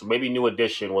before it, so maybe New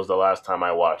Edition was the last time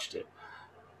I watched it,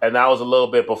 and that was a little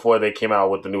bit before they came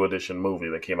out with the New Edition movie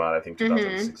that came out, I think Mm-hmm.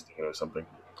 2016 or something.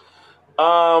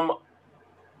 Um,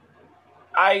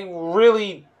 I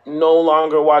really no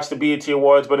longer watch the BET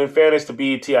Awards, but in fairness to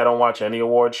BET, I don't watch any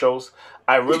award shows.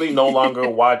 I really no longer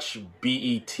watch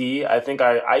BET. I think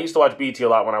I used to watch BET a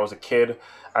lot when I was a kid.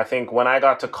 I think when I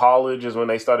got to college is when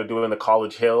they started doing the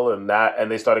College Hill and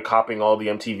they started copying all the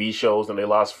MTV shows and they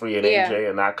lost Free and Yeah. AJ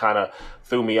and that kind of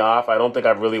threw me off. I don't think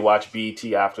I've really watched BET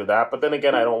after that. But then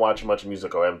again, I don't watch much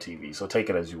music or MTV, so take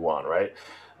it as you want, right?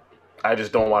 I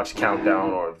just don't watch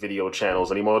Countdown or video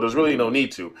channels anymore. There's really no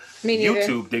need to. Me neither.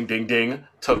 YouTube, ding, ding, ding,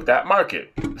 took that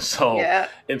market. So Yeah.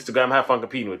 Instagram have fun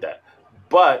competing with that.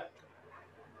 But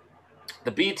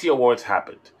the BET Awards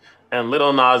happened. And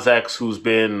Lil Nas X, who's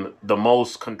been the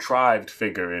most contrived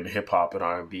figure in hip hop and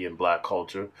R&B and black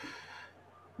culture,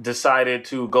 decided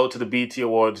to go to the BET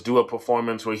Awards, do a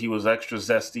performance where he was extra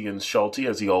zesty and schulty,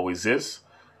 as he always is,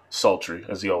 sultry,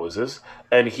 as he always is,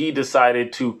 and he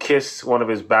decided to kiss one of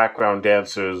his background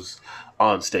dancers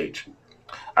on stage.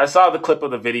 I saw the clip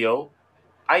of the video.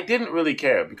 I didn't really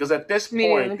care because at this Me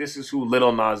point, neither. this is who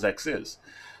Lil Nas X is.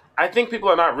 I think people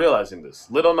are not realizing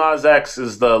this. Lil Nas X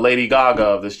is the Lady Gaga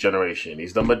of this generation.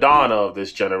 He's the Madonna of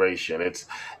this generation. It's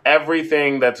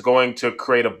everything that's going to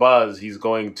create a buzz he's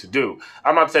going to do.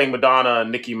 I'm not saying Madonna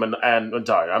and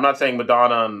I'm not saying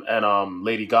Madonna and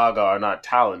Lady Gaga are not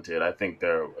talented. I think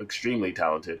they're extremely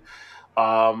talented.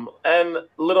 And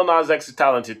Lil Nas X is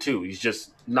talented too. He's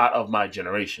just not of my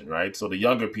generation, right? So the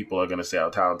younger people are going to say how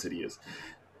talented he is.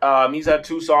 He's had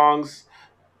 2 songs.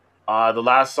 The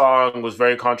last song was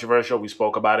very controversial. We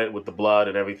spoke about it with the blood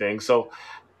and everything. So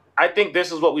I think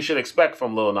this is what we should expect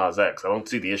from Lil Nas X. I don't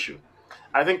see the issue.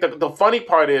 I think that the funny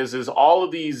part is all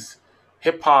of these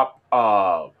hip hop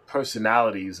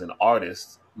personalities and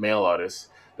artists, male artists,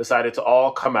 decided to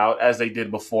all come out as they did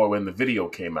before when the video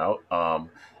came out.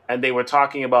 And they were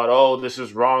talking about, oh, this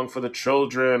is wrong for the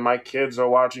children. My kids are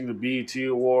watching the BET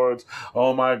Awards.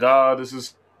 Oh my God, this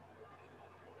is.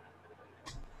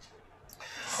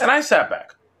 And I sat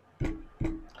back.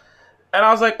 And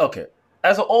I was like, okay,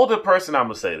 as an older person, I'm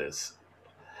going to say this.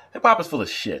 Hip hop is full of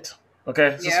shit. Okay?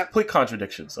 It's just complete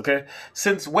contradictions. Okay?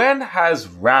 Since when has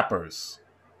rappers,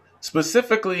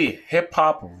 specifically hip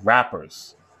hop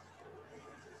rappers,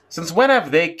 since when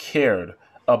have they cared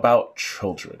about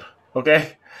children?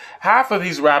 Okay? Half of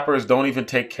these rappers don't even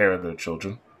take care of their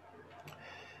children.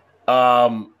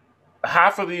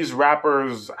 Half of these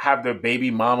rappers have their baby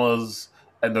mamas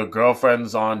and their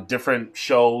girlfriends on different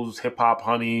shows, Hip Hop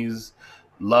Honeys,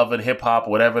 Love and Hip Hop,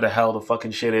 whatever the hell the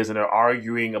fucking shit is, and they're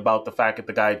arguing about the fact that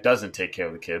the guy doesn't take care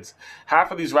of the kids.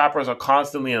 Half of these rappers are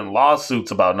constantly in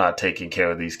lawsuits about not taking care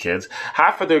of these kids.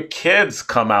 Half of their kids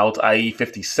come out, i.e.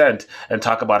 50 Cent, and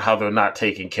talk about how they're not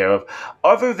taken care of.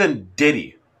 Other than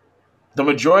Diddy, the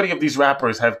majority of these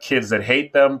rappers have kids that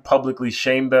hate them, publicly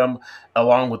shame them,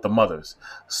 along with the mothers.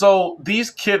 So these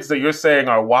kids that you're saying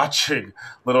are watching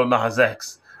Lil Nas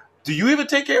X, do you even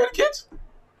take care of the kids?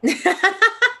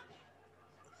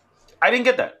 I didn't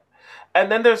get that.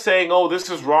 And then they're saying, oh, this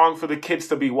is wrong for the kids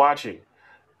to be watching.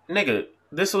 Nigga,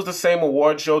 this was the same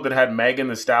award show that had Megan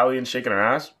Thee Stallion shaking her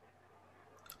ass.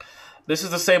 This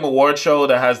is the same award show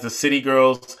that has the city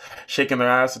girls shaking their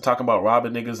ass and talking about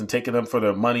robbing niggas and taking them for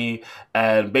their money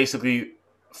and basically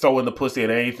throwing the pussy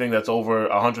at anything that's over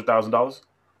 $100,000.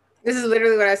 This is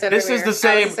literally what I said This earlier. is the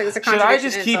same. Should I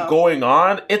just keep going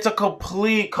on? It's a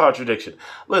complete contradiction.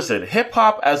 Listen, hip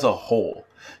hop as a whole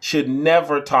should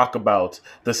never talk about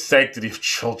the sanctity of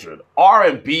children.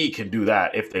 R&B can do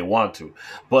that if they want to,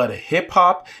 but hip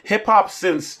hop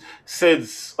since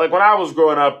like when I was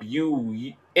growing up,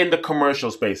 you in the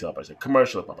commercial space, I said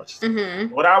commercial hip hop.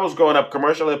 When I was growing up,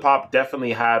 commercial hip hop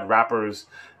definitely had rappers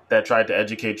that tried to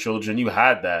educate children. You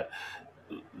had that,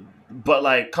 but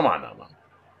like, come on now, man.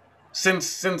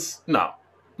 Since no,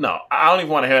 I don't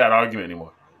even want to hear that argument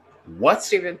anymore. What?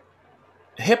 Stupid.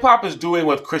 Hip hop is doing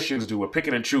what Christians do. We're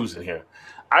picking and choosing here.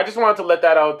 I just wanted to let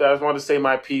that out there. I just wanted to say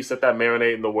my piece, let that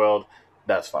marinate in the world.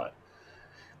 That's fine.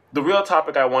 The real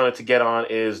topic I wanted to get on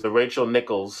is the Rachel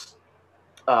Nichols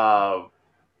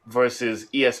versus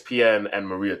ESPN and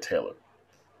Maria Taylor.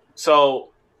 So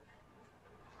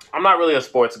I'm not really a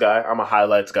sports guy. I'm a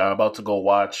highlights guy. I'm about to go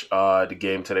watch the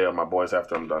game today with my boys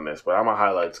after I'm done this. But I'm a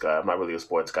highlights guy. I'm not really a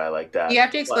sports guy like that. You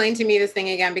have to explain to me this thing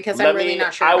again because I'm really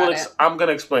not sure about it. I'm going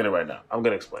to explain it right now.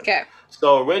 Okay.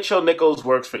 So Rachel Nichols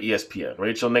works for ESPN.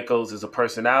 Rachel Nichols is a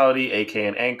personality, aka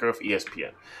an anchor for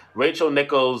ESPN. Rachel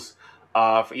Nichols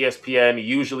for ESPN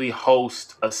usually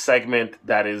hosts a segment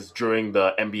that is during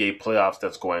the NBA playoffs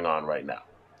that's going on right now.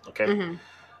 Okay? Mm-hmm.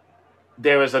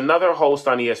 There is another host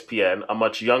on ESPN, a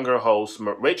much younger host.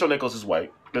 Rachel Nichols is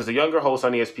white. There's a younger host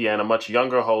on ESPN, a much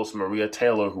younger host, Maria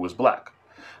Taylor, who is black.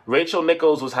 Rachel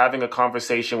Nichols was having a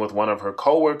conversation with one of her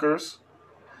coworkers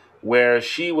where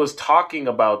she was talking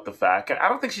about the fact, and I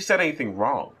don't think she said anything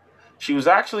wrong. She was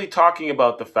actually talking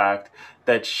about the fact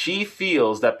that she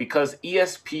feels that because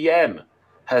ESPN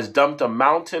has dumped a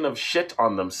mountain of shit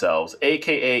on themselves,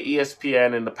 aka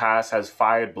ESPN in the past has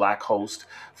fired black hosts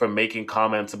for making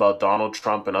comments about Donald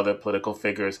Trump and other political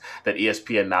figures that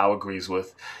ESPN now agrees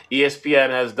with.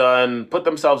 ESPN has put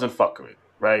themselves in fuckery,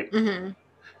 right? Mm-hmm.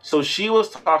 So she was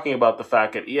talking about the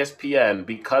fact that ESPN,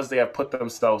 because they have put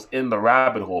themselves in the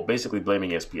rabbit hole, basically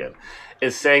blaming ESPN,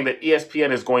 is saying that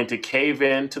ESPN is going to cave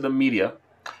in to the media,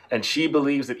 and she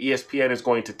believes that ESPN is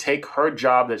going to take her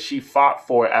job that she fought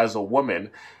for as a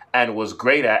woman and was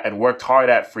great at and worked hard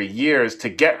at for years to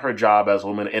get her job as a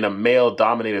woman in a male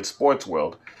dominated sports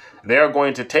world. They're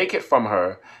going to take it from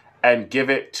her and give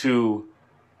it to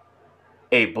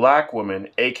a black woman,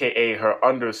 aka her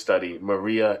understudy,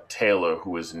 Maria Taylor,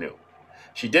 who is new.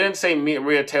 She didn't say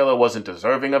Maria Taylor wasn't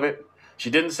deserving of it. She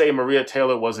didn't say Maria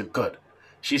Taylor wasn't good.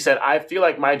 She said, I feel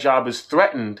like my job is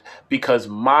threatened because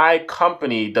my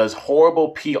company does horrible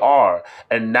PR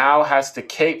and now has to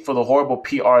cape for the horrible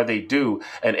PR they do.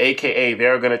 And AKA,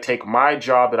 they're going to take my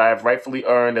job that I have rightfully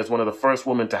earned as one of the first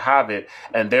women to have it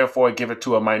and therefore give it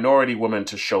to a minority woman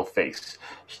to show face.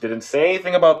 She didn't say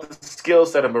anything about the skill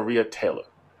set of Maria Taylor.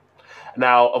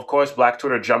 Now, of course, Black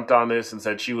Twitter jumped on this and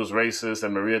said she was racist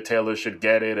and Maria Taylor should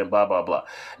get it and blah, blah, blah.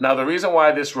 Now, the reason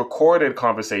why this recorded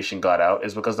conversation got out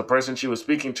is because the person she was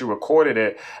speaking to recorded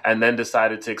it and then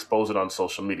decided to expose it on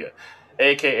social media.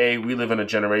 AKA, we live in a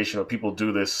generation where people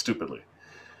do this stupidly.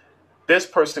 This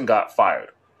person got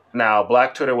fired. Now,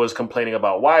 Black Twitter was complaining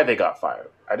about why they got fired.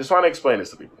 I just want to explain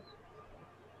this to people.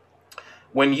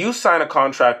 When you sign a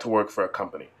contract to work for a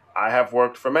company, I have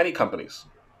worked for many companies.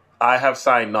 I have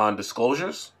signed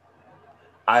non-disclosures,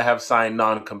 I have signed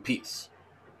non-competes,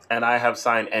 and I have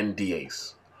signed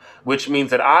NDAs, which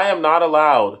means that I am not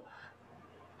allowed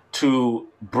to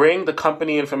bring the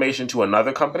company information to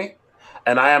another company,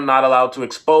 and I am not allowed to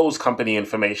expose company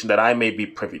information that I may be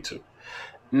privy to.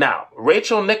 Now,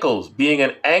 Rachel Nichols, being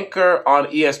an anchor on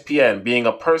ESPN, being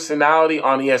a personality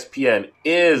on ESPN,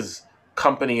 is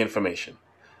company information.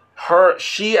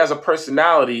 She as a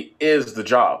personality is the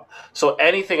job. So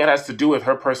anything that has to do with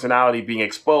her personality being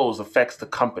exposed affects the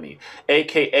company.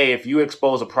 AKA, if you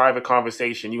expose a private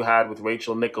conversation you had with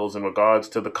Rachel Nichols in regards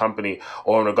to the company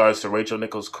or in regards to Rachel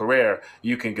Nichols' career,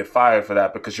 you can get fired for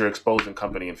that because you're exposing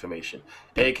company information.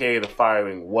 AKA, the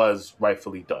firing was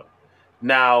rightfully done.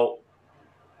 Now,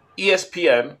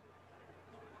 ESPN,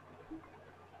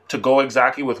 to go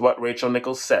exactly with what Rachel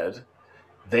Nichols said,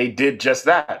 they did just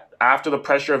that. After the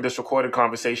pressure of this recorded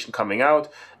conversation coming out,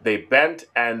 they bent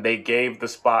and they gave the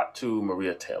spot to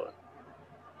Maria Taylor.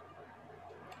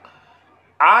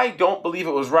 I don't believe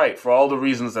it was right for all the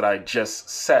reasons that I just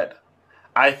said.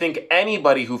 I think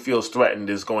anybody who feels threatened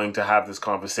is going to have this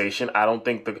conversation.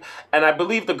 And I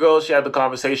believe the girl she had the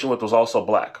conversation with was also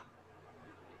black.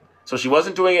 So she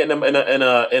wasn't doing it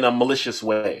in a malicious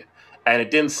way. And it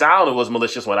didn't sound it was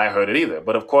malicious when I heard it either.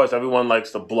 But of course, everyone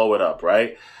likes to blow it up,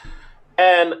 right?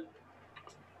 And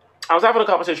I was having a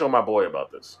conversation with my boy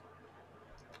about this.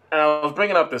 And I was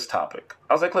bringing up this topic.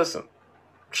 I was like, listen,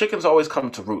 chickens always come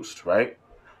to roost, right?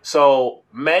 So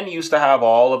men used to have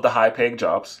all of the high-paying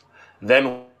jobs.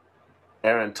 Then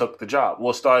Aaron took the job.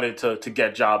 Well, started to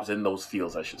get jobs in those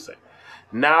fields, I should say.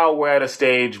 Now we're at a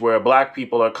stage where black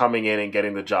people are coming in and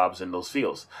getting the jobs in those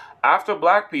fields. After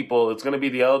black people, it's going to be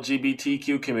the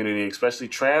LGBTQ community, especially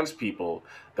trans people,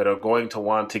 that are going to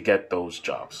want to get those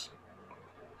jobs.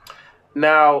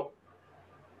 Now,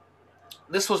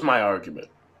 this was my argument,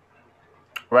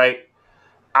 right?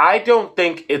 I don't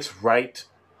think it's right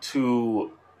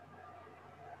to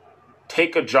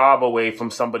take a job away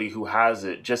from somebody who has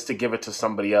it just to give it to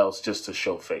somebody else just to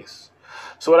show face.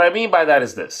 So what I mean by that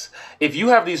is this. If you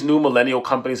have these new millennial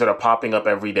companies that are popping up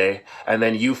every day, and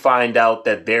then you find out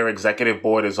that their executive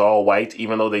board is all white,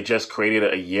 even though they just created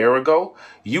it a year ago,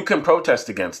 you can protest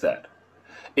against that.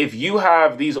 If you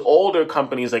have these older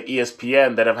companies like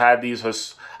ESPN that have had these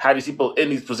people in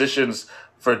these positions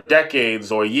for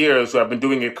decades or years who have been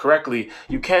doing it correctly,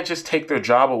 you can't just take their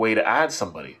job away to add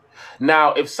somebody.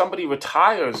 Now, if somebody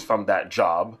retires from that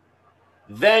job,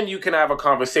 then you can have a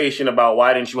conversation about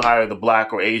why didn't you hire the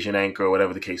black or Asian anchor or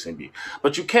whatever the case may be.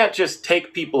 But you can't just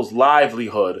take people's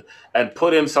livelihood and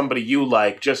put in somebody you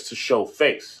like just to show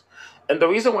face. And the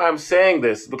reason why I'm saying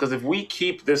this is because if we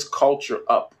keep this culture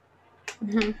up,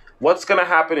 what's going to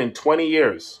happen in 20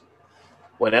 years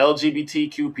when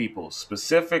LGBTQ people,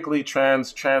 specifically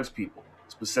trans people,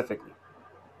 specifically,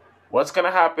 what's going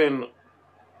to happen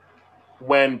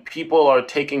when people are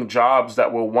taking jobs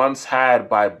that were once had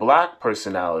by black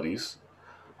personalities,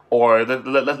 or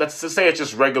let's just say it's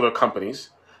just regular companies.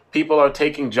 People are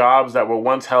taking jobs that were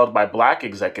once held by black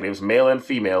executives, male and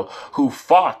female, who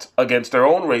fought against their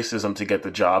own racism to get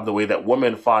the job, the way that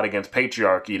women fought against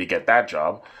patriarchy to get that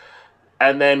job.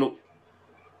 And then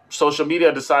social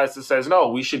media decides to say, no,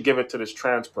 we should give it to this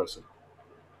trans person.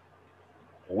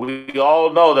 We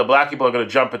all know that black people are going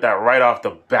to jump at that right off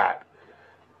the bat.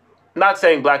 not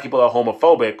saying black people are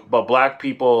homophobic, but black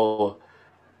people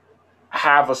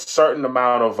have a certain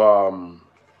amount of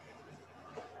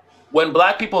when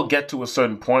black people get to a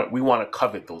certain point, we want to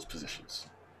covet those positions.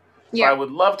 So I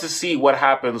would love to see what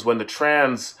happens when the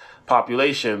trans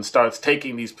population starts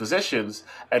taking these positions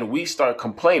and we start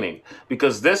complaining,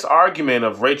 because this argument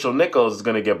of Rachel Nichols is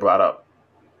going to get brought up.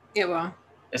 It will.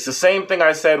 It's the same thing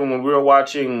I said when we were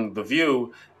watching The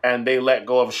View and they let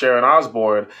go of Sharon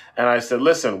Osbourne, and I said,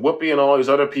 listen, Whoopi and all these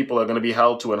other people are going to be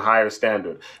held to a higher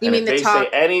standard. You mean the talk?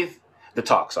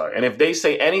 And if they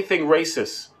say anything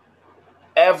racist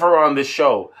ever on this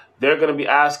show, they're going to be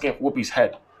asking for Whoopi's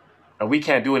head, and we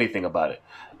can't do anything about it.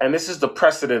 And this is the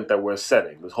precedent that we're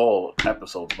setting. This whole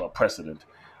episode is about precedent.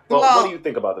 Well, what do you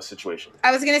think about the situation?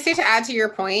 I was going to say, to add to your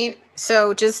point,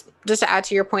 so just to add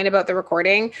to your point about the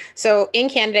recording, so in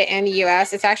Canada and the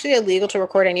US, it's actually illegal to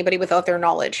record anybody without their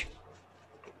knowledge.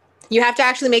 You have to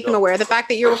actually make them aware of the fact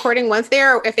that you're recording. Once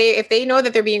if they know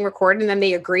that they're being recorded and then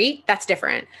they agree, that's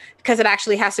different, because it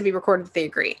actually has to be recorded that they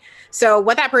agree. So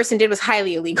what that person did was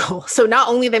highly illegal. So not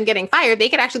only them getting fired, they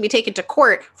could actually be taken to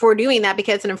court for doing that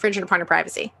because it's an infringement upon their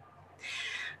privacy.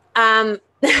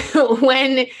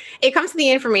 When it comes to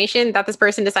the information that this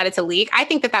person decided to leak, I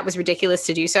think that was ridiculous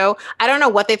to do so. I don't know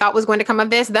what they thought was going to come of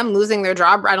this. Them losing their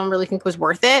job, I don't really think was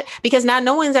worth it, because now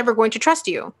no one's ever going to trust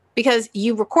you because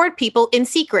you record people in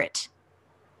secret.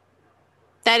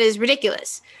 That is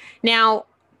ridiculous. Now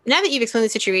that you've explained the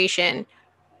situation,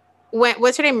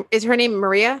 what's her name? Is her name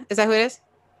Maria? Is that who it is?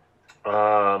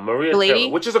 Maria Taylor,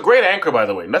 which is a great anchor, by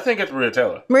the way. Nothing against Maria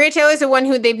Taylor. Maria Taylor is the one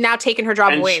who they've now taken her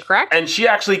job away, correct? And she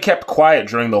actually kept quiet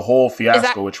during the whole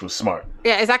fiasco, which was smart.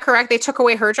 Yeah, is that correct? They took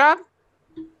away her job?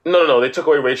 No. They took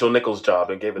away Rachel Nichols' job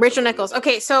and gave it Rachel Nichols.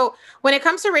 Okay, so when it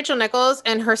comes to Rachel Nichols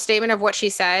and her statement of what she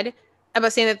said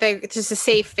about saying that it's just a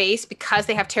safe face because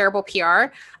they have terrible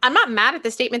PR, I'm not mad at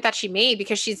the statement that she made,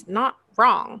 because she's not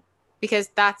wrong, because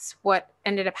that's what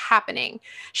ended up happening.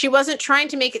 She wasn't trying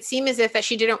to make it seem as if that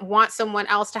she didn't want someone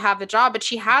else to have the job, but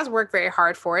she has worked very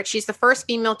hard for it. She's the first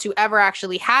female to ever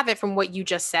actually have it, from what you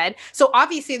just said. So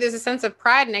obviously there's a sense of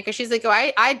pride in it, because she's like, oh,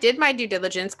 I did my due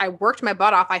diligence. I worked my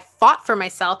butt off. I fought for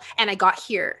myself, and I got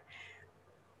here.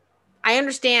 I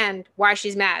understand why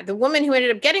she's mad. The woman who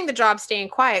ended up getting the job staying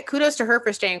quiet, kudos to her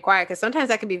for staying quiet, because sometimes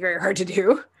that can be very hard to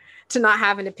do, to not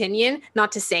have an opinion,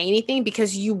 not to say anything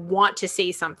because you want to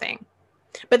say something.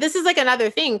 But this is like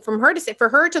another thing for Rachel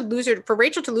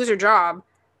to lose her job.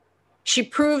 She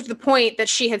proved the point that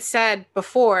she had said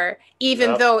before,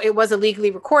 even though it was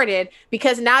illegally recorded,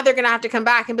 because now they're going to have to come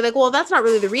back and be like, well, that's not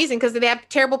really the reason, because they have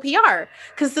terrible PR.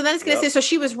 Because so then it's going to say, so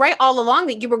she was right all along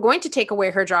that you were going to take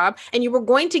away her job and you were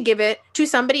going to give it to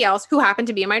somebody else who happened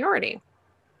to be a minority.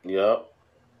 Yep.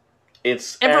 And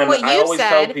from what you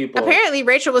said, apparently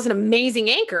Rachel was an amazing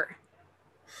anchor.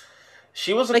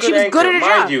 She was good anchor, good at her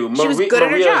mind job. you. She was good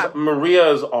at her job.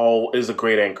 Maria is a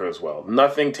great anchor as well.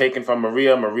 Nothing taken from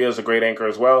Maria. Maria's a great anchor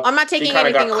as well. I'm not taking anything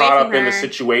away from her. She kind of got caught up in the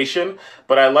situation,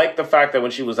 but I like the fact that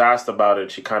when she was asked about it,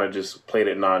 she kind of just played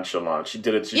it nonchalant. She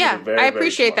did it. She did it very, I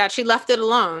appreciate that. She left it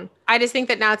alone. I just think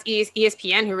that now it's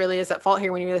ESPN who really is at fault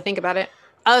here when you really think about it.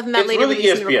 Other than that, later really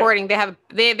releasing the recording, I was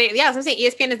gonna say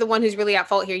ESPN is the one who's really at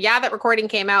fault here. Yeah, that recording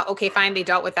came out. Okay, fine, they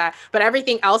dealt with that. But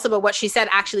everything else about what she said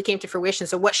actually came to fruition.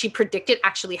 So what she predicted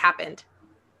actually happened.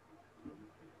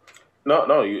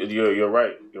 No, you're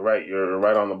right. You're right. You're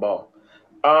right on the ball.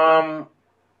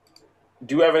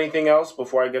 Do you have anything else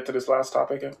before I get to this last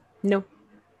topic? No.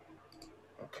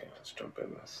 Okay, let's jump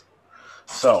in this.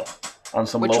 So, on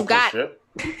some local shit,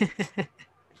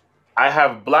 I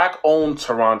have Black-owned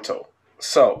Toronto.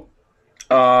 So,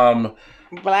 like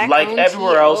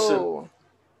everywhere else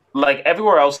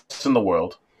in the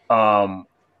world,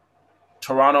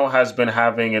 Toronto has been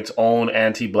having its own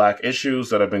anti-Black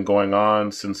issues that have been going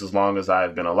on since as long as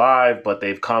I've been alive, but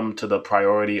they've come to the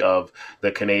priority of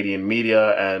the Canadian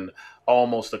media and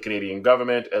almost the Canadian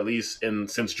government, at least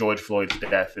since George Floyd's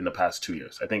death in the past 2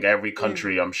 years. I think every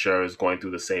country, I'm sure, is going through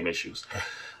the same issues.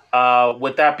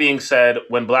 With that being said,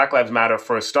 when Black Lives Matter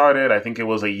first started, I think it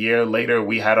was a year later,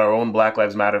 we had our own Black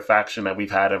Lives Matter faction that we've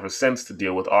had ever since to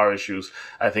deal with our issues.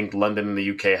 I think London and the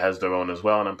UK has their own as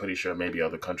well, and I'm pretty sure maybe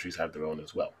other countries have their own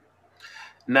as well.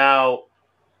 Now,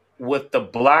 with the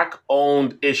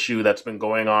Black-owned issue that's been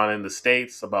going on in the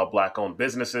States about Black-owned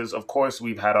businesses, of course,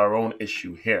 we've had our own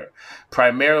issue here,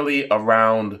 primarily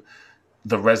around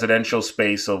the residential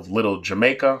space of Little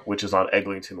Jamaica, which is on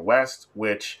Eglinton West,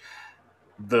 which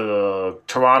the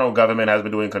Toronto government has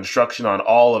been doing construction on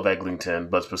all of Eglinton,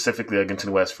 but specifically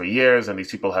Eglinton West for years, and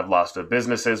these people have lost their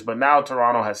businesses. But now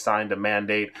Toronto has signed a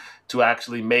mandate to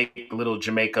actually make Little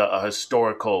Jamaica a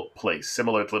historical place,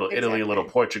 similar to Little Italy and Little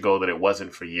Exactly. Portugal that it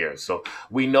wasn't for years. So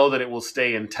we know that it will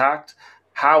stay intact.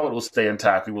 How it will stay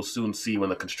intact, we will soon see when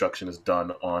the construction is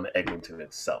done on Eglinton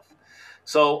itself.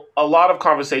 So a lot of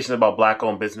conversations about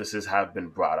black-owned businesses have been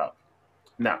brought up.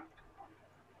 Now,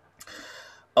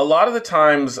 a lot of the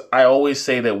times I always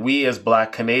say that we as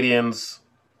black Canadians,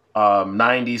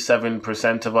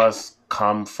 97% of us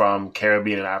come from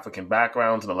Caribbean and African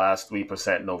backgrounds, and the last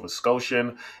 3% Nova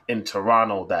Scotian. In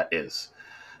Toronto, that is.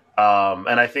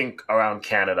 And I think around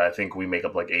Canada, I think we make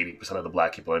up like 80% of the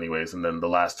black people, anyways, and then the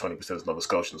last 20% is Nova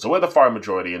Scotian. So we're the far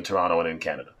majority in Toronto and in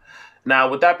Canada. Now,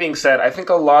 with that being said, I think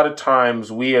a lot of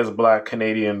times we as black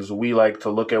Canadians, we like to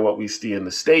look at what we see in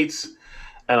the States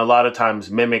and a lot of times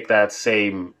mimic that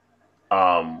same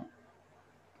um,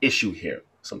 issue here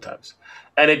sometimes.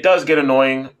 And it does get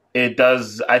annoying. It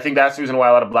does. I think that's the reason why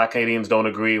a lot of black Canadians don't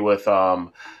agree with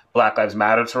Black Lives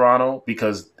Matter Toronto,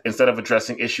 because instead of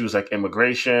addressing issues like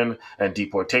immigration and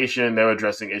deportation, they're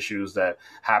addressing issues that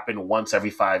happen once every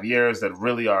 5 years that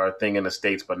really are a thing in the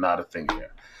States, but not a thing here.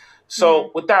 Mm-hmm.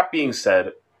 So, with that being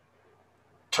said,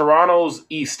 Toronto's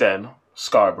East End,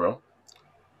 Scarborough,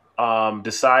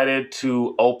 decided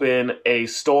to open a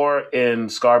store in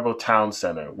Scarborough Town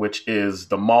Center, which is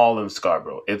the mall in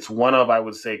Scarborough. It's one of, I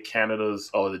would say, Canada's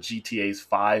or the GTA's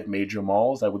five major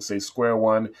malls. I would say Square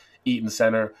One, Eaton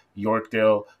Center,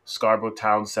 Yorkdale, Scarborough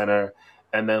Town Center.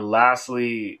 And then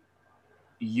lastly,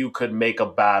 you could make a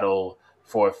battle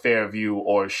for Fairview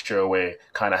or Sherway,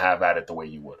 kind of have at it the way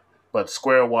you would. But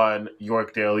Square One,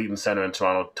 Yorkdale, Eaton Center, and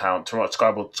Scarborough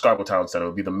Town Center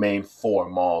would be the main four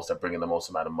malls that bring in the most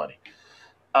amount of money.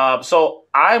 So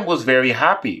I was very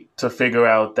happy to figure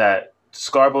out that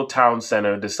Scarborough Town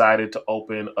Center decided to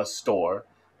open a store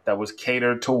that was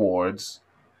catered towards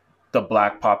the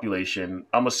black population.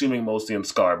 I'm assuming mostly in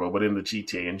Scarborough, but in the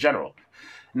GTA in general.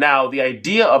 Now, the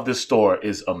idea of this store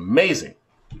is amazing.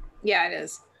 Yeah, it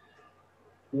is.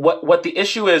 What the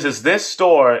issue is this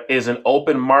store is an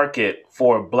open market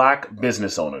for black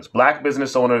business owners. Black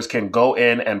business owners can go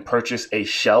in and purchase a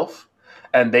shelf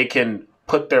and they can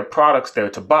put their products there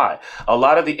to buy. A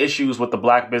lot of the issues with the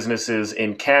black businesses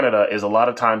in Canada is a lot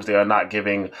of times they are not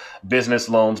giving business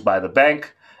loans by the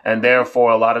bank. And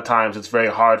therefore, a lot of times it's very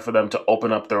hard for them to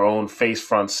open up their own face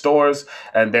front stores.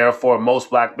 And therefore, most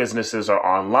black businesses are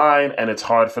online and it's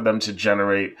hard for them to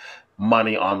generate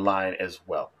money online as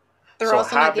well. They're So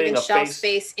also not having given a shelf face,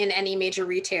 space in any major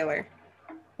retailer.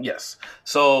 yes.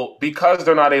 So because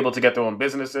they're not able to get their own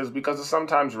businesses, because of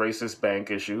sometimes racist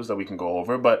bank issues that we can go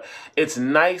over, but it's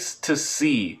nice to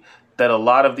see that a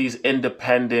lot of these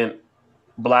independent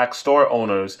black store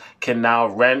owners can now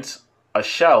rent a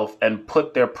shelf and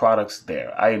put their products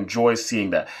there. I enjoy seeing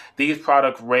that. These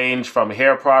products range from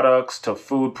hair products to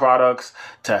food products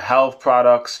to health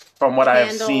products from what I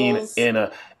have seen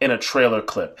Candles. in a trailer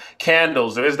clip.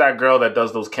 Candles. There is that girl that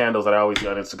does those candles that I always see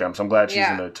on Instagram. So I'm glad she's in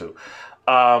Yeah. there too.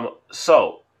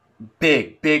 So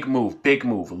big move, big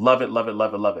move. Love it, love it,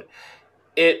 love it, love it.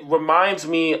 It reminds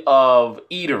me of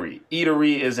Eatery.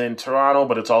 Eatery is in Toronto,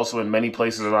 but it's also in many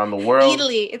places around the world.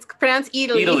 Italy. It's pronounced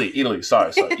Italy. Italy.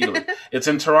 Sorry, Italy. It's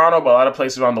in Toronto, but a lot of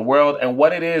places around the world. And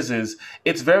what it is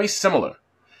it's very similar.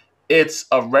 It's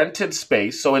a rented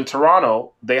space. So in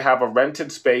Toronto, they have a rented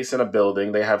space in a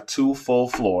building. They have two full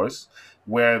floors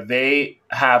where they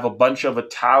have a bunch of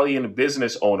Italian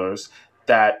business owners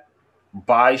that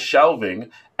buy shelving,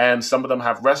 and some of them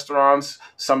have restaurants,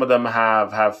 some of them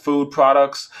have food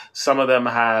products, some of them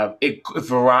have it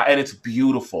and it's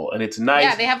beautiful and it's Yeah,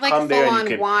 nice. they have like Come there and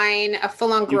full-on wine, a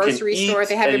full-on you can grocery store.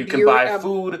 They eat have and you can buy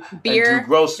food a and do beer, the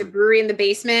grocery. brewery in the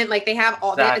basement. Like they have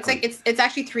all. It's like Exactly. it's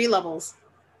actually three levels.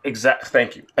 Exact.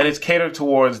 Thank you. And it's catered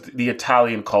towards the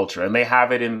Italian culture, and they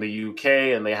have it in the UK,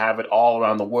 and they have it all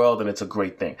around the world, and it's a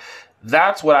great thing.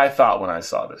 That's what I thought when I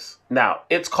saw this. Now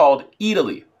it's called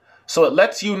Italy, so it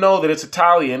lets you know that it's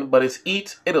Italian, but it's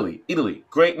Eat Italy. Italy,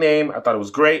 great name. I thought it was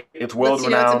great. It's Lets world you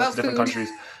know it's renowned about to different food. countries.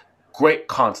 Great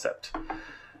concept.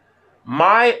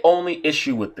 My only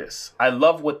issue with this, I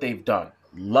love what they've done.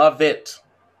 Love it.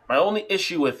 My only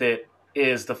issue with it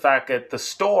is the fact that the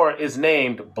store is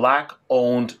named Black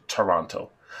Owned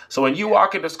Toronto. So when you Yeah.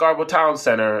 walk into Scarborough Town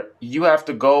Center, you have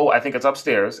to go, I think it's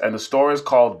upstairs, and the store is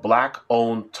called Black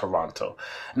Owned Toronto.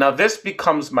 Now, this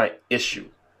becomes my issue,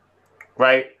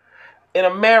 right? In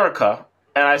America,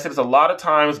 And I said it's a lot of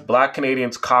times Black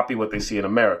Canadians copy what they see in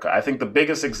America. I think the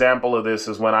biggest example of this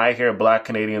is when I hear Black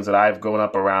Canadians that I've grown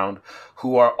up around,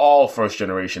 who are all first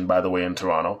generation, by the way, in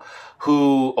Toronto,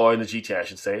 or in the GTA, I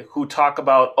should say, who talk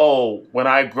about, oh, when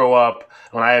I grow up,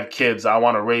 when I have kids, I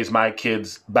want to raise my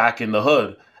kids back in the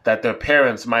hood that their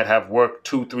parents might have worked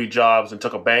 2, 3 jobs and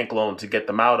took a bank loan to get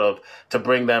them out of, to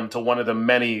bring them to one of the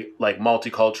many like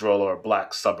multicultural or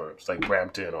Black suburbs like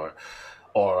Brampton or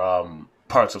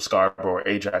parts of Scarborough or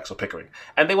Ajax or Pickering.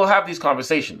 And they will have these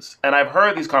conversations. And I've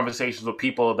heard these conversations with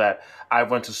people that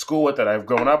I've went to school with, that I've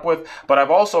grown up with, but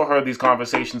I've also heard these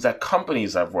conversations at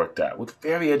companies I've worked at with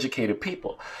very educated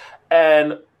people.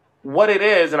 And what it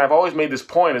is, and I've always made this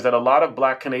point, is that a lot of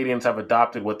Black Canadians have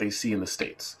adopted what they see in the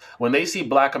States. When they see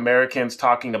Black Americans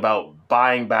talking about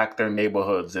buying back their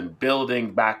neighborhoods and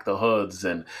building back the hoods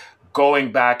and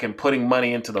going back and putting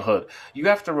money into the hood, you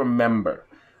have to remember,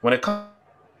 when it comes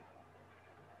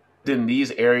in these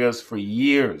areas for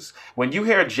years. When you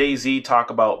hear Jay-Z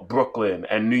talk about Brooklyn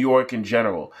and New York in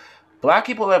general, Black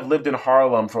people have lived in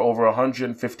Harlem for over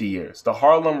 150 years. The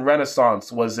Harlem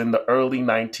Renaissance was in the early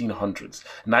 1900s,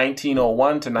 1901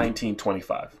 to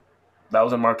 1925. That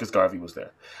was when Marcus Garvey was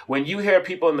there. When you hear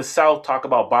people in the South talk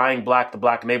about buying the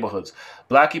Black neighborhoods,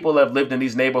 Black people have lived in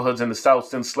these neighborhoods in the South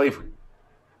since slavery.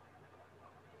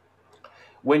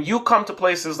 When you come to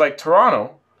places like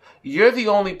Toronto, you're the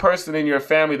only person in your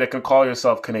family that can call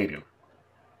yourself Canadian.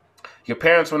 Your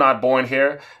parents were not born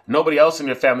here. Nobody else in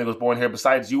your family was born here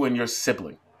besides you and your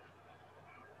sibling.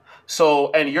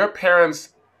 So, and your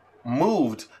parents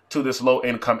moved to this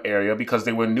low-income area because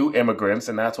they were new immigrants,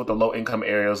 and that's what the low-income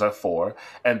areas are for.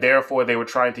 And therefore, they were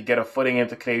trying to get a footing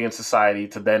into Canadian society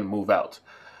to then move out.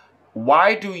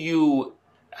 Why do you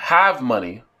have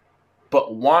money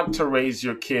but want to raise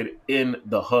your kid in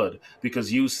the hood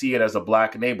because you see it as a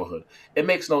Black neighborhood? It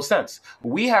makes no sense.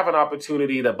 We have an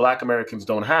opportunity that Black Americans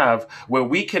don't have, where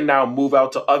we can now move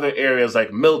out to other areas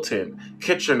like Milton,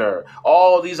 Kitchener,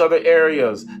 all these other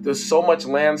areas. There's so much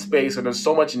land space and there's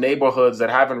so much neighborhoods that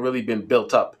haven't really been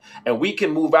built up. And we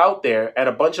can move out there and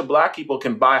a bunch of Black people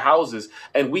can buy houses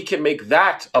and we can make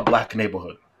that a Black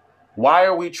neighborhood. Why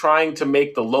are we trying to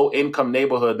make the low-income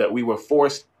neighborhood that we were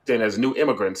forced in as new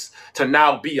immigrants to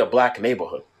now be a Black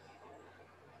neighborhood?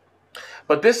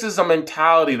 But this is a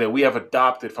mentality that we have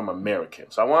adopted from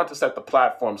Americans. So I wanted to set the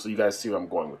platform so you guys see where I'm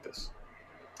going with this.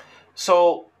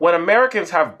 So when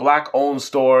Americans have Black-owned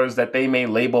stores that they may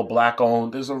label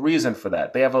Black-owned, there's a reason for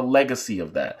that. They have a legacy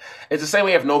of that. It's the same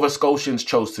way if Nova Scotians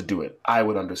chose to do it. I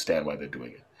would understand why they're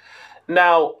doing it.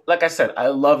 Now, like I said, I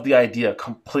love the idea,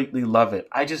 completely love it.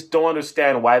 I just don't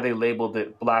understand why they labeled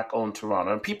it Black-owned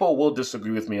Toronto. And people will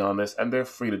disagree with me on this, and they're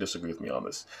free to disagree with me on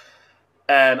this.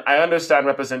 And I understand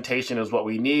representation is what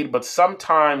we need, but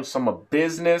sometimes from a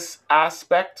business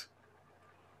aspect,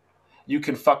 you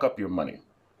can fuck up your money.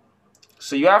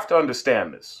 So you have to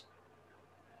understand this.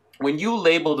 When you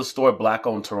label the store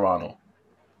Black-owned Toronto,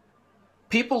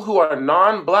 people who are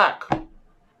non-Black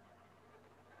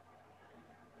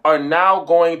are now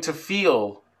going to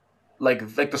feel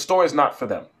like the store is not for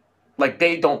them. Like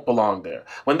they don't belong there.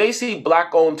 When they see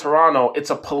Black-owned Toronto, it's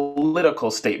a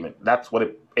political statement. That's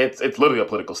what it's literally a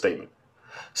political statement.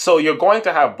 So you're going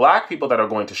to have Black people that are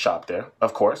going to shop there,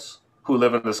 of course, who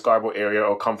live in the Scarborough area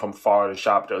or come from far to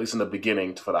shop there, at least in the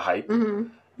beginning for the hype.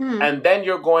 Mm-hmm. Mm-hmm. And then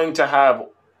you're going to have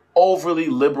overly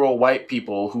liberal white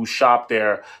people who shop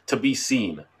there to be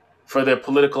seen for their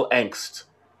political angst,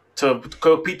 to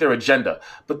compete their agenda.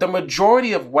 But the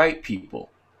majority of white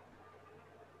people,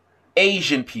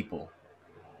 Asian people,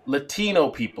 Latino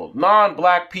people,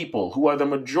 non-Black people, who are the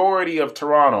majority of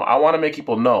Toronto, I want to make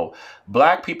people know,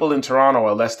 Black people in Toronto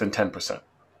are less than 10%.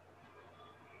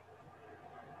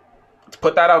 Let's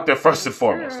put that out there first and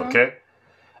foremost, okay?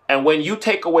 And when you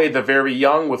take away the very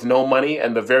young with no money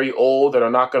and the very old that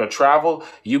are not going to travel,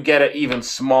 you get an even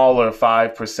smaller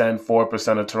 5%,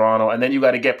 4% of Toronto. And then you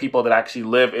got to get people that actually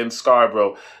live in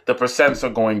Scarborough. The percents are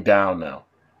going down now.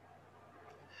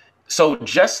 So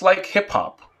just like hip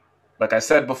hop, like I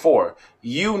said before,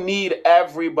 you need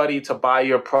everybody to buy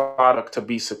your product to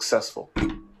be successful.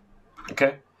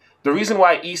 Okay? The reason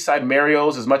why Eastside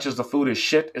Mario's, as much as the food is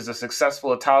shit, is a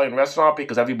successful Italian restaurant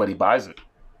because everybody buys it.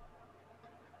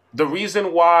 The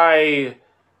reason why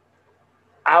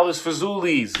Alice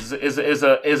Fazzuli's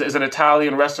is an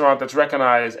Italian restaurant that's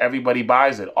recognized, everybody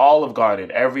buys it. Olive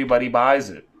Garden, everybody buys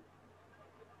it.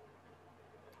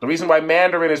 The reason why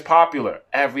Mandarin is popular,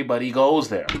 everybody goes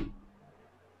there.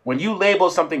 When you label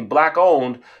something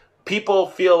Black-owned, people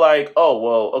feel like, oh,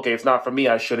 well, okay, it's not for me,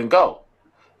 I shouldn't go.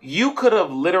 You could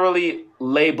have literally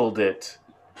labeled it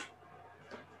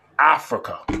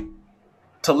Africa.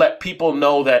 to let people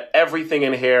know that everything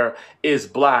in here is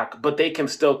black, but they can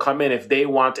still come in if they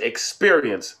want to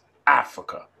experience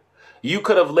Africa. You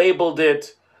could have labeled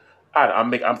it,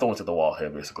 I'm throwing it to the wall here,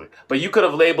 basically. But you could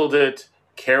have labeled it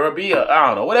Caribbean, I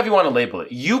don't know, whatever you want to label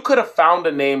it. You could have found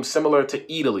a name similar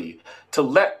to Italy to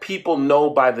let people know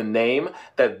by the name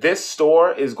that this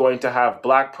store is going to have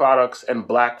black products and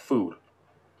black food.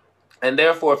 And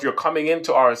therefore, if you're coming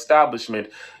into our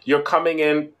establishment, you're coming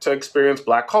in to experience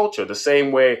black culture. The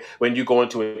same way when you go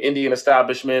into an Indian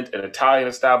establishment, an Italian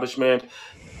establishment,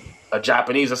 a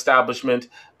Japanese establishment.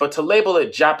 But to label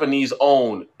it Japanese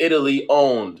owned, Italy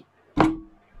owned,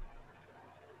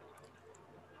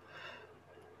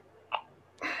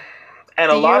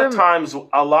 and a lot of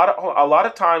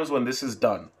times when this is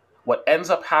done, what ends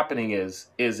up happening is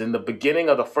in the beginning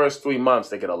of the first 3 months,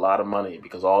 they get a lot of money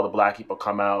because all the black people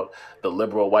come out, the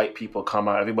liberal white people come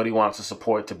out, everybody wants to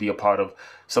support to be a part of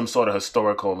some sort of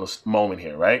historical moment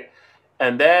here, right?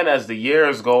 And then as the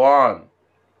years go on,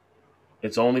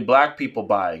 it's only black people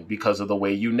buying because of the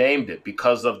way you named it,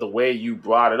 because of the way you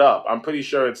brought it up. I'm pretty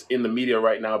sure it's in the media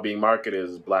right now being marketed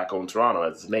as Black-owned Toronto,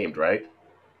 as it's named, right?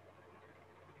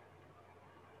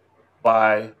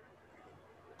 By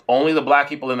only the black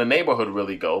people in the neighborhood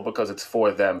really go because it's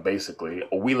for them, basically.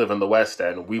 We live in the West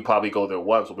End. We probably go there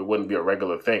once, but it wouldn't be a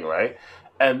regular thing, right?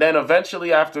 And then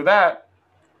eventually after that,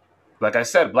 like I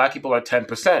said, black people are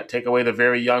 10%. Take away the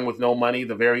very young with no money,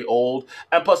 the very old.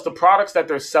 And plus the products that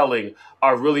they're selling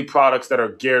are really products that are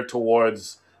geared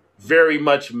towards very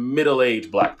much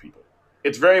middle-aged black people.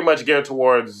 It's very much geared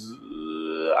towards,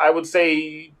 I would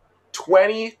say,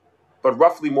 20, but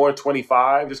roughly more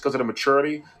 25, just because of the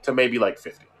maturity, to maybe like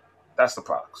 50. That's the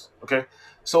products, okay?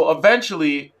 So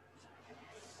eventually,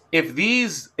 if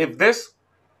this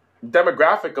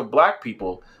demographic of black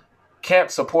people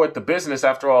can't support the business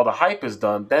after all the hype is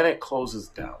done, then it closes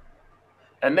down.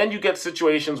 And then you get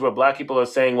situations where black people are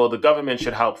saying, well, the government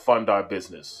should help fund our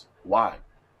business. Why?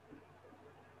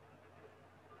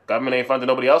 Government ain't funding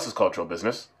nobody else's cultural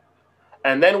business.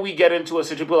 And then we get into a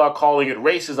situation, people are calling it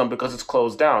racism because it's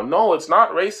closed down. No, it's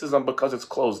not racism because it's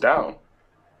closed down.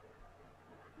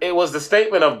 It was the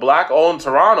statement of Black-owned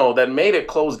Toronto that made it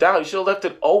close down. You should have left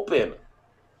it open.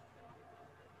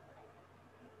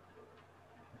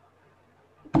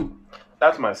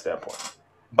 That's my standpoint.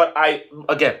 But I,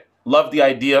 again, love the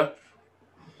idea.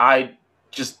 I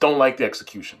just don't like the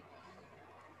execution.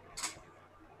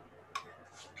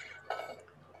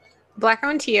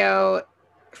 Black-owned TO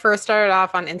first started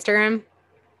off on Instagram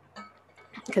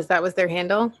because that was their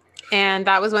handle. And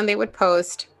that was when they would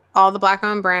post all the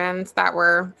black-owned brands that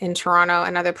were in Toronto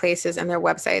and other places and their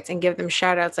websites and give them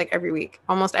shout-outs like every week.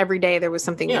 Almost every day there was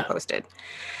something you posted.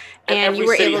 And every you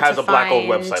were city able has to a black-owned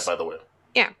find, website, by the way.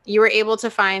 Yeah, you were able to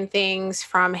find things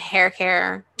from hair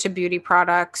care to beauty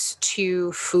products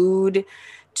to food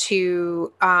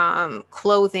to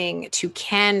clothing to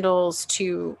candles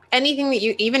to anything that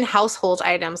you, even household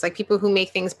items, like people who make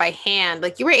things by hand.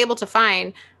 Like you were able to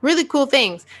find really cool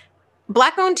things.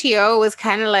 Black-owned TO was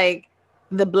kind of like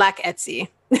the Black Etsy.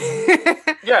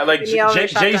 Yeah, like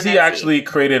Jay-Z actually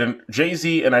created,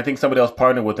 Jay-Z and I think somebody else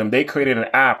partnered with them, they created an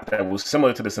app that was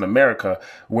similar to this in America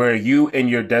where you in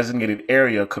your designated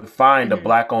area could find a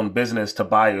black-owned business to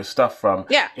buy your stuff from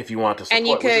if you want to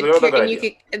support.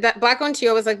 And that Black-owned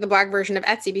TO was like the black version of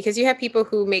Etsy because you have people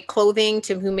who make clothing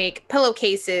to who make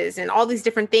pillowcases and all these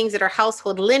different things that are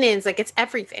household linens, like it's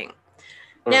everything.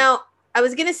 Now, I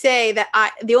was going to say that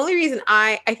the only reason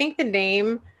I think the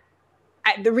name,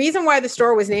 the reason why the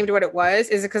store was named what it was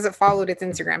is because it followed its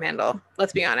Instagram handle.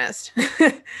 Let's be honest.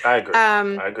 I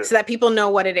agree. So that people know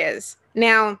what it is.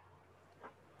 Now,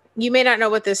 you may not know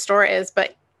what this store is,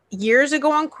 but years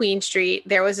ago on Queen Street,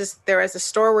 there was a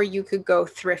store where you could go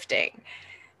thrifting,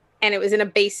 and it was in a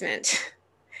basement.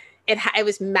 It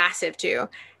was massive too,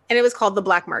 and it was called the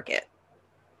Black Market.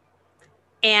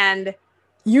 And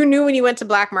you knew when you went to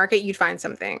Black Market, you'd find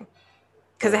something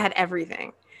because it had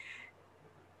everything.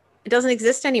 It doesn't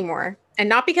exist anymore. And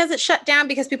not because it shut down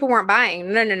because people weren't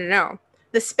buying. No.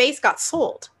 The space got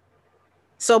sold.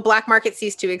 So Black Market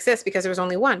ceased to exist because there was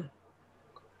only one.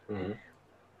 Mm-hmm.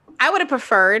 I would have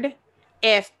preferred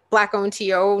if Black-owned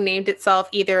TO named itself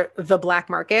either the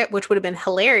Black Market, which would have been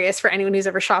hilarious for anyone who's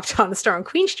ever shopped on the store on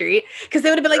Queen Street, because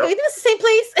they would have been like, "Wait, this is the same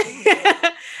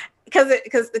place."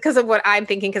 Because of what I'm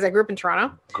thinking, because I grew up in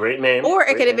Toronto. Great name. Or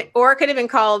it could have been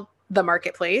called the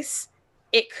Marketplace.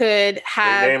 It could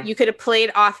have, you could have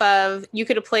played off of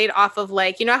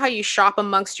like, you know how you shop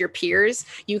amongst your peers?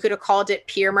 You could have called it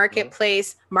Peer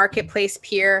Marketplace, Marketplace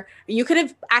Peer. You could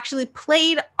have actually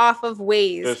played off of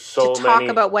ways to talk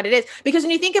about what it is. Because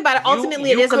when you think about it,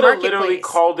 ultimately it is a marketplace.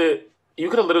 You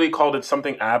could have literally called it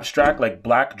something abstract like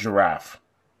Black Giraffe.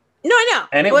 No, I know.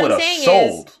 And it would have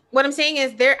sold. What I'm saying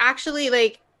is they're actually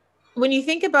like, when you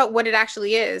think about what it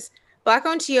actually is, Black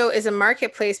Owned TO is a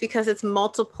marketplace because it's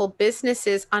multiple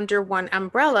businesses under one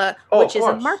umbrella, which is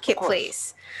a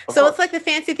marketplace. So it's like the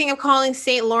fancy thing of calling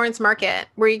St. Lawrence Market,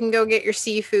 where you can go get your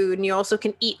seafood and you also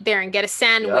can eat there and get a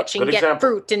sandwich and get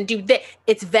fruit and do that.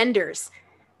 It's vendors.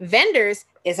 Vendors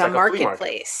is a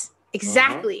marketplace.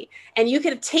 Exactly. And you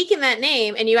could have taken that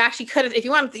name and you actually could have, if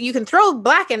you want, you can throw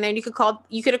Black in there and you could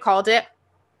have called it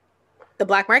the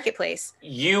Black Marketplace.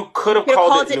 You could have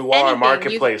called it Noir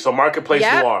Marketplace. So Marketplace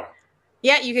Noir.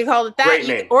 Yeah, you could call it that. Great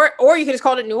name. Or you could have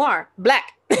called it Noir,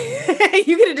 Black.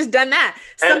 You could have just done that.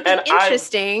 Something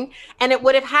interesting. And it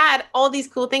would have had all these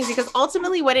cool things, because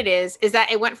ultimately what it is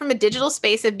that it went from a digital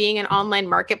space of being an online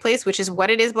marketplace, which is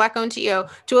what it is, Black Owned TO,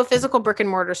 to a physical brick and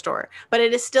mortar store. But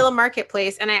it is still a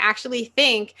marketplace. And I actually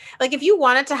think, like, if you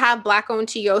wanted to have Black Owned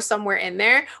TO somewhere in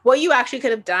there, what you actually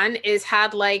could have done is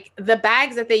had like the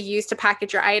bags that they use to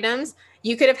package your items.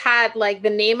 You could have had like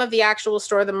the name of the actual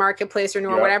store, the marketplace or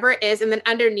whatever it is. And then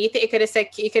underneath it, you could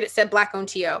have said Black Owned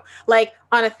TO, like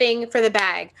on a thing for the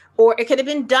bag. Or it could have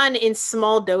been done in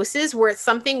small doses where it's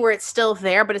something where it's still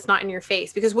there, but it's not in your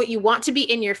face. Because what you want to be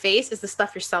in your face is the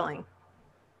stuff you're selling.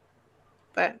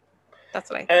 But that's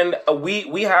what I think. And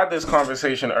we had this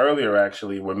conversation earlier,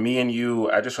 actually, where me and you,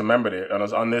 I just remembered it, and it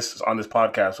was on this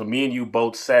podcast, where me and you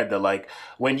both said that, like,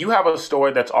 when you have a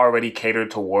store that's already catered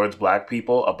towards Black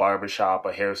people, a barbershop,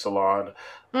 a hair salon,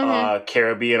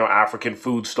 Caribbean or African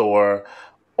food store,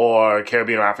 or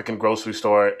Caribbean or African grocery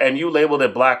store, and you labeled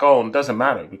it Black owned, doesn't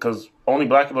matter, because only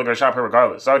Black people are going to shop here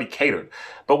regardless. It's already catered.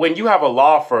 But when you have a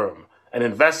law firm, an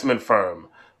investment firm,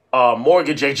 a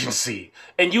mortgage agency,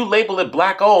 and you label it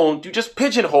Black owned, you just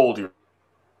pigeonholed you.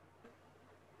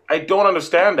 I don't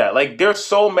understand that. Like, there's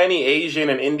so many Asian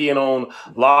and Indian owned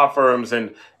law firms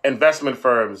and investment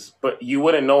firms, but you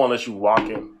wouldn't know unless you walk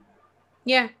in.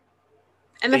 Yeah.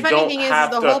 And the funny thing is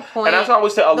the whole point. And that's what I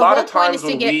always say. A lot of times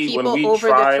when we over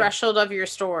the threshold of your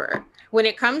store. When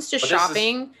it comes to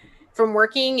shopping, from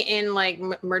working in like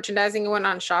merchandising and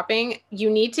whatnot, shopping, you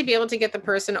need to be able to get the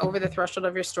person over the threshold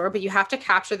of your store, but you have to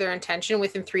capture their intention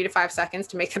within 3 to 5 seconds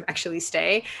to make them actually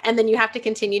stay. And then you have to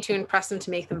continue to impress them to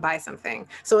make them buy something.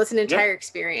 So it's an entire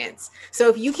experience. So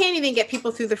if you can't even get people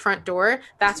through the front door,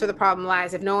 that's where the problem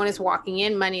lies. If no one is walking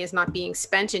in, money is not being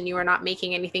spent, and you are not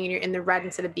making anything, and you're in the red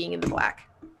instead of being in the black.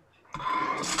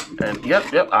 And yep,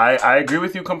 I agree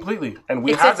with you completely. And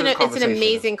it's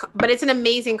an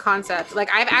amazing concept.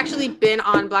 Like, I've actually been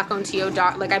on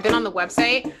blackownedto. Like, I've been on the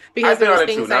website because there was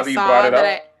things I saw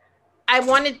that I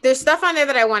wanted. There's stuff on there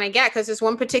that I want to get, because there's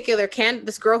one particular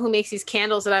this girl who makes these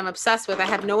candles that I'm obsessed with. I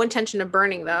have no intention of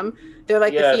burning them. They're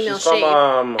like the female shape.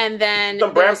 And then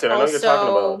Brampton, I know you're talking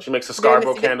about. She makes the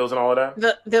Scarborough candles and all of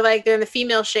that. They're in the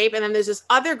female shape. And then there's this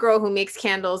other girl who makes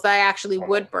candles that I actually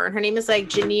would burn. Her name is like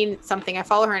Janine something. I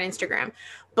follow her on Instagram.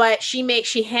 But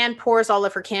she hand pours all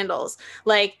of her candles.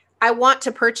 Like, I want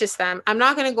to purchase them. I'm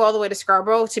not going to go all the way to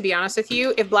Scarborough, to be honest with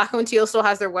you. If Black Owned TO still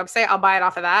has their website, I'll buy it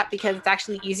off of that, because it's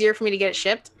actually easier for me to get it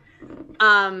shipped.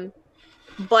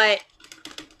 But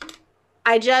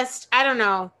I don't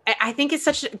know. I think it's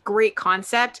such a great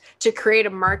concept to create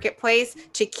a marketplace,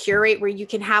 to curate where you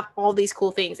can have all these cool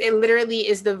things. It literally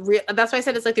is that's why I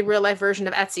said it's like the real life version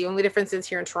of Etsy. Only difference is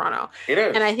here in Toronto. It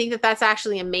is. And I think that that's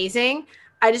actually amazing.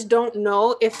 I just don't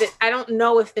know if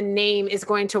the name is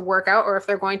going to work out, or if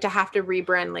they're going to have to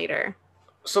rebrand later.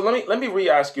 So let me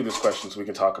re-ask you this question so we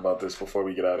can talk about this before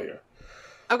we get out of here.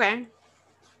 Okay.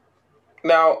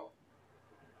 Now,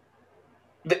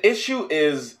 the issue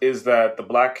is that the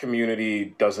Black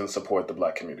community doesn't support the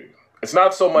Black community. It's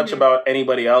not so much about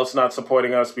anybody else not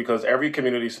supporting us, because every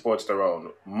community supports their own.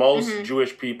 Most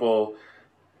Jewish people,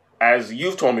 as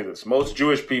you've told me this, most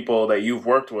Jewish people that you've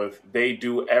worked with, they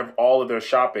do all of their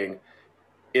shopping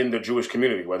in the Jewish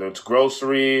community, whether it's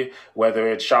grocery, whether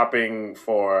it's shopping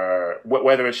for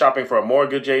a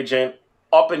mortgage agent,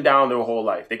 up and down their whole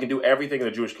life. They can do everything in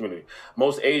the Jewish community.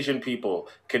 Most Asian people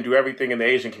can do everything in the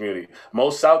Asian community.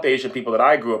 Most South Asian people that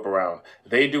I grew up around,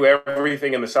 they do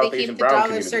everything in the South Asian brown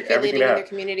community. Circulating in their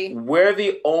community. We're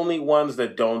the only ones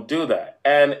that don't do that.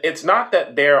 And it's not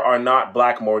that there are not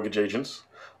Black mortgage agents,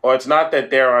 or it's not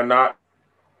that there are not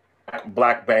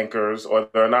Black bankers, or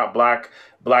there are not Black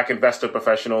investor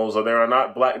professionals, or there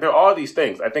are all these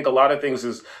things. I think a lot of things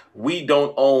is we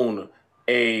don't own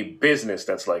a business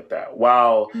that's like that.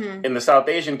 While in the South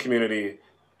Asian community,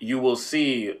 you will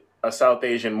see a South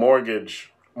Asian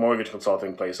mortgage mortgage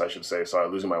consulting place, I should say. Sorry,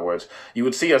 losing my words. You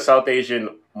would see a South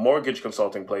Asian mortgage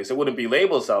consulting place. It wouldn't be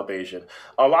labeled South Asian.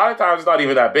 A lot of times, it's not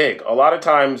even that big. A lot of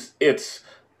times, it's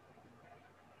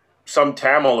some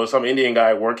Tamil or some Indian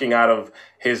guy working out of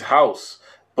his house.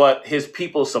 But his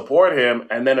people support him,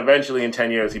 and then eventually in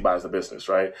 10 years, he buys the business,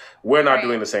 right? We're not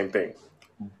doing Right. the same thing.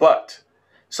 But,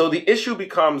 so the issue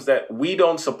becomes that we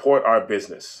don't support our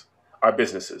businesses.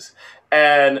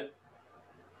 And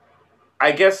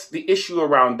I guess the issue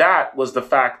around that was the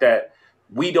fact that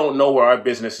we don't know where our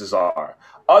businesses are.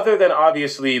 Other than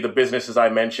obviously the businesses I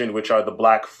mentioned, which are the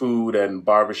black food and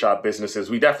barbershop businesses,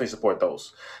 we definitely support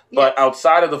those. But Yes.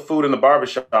 outside of the food and the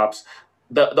barbershops,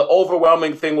 the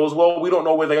overwhelming thing was, well, we don't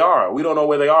know where they are. We don't know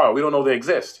where they are. We don't know they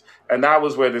exist. And that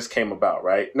was where this came about,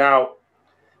 right? Now,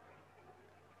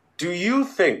 do you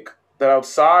think that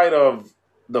outside of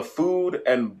the food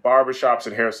and barbershops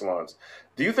and hair salons,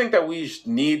 do you think that we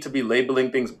need to be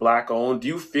labeling things black owned? Do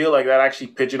you feel like that actually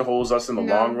pigeonholes us in the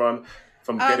long No. run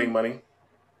from getting Um, money?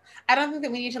 I don't think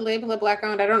that we need to label it black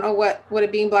owned. I don't know what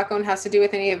it being black owned has to do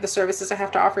with any of the services I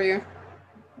have to offer you.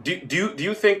 Do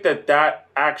you think that that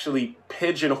actually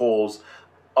pigeonholes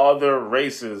other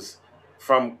races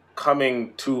from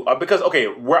coming to because okay,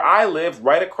 where I live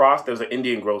right across there's an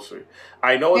Indian grocery.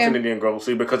 I know it's an Yeah. Indian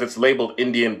grocery because it's labeled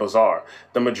Indian Bazaar.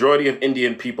 The majority of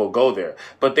Indian people go there,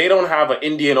 but they don't have an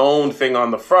Indian owned thing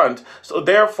on the front. So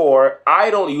therefore I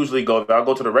don't usually go there. I'll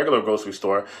go to the regular grocery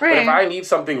store, but if Right. I need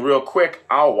something real quick,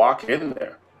 I'll walk in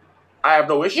there. I have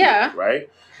no issue with it, Yeah. right?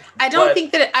 I don't But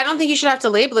think that I don't think you should have to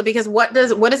label it because what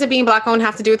does it being black owned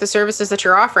have to do with the services that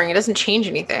you're offering? It doesn't change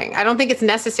anything. I don't think it's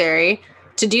necessary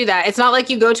to do that. It's not like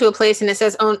you go to a place and it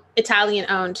says owned Italian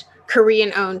owned,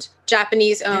 Korean owned,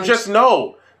 Japanese you owned. just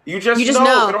know. You You just just know. We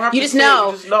know. don't have You to just say it.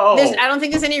 You know. just know. I don't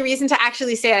think there's any reason to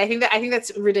actually say it. I think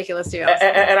that's ridiculous to be honest.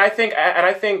 And I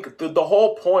think the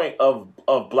whole point of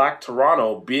Black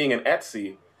Toronto being an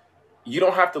Etsy, you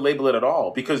don't have to label it at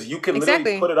all because you can literally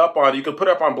Exactly. put it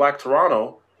up on Black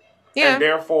Toronto, and Yeah.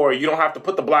 therefore you don't have to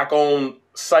put the black owned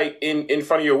site in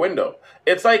front of your window.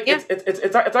 It's like Yeah.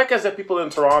 it's like as if people in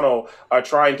Toronto are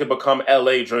trying to become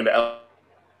LA during the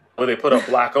where they put up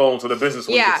black owned so the business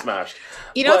wouldn't get Yeah. smashed.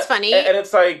 You know what's But funny? and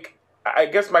it's like I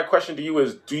guess my question to you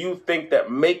is: do you think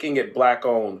that making it black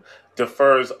owned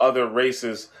defers other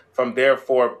races from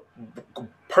therefore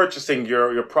purchasing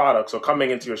your products or coming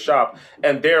into your shop,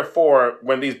 and therefore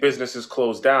when these businesses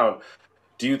close down,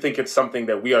 do you think it's something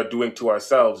that we are doing to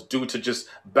ourselves due to just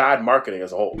bad marketing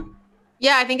as a whole?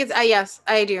 Yeah, I think it's yes,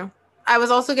 I do. I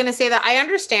was also going to say that I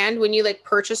understand when you like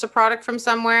purchase a product from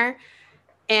somewhere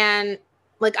and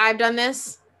like I've done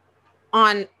this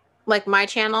on like my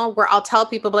channel where I'll tell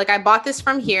people like I bought this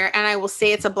from here and I will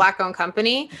say it's a black owned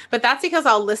company, but that's because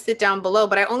I'll list it down below,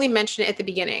 but I only mention it at the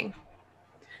beginning.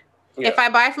 Yeah. If I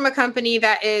buy from a company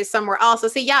that is somewhere else, I'll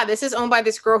say, yeah, this is owned by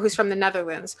this girl who's from the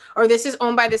Netherlands, or this is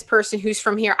owned by this person who's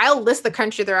from here. I'll list the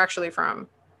country they're actually from.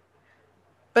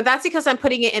 But that's because I'm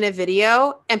putting it in a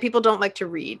video and people don't like to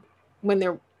read when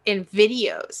they're in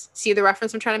videos. See the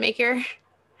reference I'm trying to make here?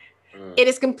 It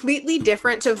is completely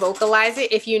different to vocalize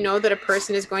it if you know that a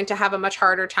person is going to have a much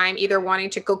harder time either wanting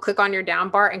to go click on your down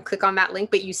bar and click on that link,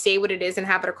 but you say what it is and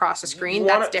have it across the screen.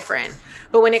 That's different.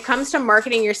 But when it comes to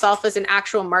marketing yourself as an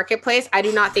actual marketplace, I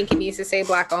do not think it needs to say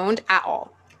black owned at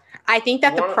all. I think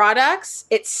that the products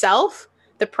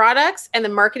and the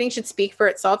marketing should speak for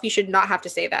itself. You should not have to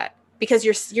say that because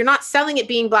you're not selling it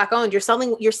being black owned. You're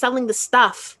selling the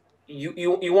stuff. You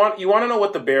want to know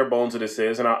what the bare bones of this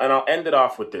is, and I'll end it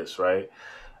off with this, right?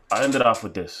 I'll end it off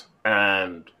with this,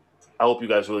 and I hope you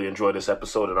guys really enjoy this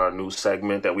episode and our new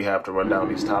segment that we have to run down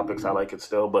these topics. I like it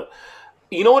still, but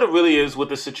you know what it really is with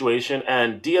this situation,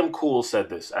 and DM Cool said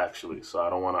this actually, so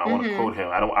I want to quote him.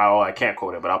 I can't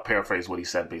quote him, but I'll paraphrase what he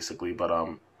said basically. But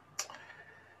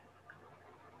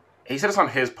he said this on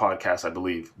his podcast, I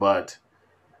believe. But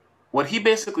what he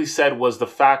basically said was the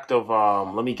fact of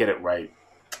let me get it right.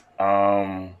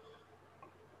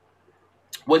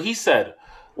 What he said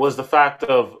was the fact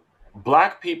of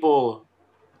black people,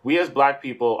 we as black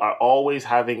people are always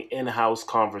having in-house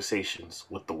conversations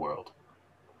with the world.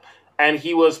 And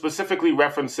he was specifically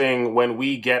referencing when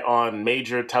we get on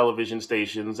major television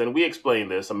stations, and we explain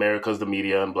this, America's the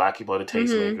media and black people are the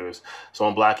tastemakers. So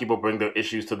when black people bring their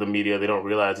issues to the media, they don't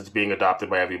realize it's being adopted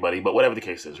by everybody, but whatever the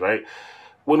case is, right?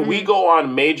 When we go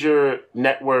on major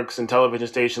networks and television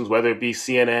stations, whether it be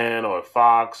CNN or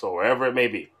Fox or wherever it may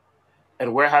be,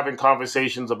 and we're having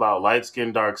conversations about light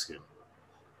skin, dark skin,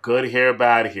 good hair,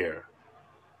 bad hair.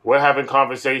 We're having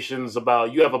conversations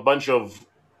about you have a bunch of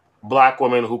black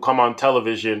women who come on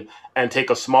television and take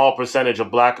a small percentage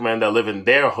of black men that live in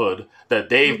their hood that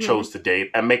they've Mm-hmm. chose to date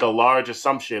and make a large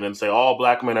assumption and say all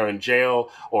black men are in jail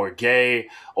or gay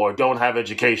or don't have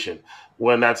education,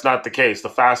 when that's not the case. The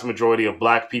vast majority of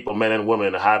black people, men and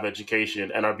women, have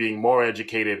education and are being more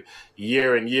educated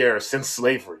year and year since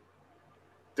slavery.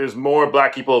 There's more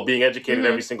black people being educated Mm-hmm.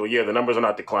 every single year. The numbers are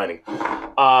not declining.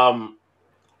 Um,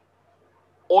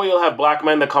 or you'll have black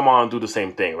men that come on and do the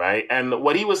same thing, right? And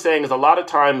what he was saying is a lot of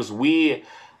times we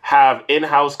have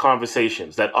in-house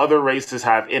conversations that other races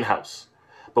have in-house,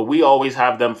 but we always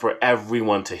have them for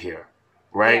everyone to hear,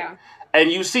 right? Yeah.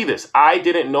 And you see this. I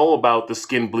didn't know about the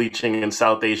skin bleaching in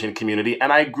South Asian community,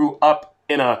 and I grew up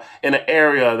in an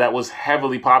area that was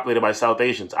heavily populated by South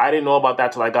Asians. I didn't know about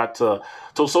that till I got to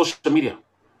social media.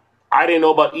 I didn't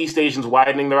know about East Asians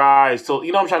widening their eyes. So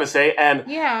you know what I'm trying to say? And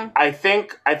Yeah. I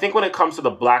think when it comes to the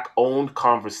black owned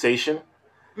conversation,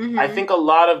 I Mm-hmm. think a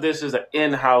lot of this is an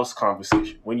in-house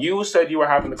conversation. When you said you were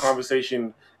having the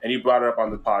conversation and you brought it up on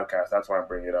the podcast, that's why I'm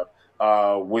bringing it up,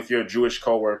 with your Jewish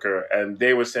coworker, and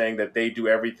they were saying that they do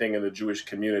everything in the Jewish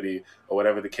community or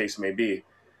whatever the case may be.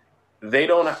 They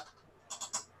don't.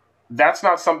 That's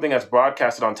not something that's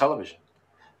broadcasted on television.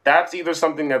 That's either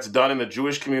something that's done in the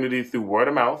Jewish community through word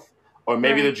of mouth, or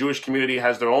maybe the Right. Jewish community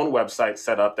has their own website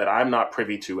set up that I'm not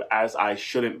privy to, as I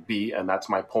shouldn't be, and that's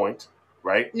my point,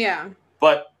 right? Yeah.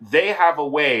 But they have a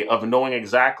way of knowing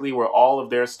exactly where all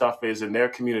of their stuff is in their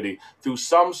community through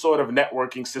some sort of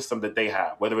networking system that they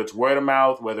have, whether it's word of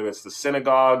mouth, whether it's the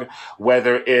synagogue,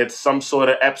 whether it's some sort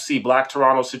of EPSI Black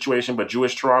Toronto situation, but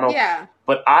Jewish Toronto. Yeah.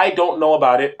 But I don't know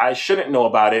about it. I shouldn't know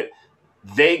about it.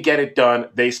 They get it done.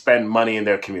 They spend money in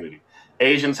their community.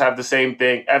 Asians have the same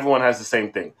thing. Everyone has the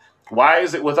same thing. Why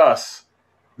is it with us?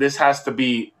 This has to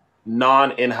be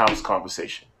non-in-house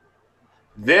conversation.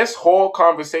 This whole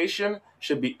conversation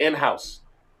should be in-house.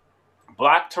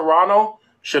 Black Toronto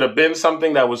should have been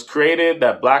something that was created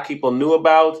that black people knew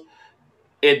about.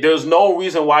 There's no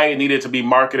reason why it needed to be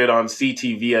marketed on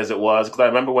CTV as it was, because I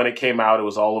remember when it came out, it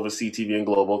was all over CTV and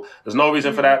Global. There's no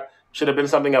reason for Mm-hmm. that. Should have been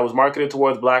something that was marketed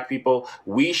towards black people.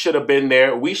 We should have been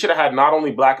there. We should have had not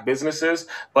only black businesses,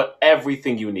 but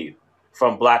everything you need.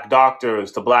 From black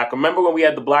doctors to black. Remember when we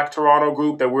had the Black Toronto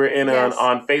group that we're in Yes.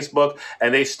 on Facebook,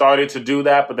 and they started to do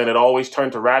that, but then it always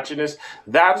turned to ratchetness?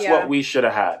 That's what Yeah. we should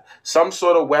have had. Some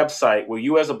sort of website where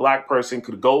you as a black person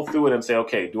could go through it and say,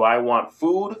 okay, do I want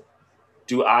food?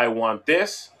 Do I want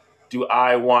this? Do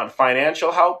I want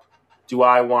financial help?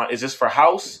 Is this for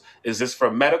house? Is this for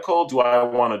medical? Do I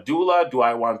want a doula? Do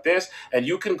I want this? And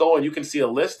you can go and you can see a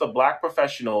list of black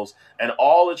professionals, and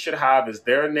all it should have is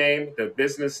their name, their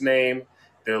business name,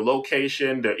 their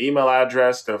location, their email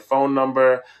address, their phone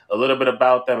number, a little bit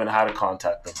about them, and how to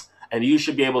contact them. And you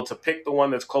should be able to pick the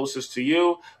one that's closest to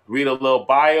you, read a little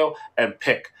bio, and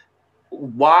pick.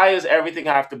 Why does everything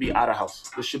have to be out of house?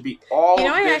 This should be You all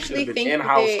know, of this should have been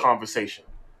in-house conversation.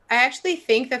 I actually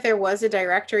think that there was a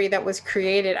directory that was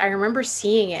created. I remember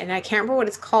seeing it, and I can't remember what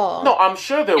it's called. No, I'm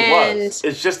sure there And was.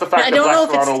 It's just the fact I that don't know Black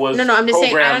if it's Toronto was I'm just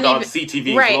saying I programmed don't on even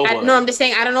CTV right. Global. No, I'm just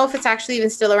saying I don't know if it's actually even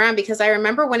still around, because I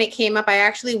remember when it came up, I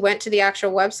actually went to the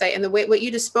actual website, and the way what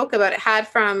you just spoke about, it had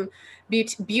from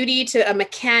beauty to a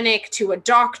mechanic to a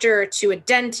doctor to a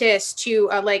dentist to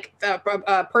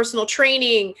personal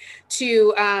training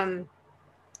to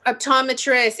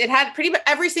optometrist. It had pretty much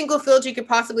every single field you could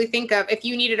possibly think of. If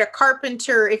you needed a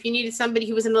carpenter, if you needed somebody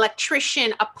who was an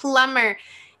electrician, a plumber,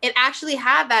 it actually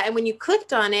had that. And when you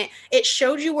clicked on it, it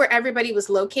showed you where everybody was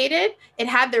located. It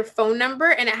had their phone number,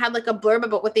 and it had like a blurb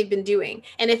about what they've been doing.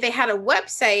 And if they had a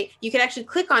website, you could actually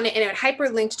click on it, and it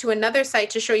hyperlinked to another site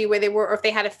to show you where they were, or if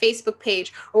they had a Facebook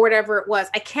page or whatever it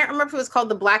was. I can't remember if it was called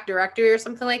the Black Directory or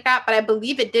something like that, but I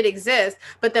believe it did exist.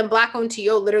 But then Black Owned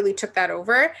TO literally took that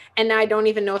over, and now I don't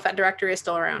even know if that directory is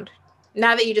still around.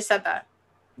 Now that you just said that,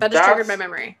 that just triggered my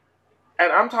memory.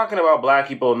 And I'm talking about black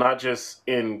people, not just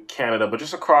in Canada, but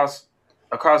just across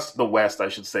the West, I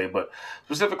should say, but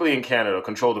specifically in Canada,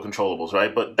 control the controllables,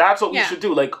 right? But that's what we should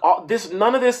do. Like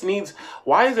none of this needs.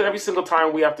 Why is it every single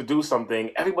time we have to do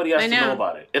something, everybody has to know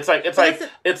about it? It's like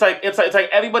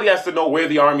everybody has to know where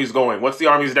the army's going. What's the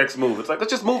army's next move? It's like,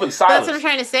 let's just move in silence. That's what I'm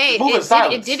trying to say.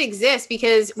 It did exist,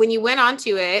 because when you went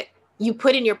onto it, you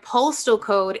put in your postal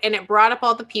code, and it brought up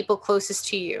all the people closest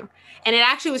to you. And it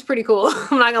actually was pretty cool.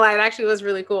 I'm not gonna lie, it actually was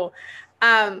really cool.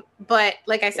 But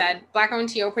like I said, Black Owned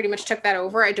TO pretty much took that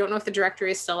over. I don't know if the directory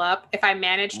is still up. If I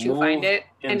manage to find it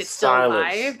and it's still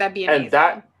live, that'd be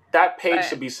amazing. that page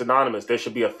should be synonymous. There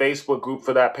should be a Facebook group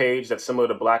for that page that's similar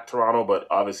to Black Toronto, but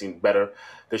obviously better.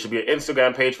 There should be an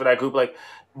Instagram page for that group. Like,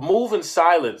 move in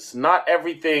silence. Not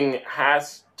everything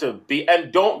has to be,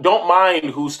 and don't mind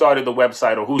who started the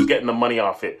website or who's getting the money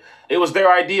off it. It was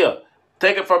their idea.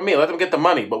 Take it from me. Let them get the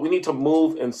money. But we need to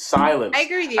move in silence. I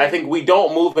agree with you. I think we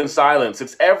don't move in silence.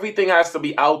 It's everything has to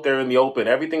be out there in the open.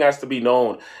 Everything has to be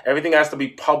known. Everything has to be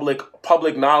public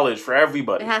knowledge for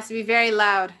everybody. It has to be very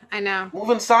loud. I know.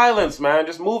 Move in silence, man.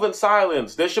 Just move in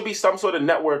silence. There should be some sort of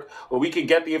network where we can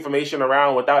get the information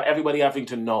around without everybody having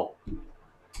to know.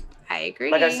 I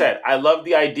agree. Like I said, I love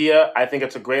the idea. I think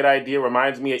it's a great idea.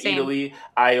 Reminds me of Same. Italy.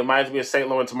 It reminds me of St.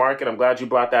 Lawrence Market. I'm glad you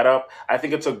brought that up. I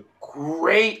think it's a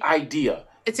great idea.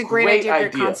 It's a great idea.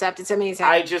 Concept. It's amazing.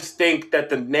 I just think that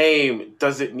the name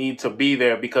doesn't need to be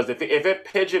there because if it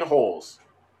pigeonholes,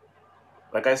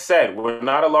 like I said, we're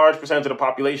not a large percentage of the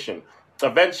population.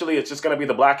 Eventually, it's just going to be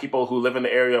the Black people who live in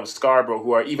the area of Scarborough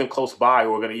who are even close by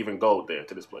who are going to even go there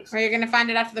to this place. Or you're going to find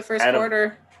it after the first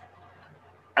quarter.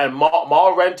 And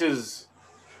mall rent is...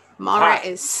 Mall rent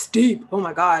is steep. Oh,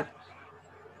 my God.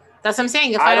 That's what I'm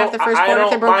saying. You'll find out after the first quarter if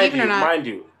they're broke even or not.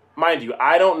 Mind you,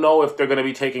 I don't know if they're going to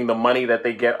be taking the money that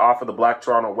they get off of the Black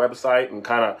Toronto website and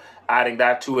kind of adding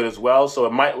that to it as well. So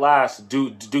it might last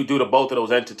due to both of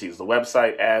those entities, the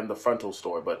website and the frontal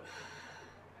store. But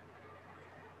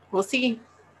we'll see.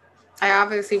 I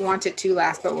obviously want it to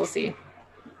last, but we'll see.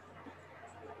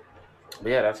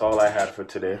 But yeah, that's all I had for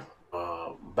today.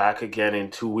 Back again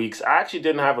in 2 weeks. I actually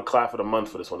didn't have a clap for the month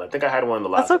for this one. I think I had one in the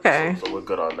last episode, so we're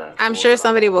good on that. I'm sure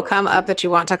somebody will come up that you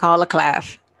want to call a clap.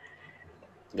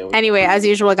 Anyway, as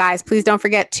usual, guys, please don't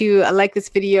forget to like this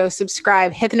video,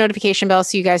 subscribe, hit the notification bell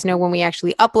so you guys know when we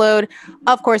actually upload.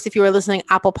 Of course, if you are listening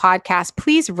Apple Podcasts,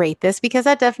 please rate this because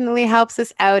that definitely helps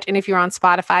us out. And if you're on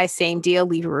Spotify, same deal,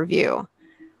 leave a review.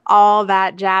 All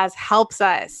that jazz helps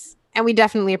us. And we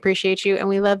definitely appreciate you. And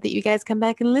we love that you guys come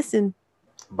back and listen.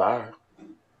 Bye.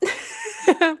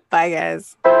 Bye,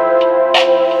 guys.